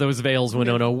one of those veils,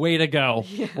 Winona. Way to go.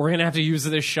 We're gonna have to use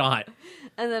this shot.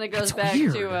 and then it goes That's back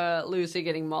weird. to Lucy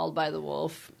getting mauled by the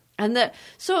wolf. And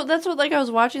so that's what, like, I was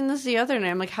watching this the other night.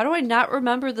 I'm like, how do I not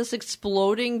remember this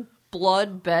exploding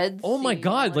blood bed Oh my scene?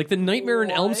 god, like the Nightmare on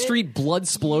Elm what? Street blood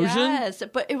explosion? Yes,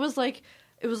 but it was like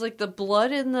the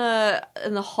blood in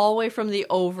the hallway from the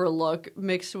Overlook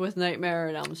mixed with Nightmare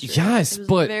on Elm Street. Yes, it was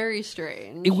but very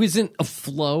strange. It wasn't a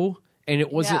flow and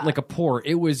it wasn't Yeah. like a pour.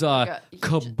 It was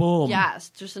kaboom. Yes,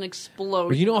 just an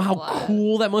explosion. You know of how blood.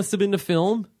 cool that must have been to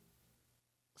film?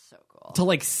 So cool. To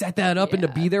like set that up and to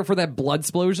Yeah. be there for that blood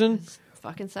explosion?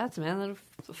 Fucking sets, man. That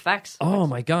effects. Oh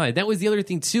my god, that was the other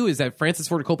thing too. Is that Francis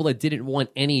Ford Coppola didn't want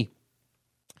any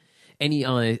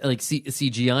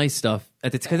CGI stuff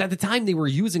because at the time they were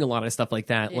using a lot of stuff like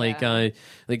that. Yeah.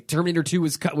 Like Terminator 2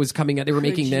 was coming out. They were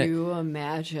making Could that. you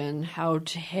imagine how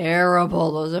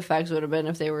terrible those effects would have been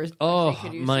if they were? Oh they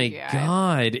could use my CGI?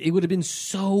 god, it would have been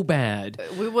so bad.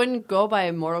 We wouldn't go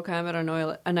by Mortal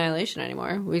Kombat Annihilation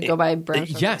anymore. We'd go by Bram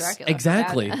Stoker's Yes, Dracula.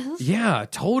 exactly. Madness. Yeah,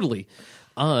 totally.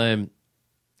 There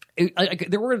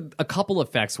were a couple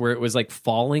effects where it was like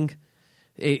falling.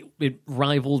 It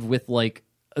rivaled with like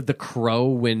The Crow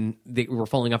when they were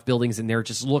falling off buildings, and there it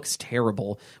just looks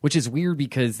terrible, which is weird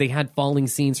because they had falling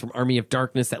scenes from Army of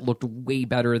Darkness that looked way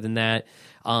better than that.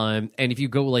 And if you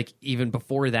go like even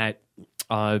before that,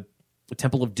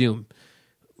 Temple of Doom,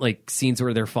 like scenes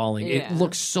where they're falling, it Yeah.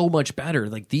 looks so much better.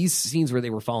 Like these scenes where they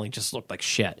were falling just looked like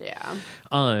shit.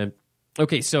 Yeah.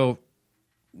 Okay, so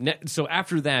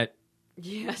after that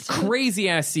Yes. crazy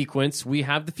ass sequence, we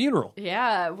have the funeral.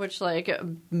 Yeah, which like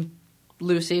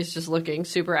Lucy's just looking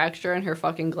super extra in her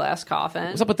fucking glass coffin.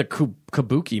 What's up with the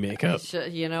kabuki makeup?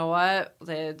 You know what?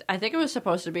 I think it was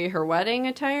supposed to be her wedding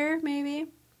attire, maybe.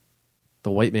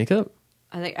 The white makeup?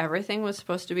 I think everything was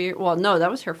supposed to be. Well, no, that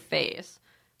was her face.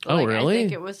 But, Oh, like, really? I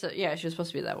think it was. Yeah, she was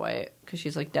supposed to be that white because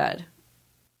she's like dead.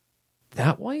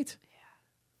 That white?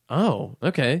 Yeah. Oh,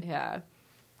 okay. Yeah.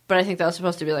 But I think that was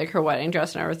supposed to be like her wedding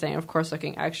dress and everything, of course,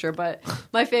 looking extra. But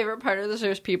my favorite part of this,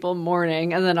 there's people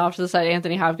mourning, and then off to the side,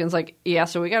 Anthony Hopkins, like, yeah,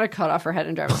 so we got to cut off her head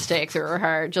and drive a stake through her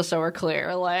heart, just so we're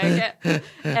clear. Like,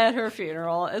 at her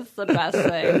funeral, it's the best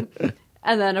thing.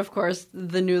 And then, of course,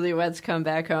 the newlyweds come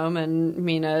back home, and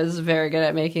Mina is very good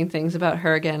at making things about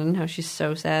her again and how she's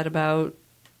so sad about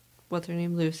what's her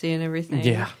name, Lucy, and everything.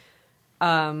 Yeah.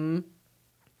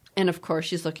 And of course,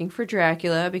 she's looking for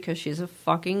Dracula because she's a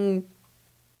fucking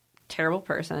terrible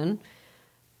person.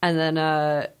 And then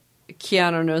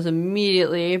Keanu knows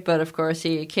immediately, but of course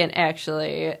he can't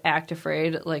actually act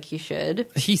afraid like he should.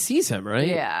 He sees him, right?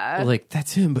 Yeah. Like,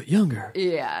 that's him, but younger.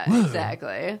 Yeah, Whoa.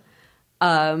 exactly.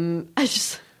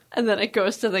 And then it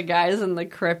goes to the guys in the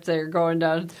crypt. They're going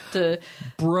down to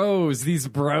These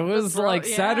bros, like,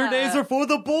 yeah. Saturdays are for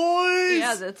the boys!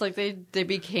 yeah. It's like they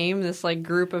became this like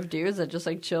group of dudes that just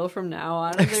like chill from now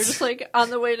on. And they're just like on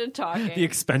the way to talking. The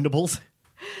Expendables.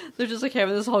 They're just like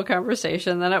having this whole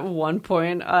conversation. Then at one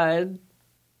point,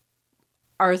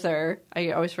 Arthur,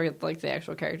 I always forget like the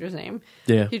actual character's name.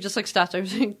 Yeah. He just like stops there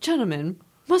saying, "Gentlemen,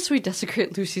 must we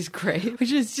desecrate Lucy's grave?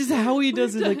 Which is just how he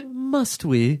does it, like, must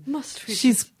we? Must we?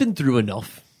 She's been through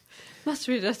enough. Must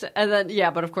we just?" And then yeah,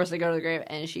 but of course they go to the grave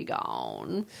and she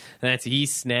gone. He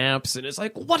snaps and it's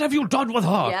like, what have you done with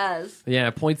her? Yes. Yeah,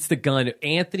 points the gun.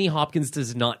 Anthony Hopkins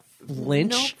does not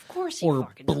flinch No, of course he or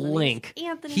fucking doesn't. blink. He's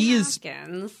Anthony He is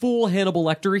Hopkins. full Hannibal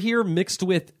Lecter here mixed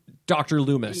with Dr.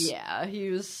 Loomis. Yeah, he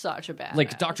was such a bad.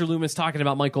 Like Dr. Loomis talking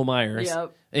about Michael Myers.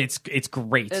 Yep. It's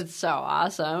great. It's so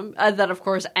awesome. And then, of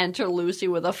course, enter Lucy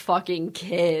with a fucking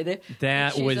kid.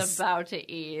 That She's was- about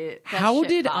to eat. That How shit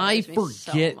did I bothers me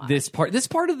so forget much. this part? This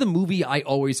part of the movie I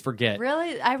always forget.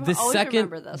 Really? I The always second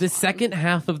remember this the one. second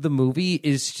half of the movie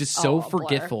is just so Oh, a blur.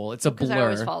 forgetful. It's a Because I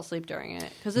always blur. fall asleep during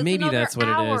it. Because it's Maybe another that's what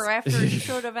it hour is. after it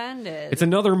should have ended. It's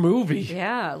another movie.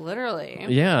 Yeah, literally.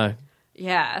 Yeah.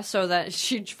 Yeah, so that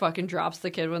she fucking drops the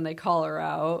kid when they call her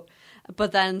out.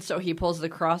 But then, so he pulls the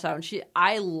cross out, and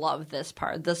I love this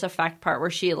part, this effect part, where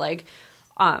she, like,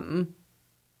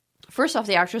 first off,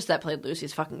 the actress that played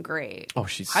Lucy's fucking great. Oh,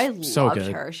 she's I so loved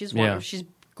good. her. She's Yeah. she's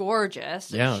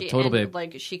gorgeous. Yeah, she, total and, babe.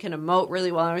 like, she can emote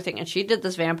really well and everything, and she did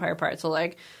this vampire part, so,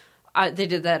 like, they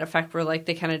did that effect where like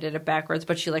they kind of did it backwards,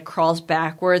 but she like crawls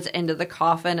backwards into the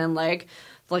coffin and like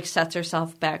sets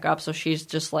herself back up, so she's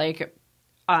just like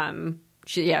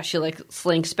she like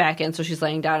slinks back in, so she's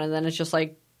laying down, and then it's just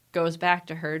like goes back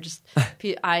to her, just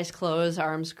eyes closed,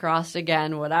 arms crossed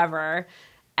again, whatever.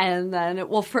 And then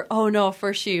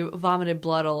first she vomited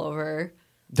blood all over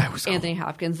That was Anthony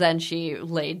Hopkins, then she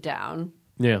laid down.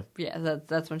 Yeah. Yeah,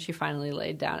 that's when she finally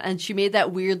laid down, and she made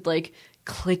that weird like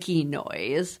clicky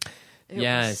noise. It was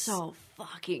Yes. so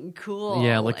fucking cool.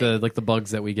 Yeah, like the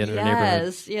bugs that we get in our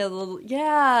neighborhood.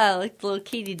 Yes, like the little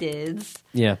katydids.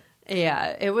 Yeah.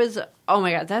 Yeah, it was. Oh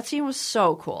my god, that scene was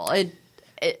so cool.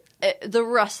 The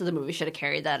rest of the movie should have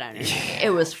carried that energy. It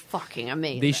was fucking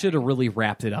amazing. They should have really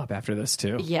wrapped it up after this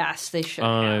too. Yes, they should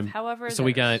have. However, so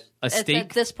we got a steak. At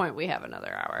this point, we have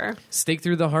another hour. Stake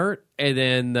through the heart, and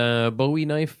then the Bowie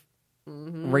knife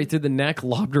right through the neck,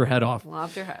 lobbed her head off.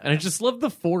 Lobbed her head And I just love the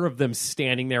four of them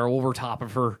standing there over top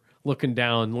of her, looking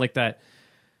down like that.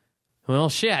 Well,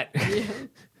 shit.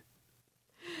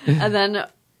 And then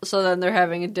they're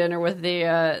having a dinner with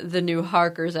the new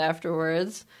Harkers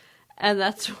afterwards, and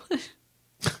that's when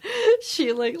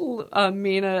she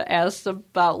Mina asked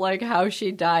about like how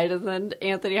she died, and then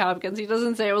Anthony Hopkins, he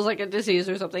doesn't say it was like a disease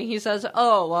or something. He says,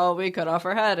 "Oh well, we cut off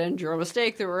her head and drove a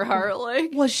stake through her heart."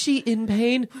 Like, Was she in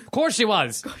pain? Of course she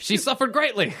was. She suffered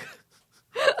greatly.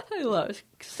 I love it.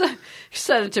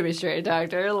 Said it to me straight,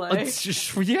 doctor. Like, It's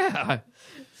just, yeah.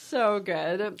 so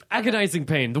good. Agonizing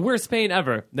pain. The worst pain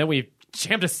ever. Then we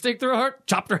jammed a stake through her heart,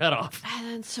 chopped her head off. And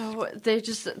then so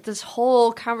this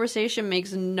whole conversation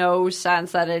makes no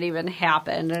sense that it even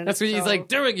happened. And That's what he's like,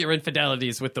 doing your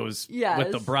infidelities with those, Yes.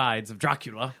 with the brides of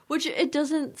Dracula. Which it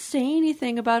doesn't say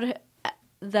anything about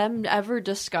them ever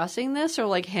discussing this, or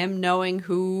like him knowing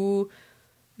who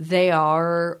they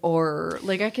are, or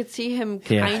like I could see him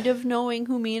kind of knowing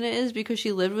who Mina is because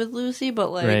she lived with Lucy, but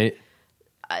like Right.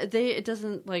 it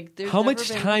doesn't like. There's How never much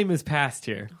been- time has passed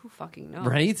here? Who fucking knows?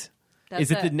 Right? That's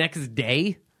Is it the it. next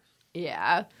day?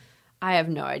 Yeah, I have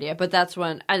no idea. But that's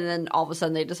when, and then all of a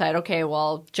sudden they decide, okay,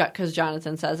 well, because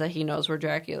Jonathan says that he knows where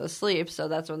Dracula sleeps, so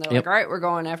that's when they're Yep. like, all right, we're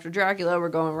going after Dracula, we're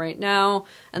going right now.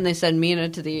 And they send Mina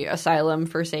to the asylum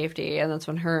for safety, and that's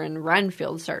when her and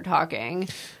Renfield start talking.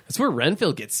 That's where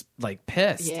Renfield gets like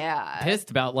pissed. Yeah. Pissed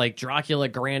about like Dracula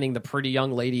granting the pretty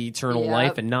young lady eternal Yep.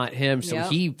 life and not him. So Yep.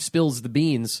 he spills the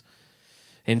beans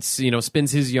and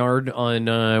spins his yard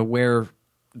on where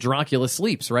Dracula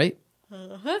sleeps, right?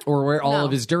 Or where all No.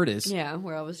 of his dirt is. Yeah,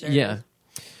 where I was there. Yeah.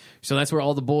 So that's where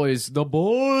all the boys,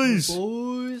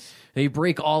 they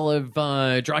break all of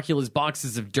Dracula's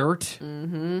boxes of dirt.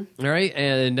 Mm-hmm. All right.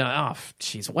 And,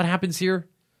 jeez, what happens here?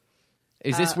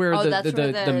 Is this where that's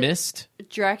where the mist?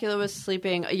 Dracula was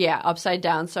sleeping, upside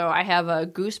down. So I have a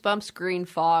Goosebumps green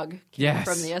fog came Yes.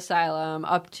 from the asylum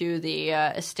up to the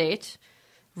estate.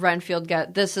 Renfield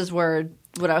this is where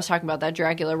what I was talking about, that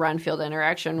Dracula Renfield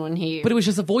interaction when he. But it was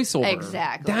just a voiceover.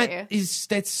 Exactly.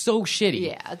 That's so shitty.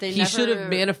 Yeah, they he should have never-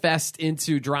 manifest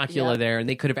into Dracula Yep. there, and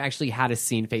they could have actually had a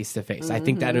scene face to face. I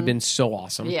think that would have been so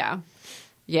awesome.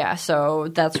 Yeah, so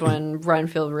that's when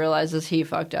Renfield realizes he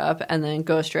fucked up, and then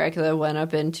Ghost Dracula went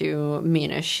up into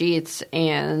Mina's sheets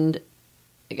and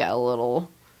got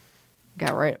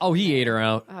right. Oh, he ate her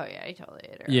out. Oh yeah, he totally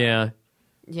ate her. Yeah.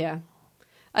 Yeah.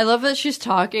 I love that she's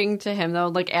talking to him, though,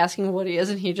 like asking what he is,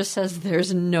 and he just says,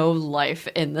 there's no life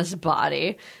in this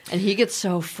body. And he gets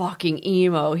so fucking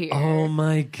emo here. Oh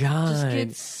my god. Just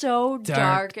gets so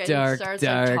dark, and dark, he starts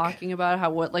dark. Like, talking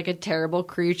about what like a terrible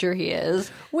creature he is.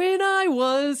 When I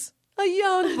was a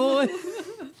young boy.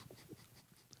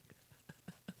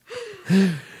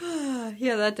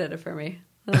 Yeah, that did it for me.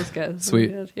 That was good.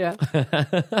 Sweet. That was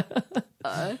good.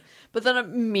 Yeah. But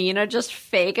then Mina just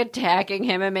fake attacking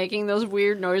him and making those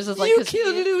weird noises like You 'cause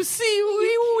killed he- Lucy.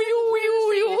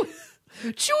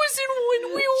 Choosing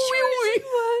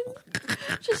one.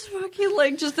 Just fucking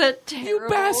like just that terrible. You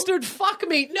bastard. Fuck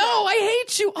me. No, I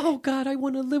hate you. Oh god, I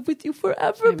want to live with you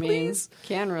forever, I mean, please.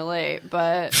 can relate,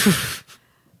 but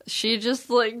she just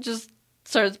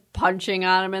starts punching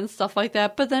on him and stuff like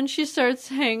that. But then she starts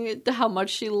saying how much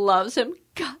she loves him.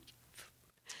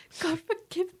 God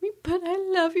forgive me, but I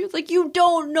love you. It's like, you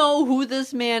don't know who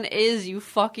this man is, you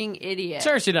fucking idiot.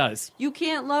 Sure she does. You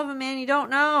can't love a man you don't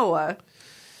know.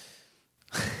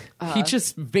 He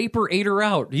just vapor ate her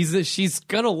out. She's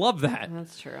gonna love that.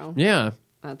 That's true. Yeah.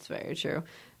 That's very true.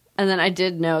 And then I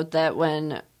did note that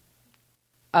when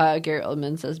Gary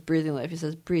Oldman says breathing life, he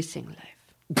says breathing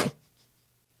life.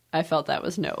 I felt that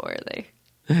was noteworthy.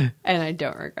 And I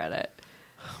don't regret it.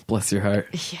 Bless your heart.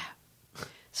 Yeah.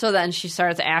 So then she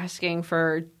starts asking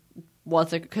for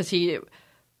because he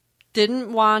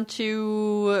didn't want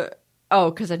to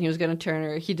because then he was going to turn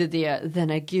her. He did the, then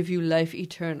I give you life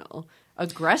eternal.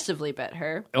 Aggressively bit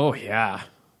her. Oh, yeah.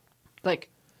 Like,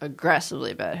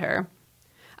 aggressively bit her.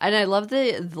 And I love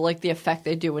the effect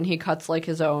they do when he cuts, like,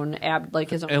 his own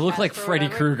his own It looked like chest or Freddy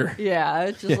whatever. Krueger. Yeah,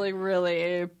 it's just, like,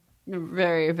 really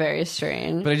very, very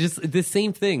strange. But the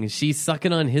same thing. She's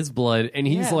sucking on his blood, and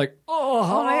he's Yeah. like,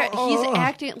 Oh my God. He's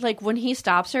acting like when he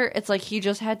stops her, it's like he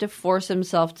just had to force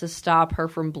himself to stop her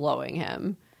from blowing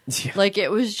him. Yeah. Like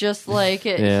it was just like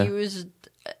Yeah. he was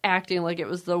acting like it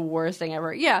was the worst thing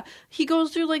ever. Yeah, he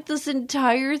goes through like this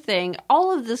entire thing.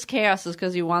 All of this chaos is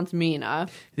because he wants Mina.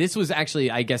 This was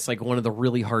actually, I guess, like one of the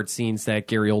really hard scenes that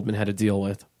Gary Oldman had to deal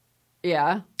with.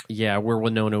 Yeah, Yeah, where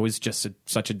Winona was just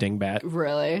such a dingbat.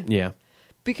 really. Yeah.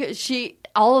 Because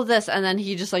all of this, and then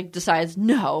he just like decides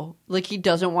no, like he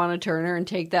doesn't want to turn her and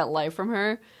take that life from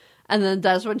her, and then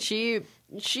that's when she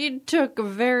took a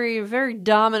very, very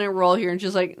dominant role here, and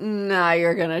she's like, nah,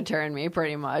 you're gonna turn me,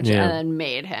 pretty much, Yeah. and then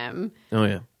made him, Oh,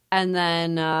 yeah. and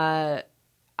then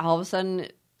all of a sudden,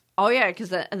 oh yeah,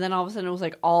 and then all of a sudden it was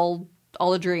like all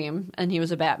a dream, and he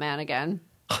was a Batman again,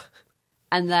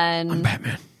 and then I'm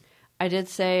Batman. I did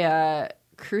say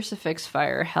crucifix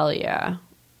fire, hell yeah.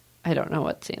 I don't know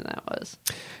what scene that was.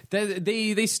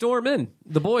 They storm in.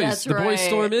 The boys. That's the boys right.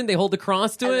 storm in. They hold the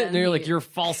cross to And it, then and they're like, he- your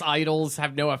false idols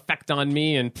have no effect on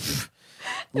me, and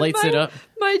lights it up.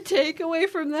 My takeaway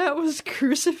from that was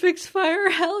crucifix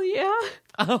fire, hell yeah.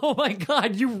 Oh, my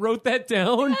God. You wrote that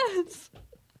down? Yes.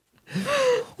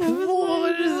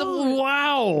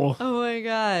 Wow. Oh my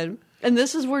god. And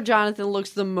this is where Jonathan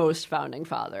looks the most founding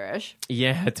father-ish.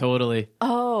 Yeah, totally.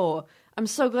 Oh, I'm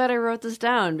so glad I wrote this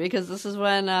down because this is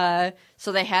when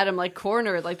so they had him like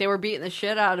cornered, like they were beating the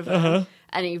shit out of him,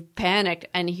 and he panicked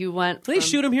and he went Did they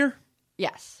shoot him here?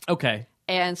 Yes. Okay.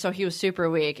 And so he was super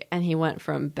weak and he went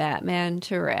from Batman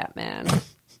to Ratman.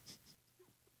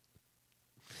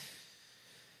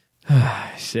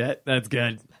 Shit. That's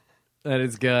good. That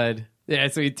is good. Yeah,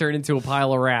 so he turned into a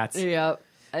pile of rats. Yep.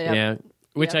 Yeah.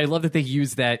 Which Yep. I love that they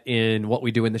use that in What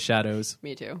We Do in the Shadows.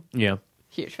 Me too. Yeah.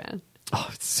 Huge fan. Oh,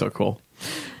 it's so cool.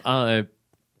 And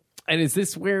is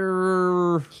this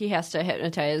where... He has to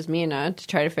hypnotize Mina to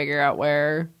try to figure out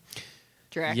where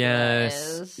Dracula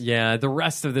is. Yeah, the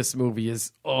rest of this movie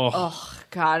is... Oh,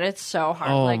 God, it's so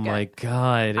hard. oh like, my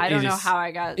God. I don't It know is- how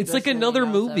I got. It's this like many another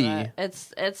notes of movie. it.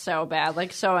 It's so bad,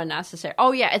 like so unnecessary.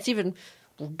 Oh yeah, it's even.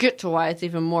 We'll get to why it's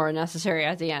even more necessary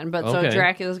at the end. But so Okay.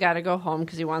 Dracula's got to go home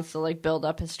because he wants to like build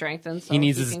up his strength and so He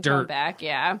needs his can dirt. come back.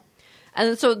 Yeah,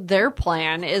 and so their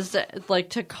plan is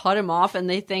like to cut him off, and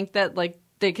they think that like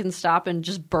they can stop and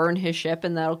just burn his ship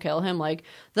and that'll kill him. Like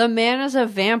the man is a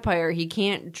vampire; he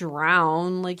can't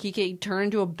drown. Like he can turn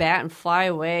into a bat and fly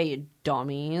away. You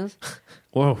dummies!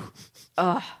 Whoa.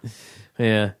 Ugh.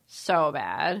 Yeah. So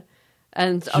bad.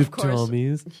 And of course,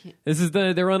 Dummies. This is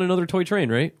they're on another toy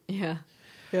train, right? yeah,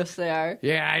 yes, they are.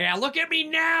 Yeah. Look at me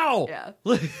now. Yeah.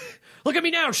 Look at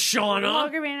me now, Shauna.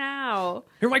 Look at me now.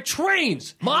 Here are my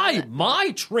trains.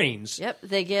 My trains. Yep,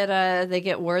 they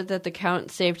get word that the Count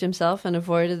saved himself and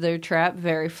avoided their trap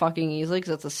very fucking easily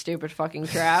because it's a stupid fucking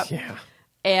trap. Yeah.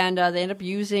 And they end up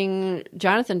using.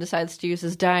 Jonathan decides to use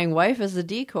his dying wife as the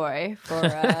decoy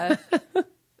for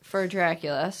for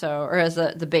Dracula. So, or as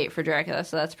the bait for Dracula.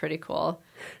 So that's pretty cool.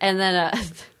 And then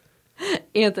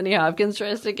Anthony Hopkins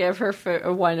tries to give her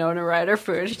Winona Ryder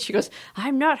food, and she goes,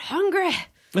 "I'm not hungry."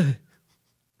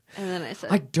 And then I said,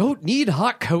 I don't need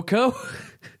hot cocoa.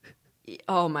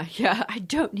 "Oh my god, I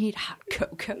don't need hot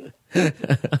cocoa."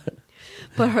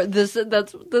 But this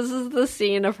is the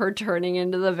scene of her turning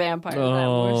into the vampire. That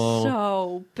was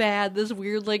so bad. This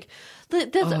weird like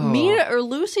that's Mina or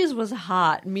Lucy's was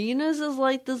hot. Mina's is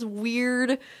like this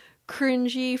weird,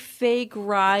 cringy, fake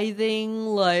writhing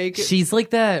like. She's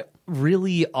like that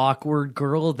really awkward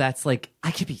girl that's like,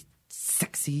 I could be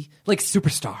sexy, like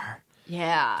superstar.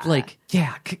 Yeah, Like,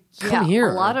 come here.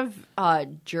 A lot of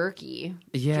jerky.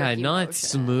 Yeah, jerky not motion.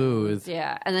 smooth.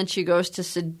 Yeah, and then she goes to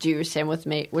seduce him which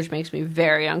makes me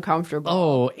very uncomfortable.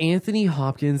 Oh, Anthony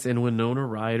Hopkins and Winona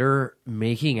Ryder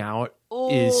making out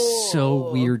is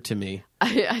so weird to me.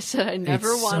 I said I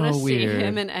never It's want to so see weird.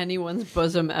 him in anyone's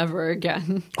bosom ever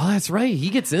again. Oh, that's right. He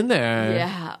gets in there.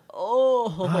 Yeah.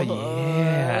 Oh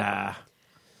yeah.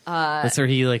 That's where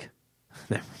he like.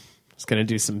 It's gonna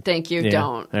do some. Thank you. Yeah.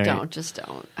 Don't. All right. Don't. Just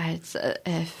don't. It's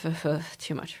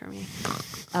too much for me.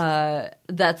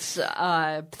 That's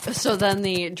so then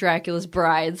the Dracula's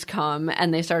brides come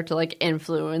and they start to like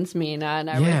influence Mina and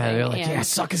everything. Yeah, they're like, and, yeah,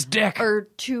 suck his dick. Or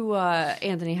to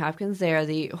Anthony Hopkins, they are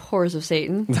the whores of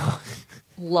Satan.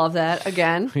 Love that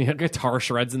again. Yeah, guitar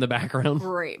shreds in the background.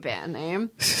 Great band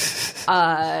name.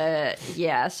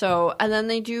 Yeah, so, and then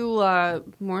they do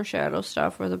more shadow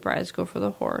stuff where the brides go for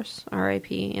the horse.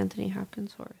 R.I.P. Anthony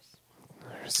Hopkins' horse.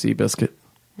 Seabiscuit.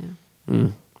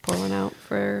 Pour one out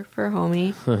for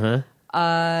homie.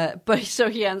 But so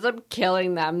he ends up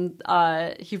killing them.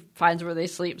 He finds where they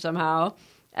sleep somehow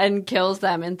and kills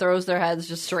them and throws their heads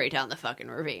just straight down the fucking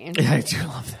ravine. I do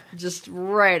love that. Just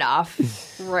right off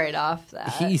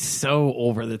that. He's so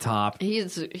over the top. He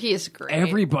is great.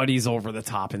 Everybody's over the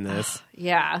top in this.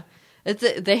 Yeah.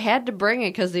 They had to bring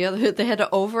it because they had to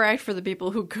overact for the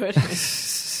people who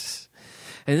couldn't.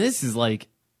 And this is like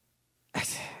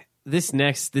this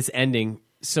ending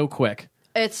so quick.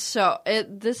 It's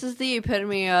this is the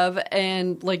epitome of,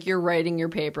 and like you're writing your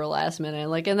paper last minute,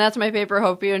 like, and that's my paper.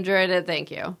 Hope you enjoyed it.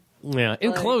 Thank you. Yeah.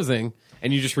 In closing,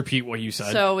 and you just repeat what you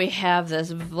said. So we have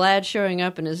this Vlad showing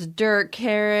up in his dirt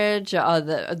carriage.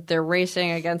 They're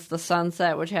racing against the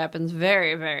sunset, which happens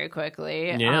very, very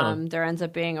quickly. Yeah. There ends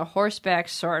up being a horseback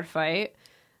sword fight.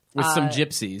 With some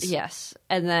gypsies. Yes.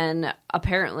 And then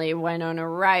apparently Winona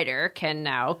Ryder can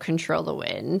now control the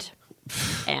wind.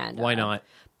 And Why not?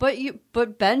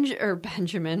 But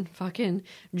Benjamin, fucking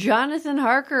Jonathan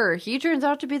Harker, he turns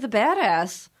out to be the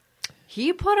badass.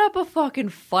 He put up a fucking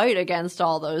fight against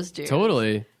all those dudes.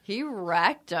 Totally. He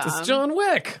wrecked them. It's John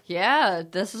Wick. Yeah,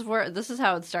 this is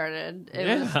how it started.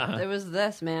 It was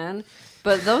this, man.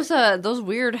 But those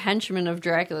weird henchmen of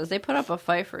Dracula's, they put up a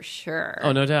fight for sure.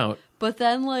 Oh, no doubt. But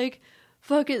then, like,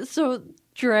 fucking, so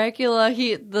Dracula,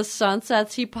 the sun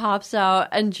sets, he pops out,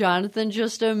 and Jonathan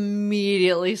just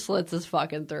immediately slits his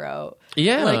fucking throat.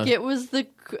 Yeah. Like, it was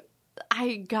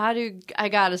I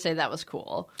gotta say that was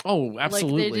cool. Oh,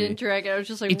 absolutely. Like, they didn't drag it. I was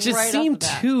just like, it just right seemed off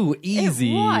the bat. too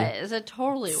easy. It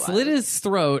totally was. Slit his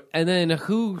throat, and then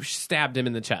who stabbed him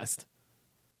in the chest?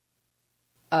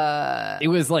 It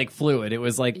was like fluid. It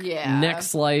was like neck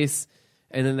slice,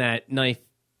 and then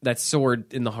that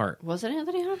sword in the heart. Was it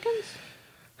Anthony Hopkins?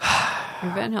 Or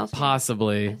Van Helsing?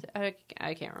 Possibly. I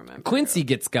can't remember. Quincy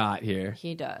gets got here.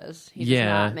 He does. He does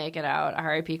not make it out.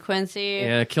 R.I.P. Quincy.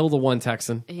 Yeah, kill the one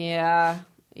Texan. Yeah.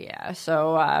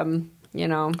 So,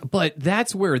 But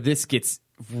that's where this gets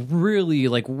really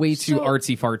like way too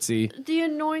artsy fartsy. The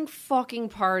annoying fucking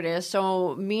part is,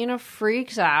 so Mina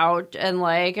freaks out and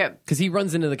like, because he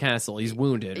runs into the castle. He's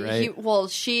wounded, right?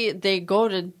 They go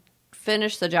to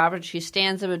finish the job and she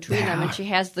stands in between them and she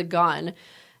has the gun.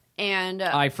 And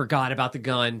I forgot about the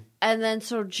gun. And then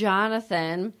so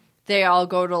Jonathan, they all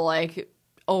go to like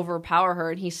overpower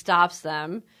her and he stops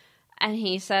them and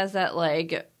he says that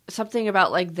like something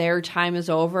about like their time is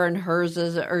over and hers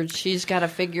is, or she's got to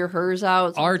figure hers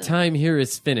out. Our time here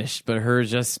is finished, but hers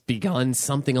just begun,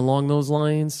 something along those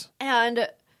lines. And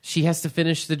she has to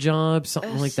finish the job,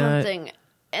 something like that.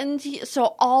 And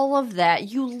so all of that,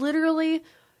 you literally,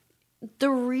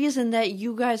 the reason that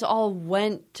you guys all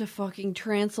went to fucking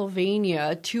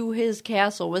Transylvania to his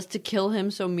castle was to kill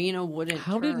him so Mina wouldn't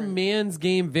How turn. did Man's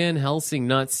Game Van Helsing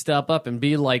not step up and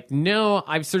be like, no,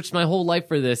 I've searched my whole life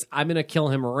for this. I'm going to kill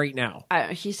him right now.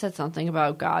 He said something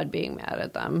about God being mad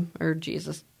at them or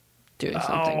Jesus doing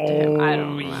something to him. I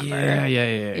don't remember.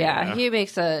 Yeah. He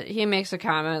makes a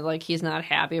comment like he's not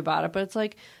happy about it, but it's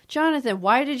like, Jonathan,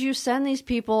 why did you send these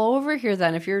people over here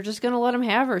then? If you're just going to let him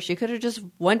have her, she could have just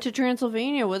went to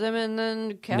Transylvania with him and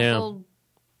then castled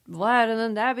Vlad, and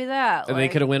then that'd be that. And they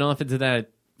could have went off into that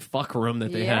fuck room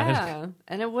that they had. Yeah,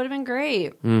 and it would have been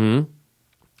great. Mm-hmm.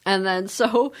 And then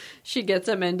so she gets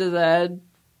him into the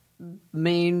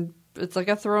main. It's like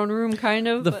a throne room, kind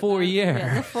of. The foyer.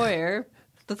 Yeah, the foyer.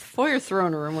 The foyer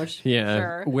throne room, which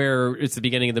where it's the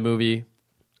beginning of the movie.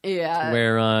 Yeah,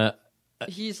 where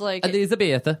he's like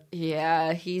Elizabeth.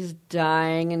 Yeah, he's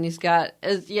dying, and he's got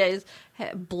his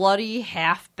bloody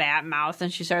half bat mouth,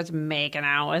 and she starts making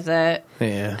out with it.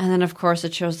 Yeah, and then of course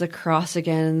it shows the cross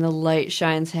again, and the light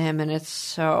shines him, and it's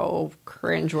so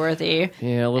cringeworthy.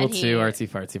 Yeah, a little too artsy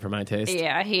fartsy for my taste.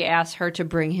 Yeah, he asks her to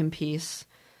bring him peace,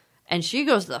 and she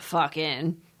goes the fuck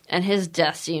in, and his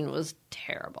death scene was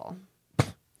terrible.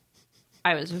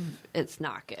 It's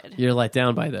not good. You're let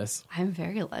down by this. I'm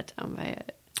very let down by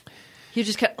it. He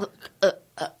just kept.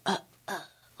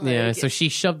 So she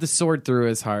shoved the sword through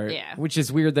his heart. Yeah. Which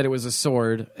is weird that it was a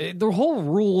sword. The whole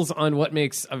rules on what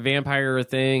makes a vampire a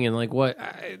thing and like what.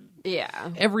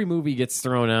 Every movie gets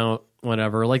thrown out,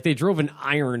 whatever. Like they drove an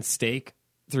iron stake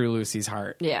through Lucy's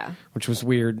heart. Yeah. Which was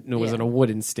weird. It wasn't a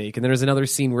wooden stake. And then there's another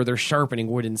scene where they're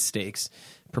sharpening wooden stakes,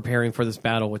 preparing for this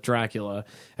battle with Dracula.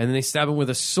 And then they stab him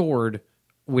with a sword,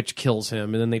 which kills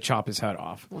him, and then they chop his head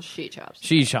off. Well, she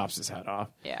chops his head off.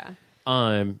 Yeah.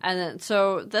 And then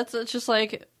so that's just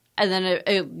like, and then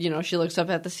it she looks up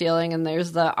at the ceiling and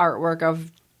there's the artwork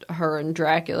of her and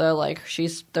Dracula, like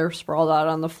they're sprawled out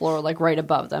on the floor, like right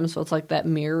above them, so it's like that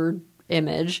mirrored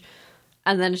image,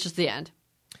 and then it's just the end.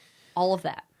 All of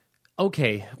that.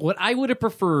 Okay, what I would have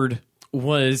preferred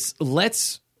was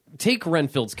let's take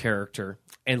Renfield's character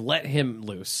and let him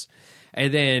loose,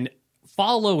 and then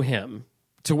follow him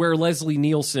to where Leslie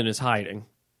Nielsen is hiding.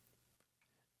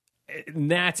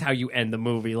 And that's how you end the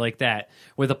movie, like that,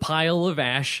 with a pile of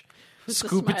ash,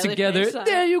 scoop it smiley together. face on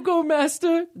There it. you go,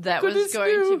 master. That Good was as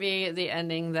going new. to be the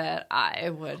ending that I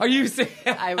would. Are you saying?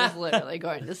 I was literally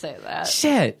going to say that.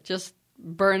 Shit. Just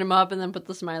burn him up and then put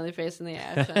the smiley face in the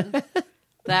ash. And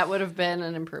that would have been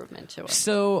an improvement to it.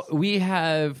 So we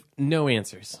have no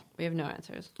answers. We have no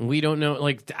answers. We don't know.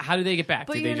 Like, how do they get back?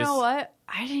 But Did you they know just? what?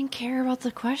 I didn't care about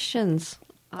the questions.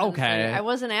 Honestly. Okay. I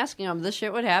wasn't asking them. This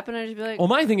shit would happen. I'd just be like, Well,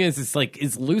 my thing is, it's like,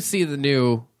 is Lucy the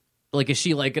new? Like, is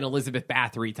she like an Elizabeth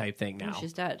Bathory type thing now?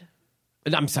 she's dead.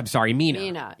 I'm sorry, Mina.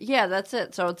 Mina. Yeah, that's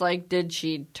it. So it's like, did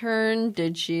she turn?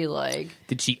 Did she like?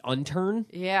 Did she unturn?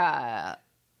 Yeah,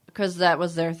 because that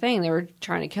was their thing. They were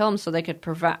trying to kill him so they could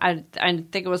prevent. I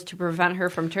think it was to prevent her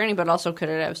from turning, but also could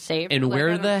it have saved? And her? Like, where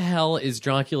I don't- the hell is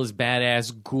Dracula's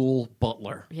badass ghoul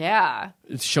butler? Yeah.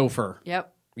 Chauffeur.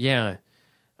 Yep. Yeah.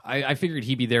 I figured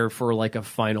he'd be there for like a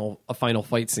final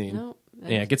fight scene. No.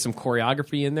 Yeah, get some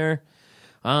choreography in there.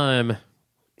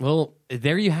 Well,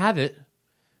 there you have it.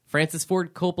 Francis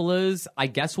Ford Coppola's, I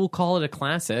guess we'll call it a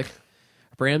classic,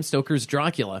 Bram Stoker's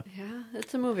Dracula. Yeah,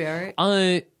 it's a movie, all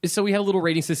right. So we have a little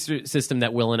rating system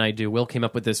that Will and I do. Will came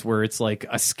up with this where it's like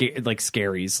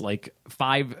scaries, like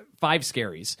five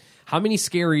scaries. How many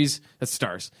scaries? That's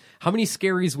stars. How many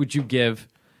scaries would you give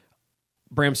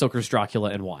Bram Stoker's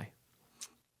Dracula and why?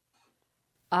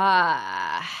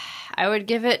 I would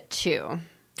give it 2.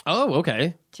 Oh,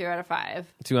 okay. 2 out of 5.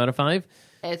 2 out of 5.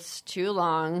 It's too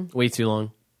long. Way too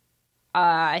long.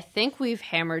 I think we've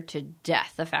hammered to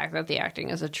death the fact that the acting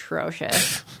is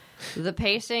atrocious. The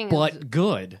pacing is... But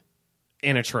good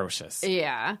and atrocious.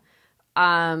 Yeah.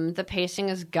 The pacing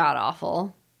is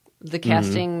god-awful. The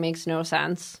casting makes no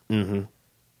sense. Mm-hmm.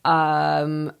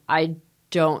 I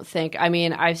don't think... I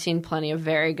mean, I've seen plenty of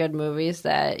very good movies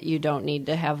that you don't need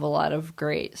to have a lot of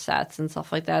great sets and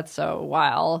stuff like that. So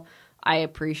while I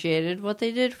appreciated what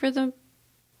they did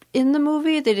in the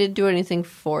movie, they didn't do anything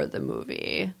for the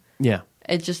movie. Yeah.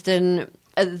 It just didn't...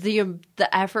 The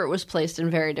effort was placed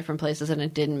in very different places and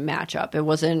it didn't match up. It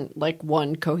wasn't like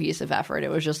one cohesive effort. It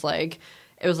was just like...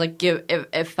 It was like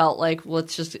it felt like,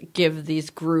 let's just give these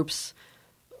groups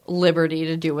liberty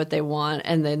to do what they want,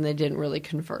 and then they didn't really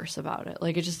converse about it.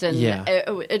 Like, it just didn't... Yeah.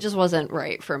 It just wasn't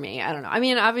right for me. I don't know. I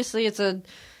mean, obviously it's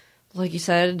like you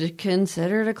said,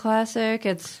 considered a classic.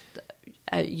 It's...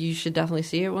 you should definitely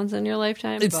see it once in your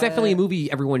lifetime. It's but definitely a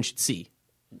movie everyone should see.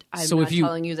 I'm so not if you-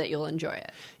 telling you that you'll enjoy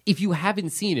it. If you haven't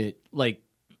seen it, like,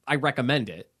 I recommend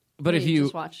it. But if you...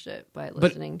 just watched it by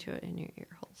listening to it in your ear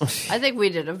holes. I think we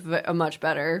did a much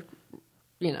better,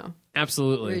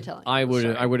 Absolutely. retelling. I would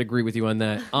Sorry. I would agree with you on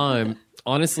that.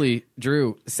 Honestly,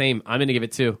 Drew, same. I'm going to give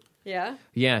it 2. Yeah.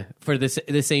 Yeah, for the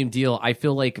same deal. I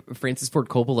feel like Francis Ford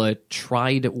Coppola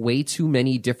tried way too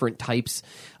many different types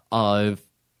of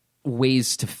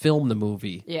ways to film the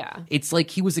movie. Yeah. It's like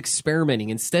he was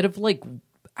experimenting instead of like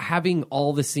having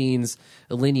all the scenes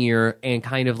linear and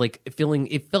kind of like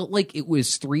it felt like it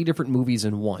was 3 different movies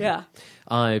in one. Yeah.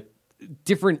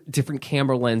 Different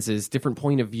camera lenses, different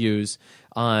point of views.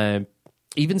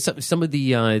 Even some of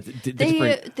the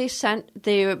different...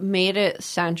 They made it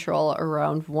central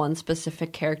around one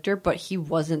specific character, but he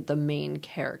wasn't the main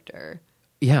character.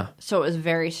 Yeah. So it was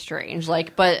very strange.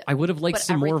 Like, but I would have liked but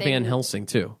some more everything- Van Helsing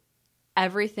too.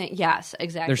 Everything, yes,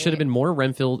 exactly. There should have been more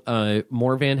Renfield,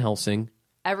 more Van Helsing.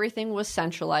 Everything was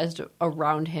centralized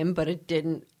around him, but it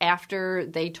didn't. After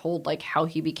they told like how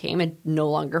he became, it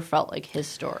no longer felt like his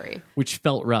story. Which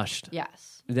felt rushed.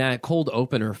 Yes. That cold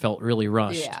opener felt really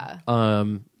rushed. Yeah. It's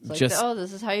like, Just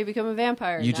this is how you become a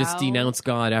vampire. you just Now- denounce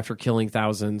God after killing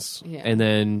thousands, Yeah. and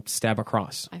then stab a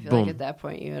cross. I feel Boom. like at that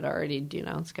point you had already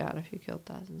denounced God if you killed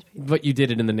thousands of people. But you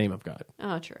did it in the name of God.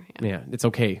 Oh, true. Yeah. Yeah, it's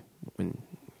okay when.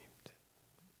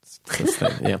 It's the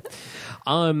thing,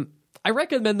 yeah. I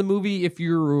recommend the movie if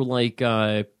you're like,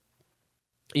 obviously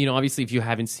if you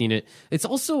haven't seen it. It's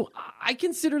also, I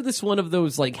consider this one of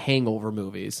those like hangover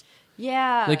movies.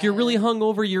 Yeah. Like you're really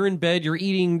hungover, you're in bed, you're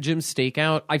eating Jim's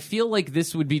Steakout. I feel like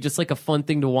this would be just like a fun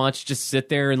thing to watch. Just sit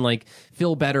there and like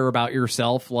feel better about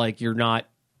yourself, like you're not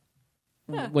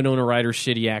Winona Ryder's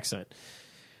shitty accent,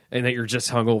 and that you're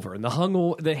just hungover. And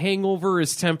the hangover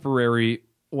is temporary.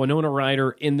 Winona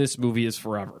Ryder in this movie is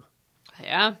forever.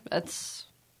 Yeah,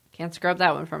 can't scrub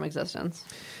that one from existence.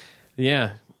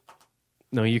 Yeah,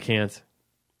 no, you can't.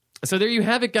 So there you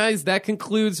have it, guys. That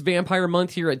concludes Vampire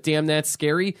Month here at Damn That's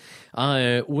Scary.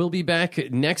 We'll be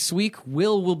back next week.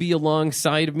 Will be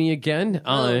alongside me again.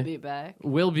 We'll be back.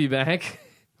 We'll be back.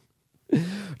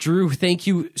 Drew, thank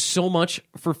you so much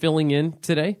for filling in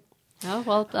today. Oh,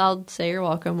 well, I'll say you're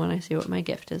welcome when I see what my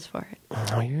gift is for it.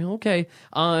 Oh, you're okay.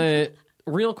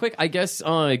 Real quick, I guess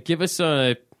give us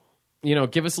a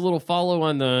little follow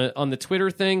on the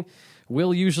Twitter thing.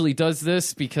 Will usually does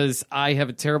this because I have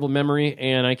a terrible memory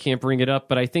and I can't bring it up,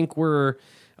 but I think we're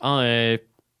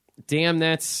damn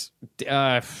that's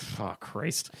oh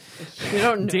Christ. You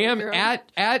don't know. Damn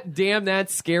at Damn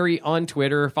That's Scary on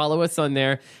Twitter. Follow us on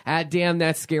there. At Damn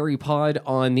That's Scary Pod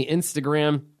on the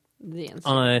Instagram.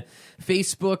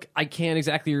 Facebook, I can't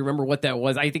exactly remember what that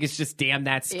was. I think it's just Damn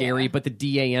That's Scary, but the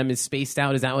DAM is spaced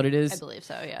out. Is that what it is? I believe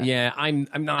so, yeah. Yeah, I'm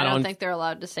not I don't on. think they're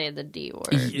allowed to say the D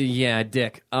word. Yeah,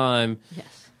 Dick. Yes.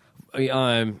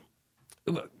 I'm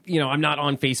not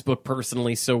on Facebook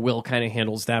personally, so Will kind of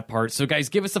handles that part. So, guys,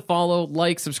 give us a follow,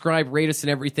 like, subscribe, rate us and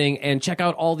everything, and check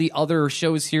out all the other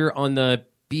shows here on the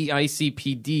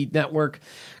BICPD network.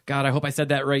 God, I hope I said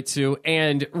that right, too.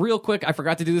 And real quick, I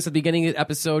forgot to do this at the beginning of the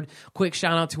episode. Quick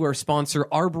shout out to our sponsor,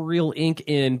 Arboreal Inc.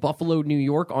 in Buffalo, New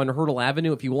York on Hurdle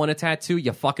Avenue. If you want a tattoo,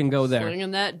 you fucking go there.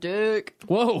 Swinging that dick.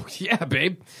 Whoa, yeah,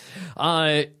 babe.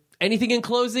 Anything in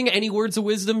closing? Any words of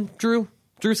wisdom, Drew?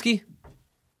 Drewski?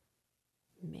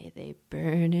 May they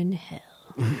burn in hell.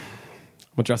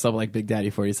 We'll dress up like Big Daddy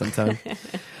for you sometime.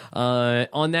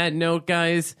 On that note,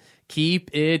 guys,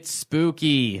 keep it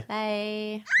spooky.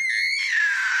 Bye.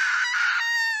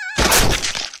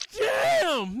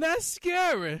 Damn, that's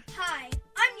scary. Hi,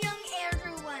 I'm young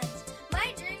Andrew Lenz.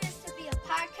 My dream is to be a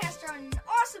podcaster on an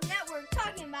awesome network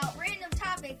talking about random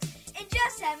topics and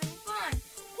just having fun.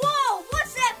 Whoa,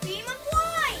 what's that beam of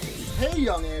light? Hey,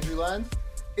 young Andrew Lenz.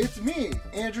 It's me,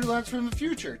 Andrew Lenz from the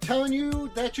future, telling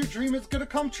you that your dream is going to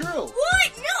come true.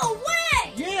 What? No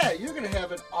way! Yeah, you're going to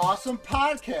have an awesome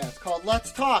podcast called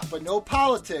Let's Talk, but no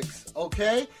politics,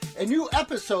 okay? And new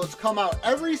episodes come out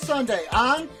every Sunday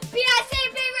on PIC!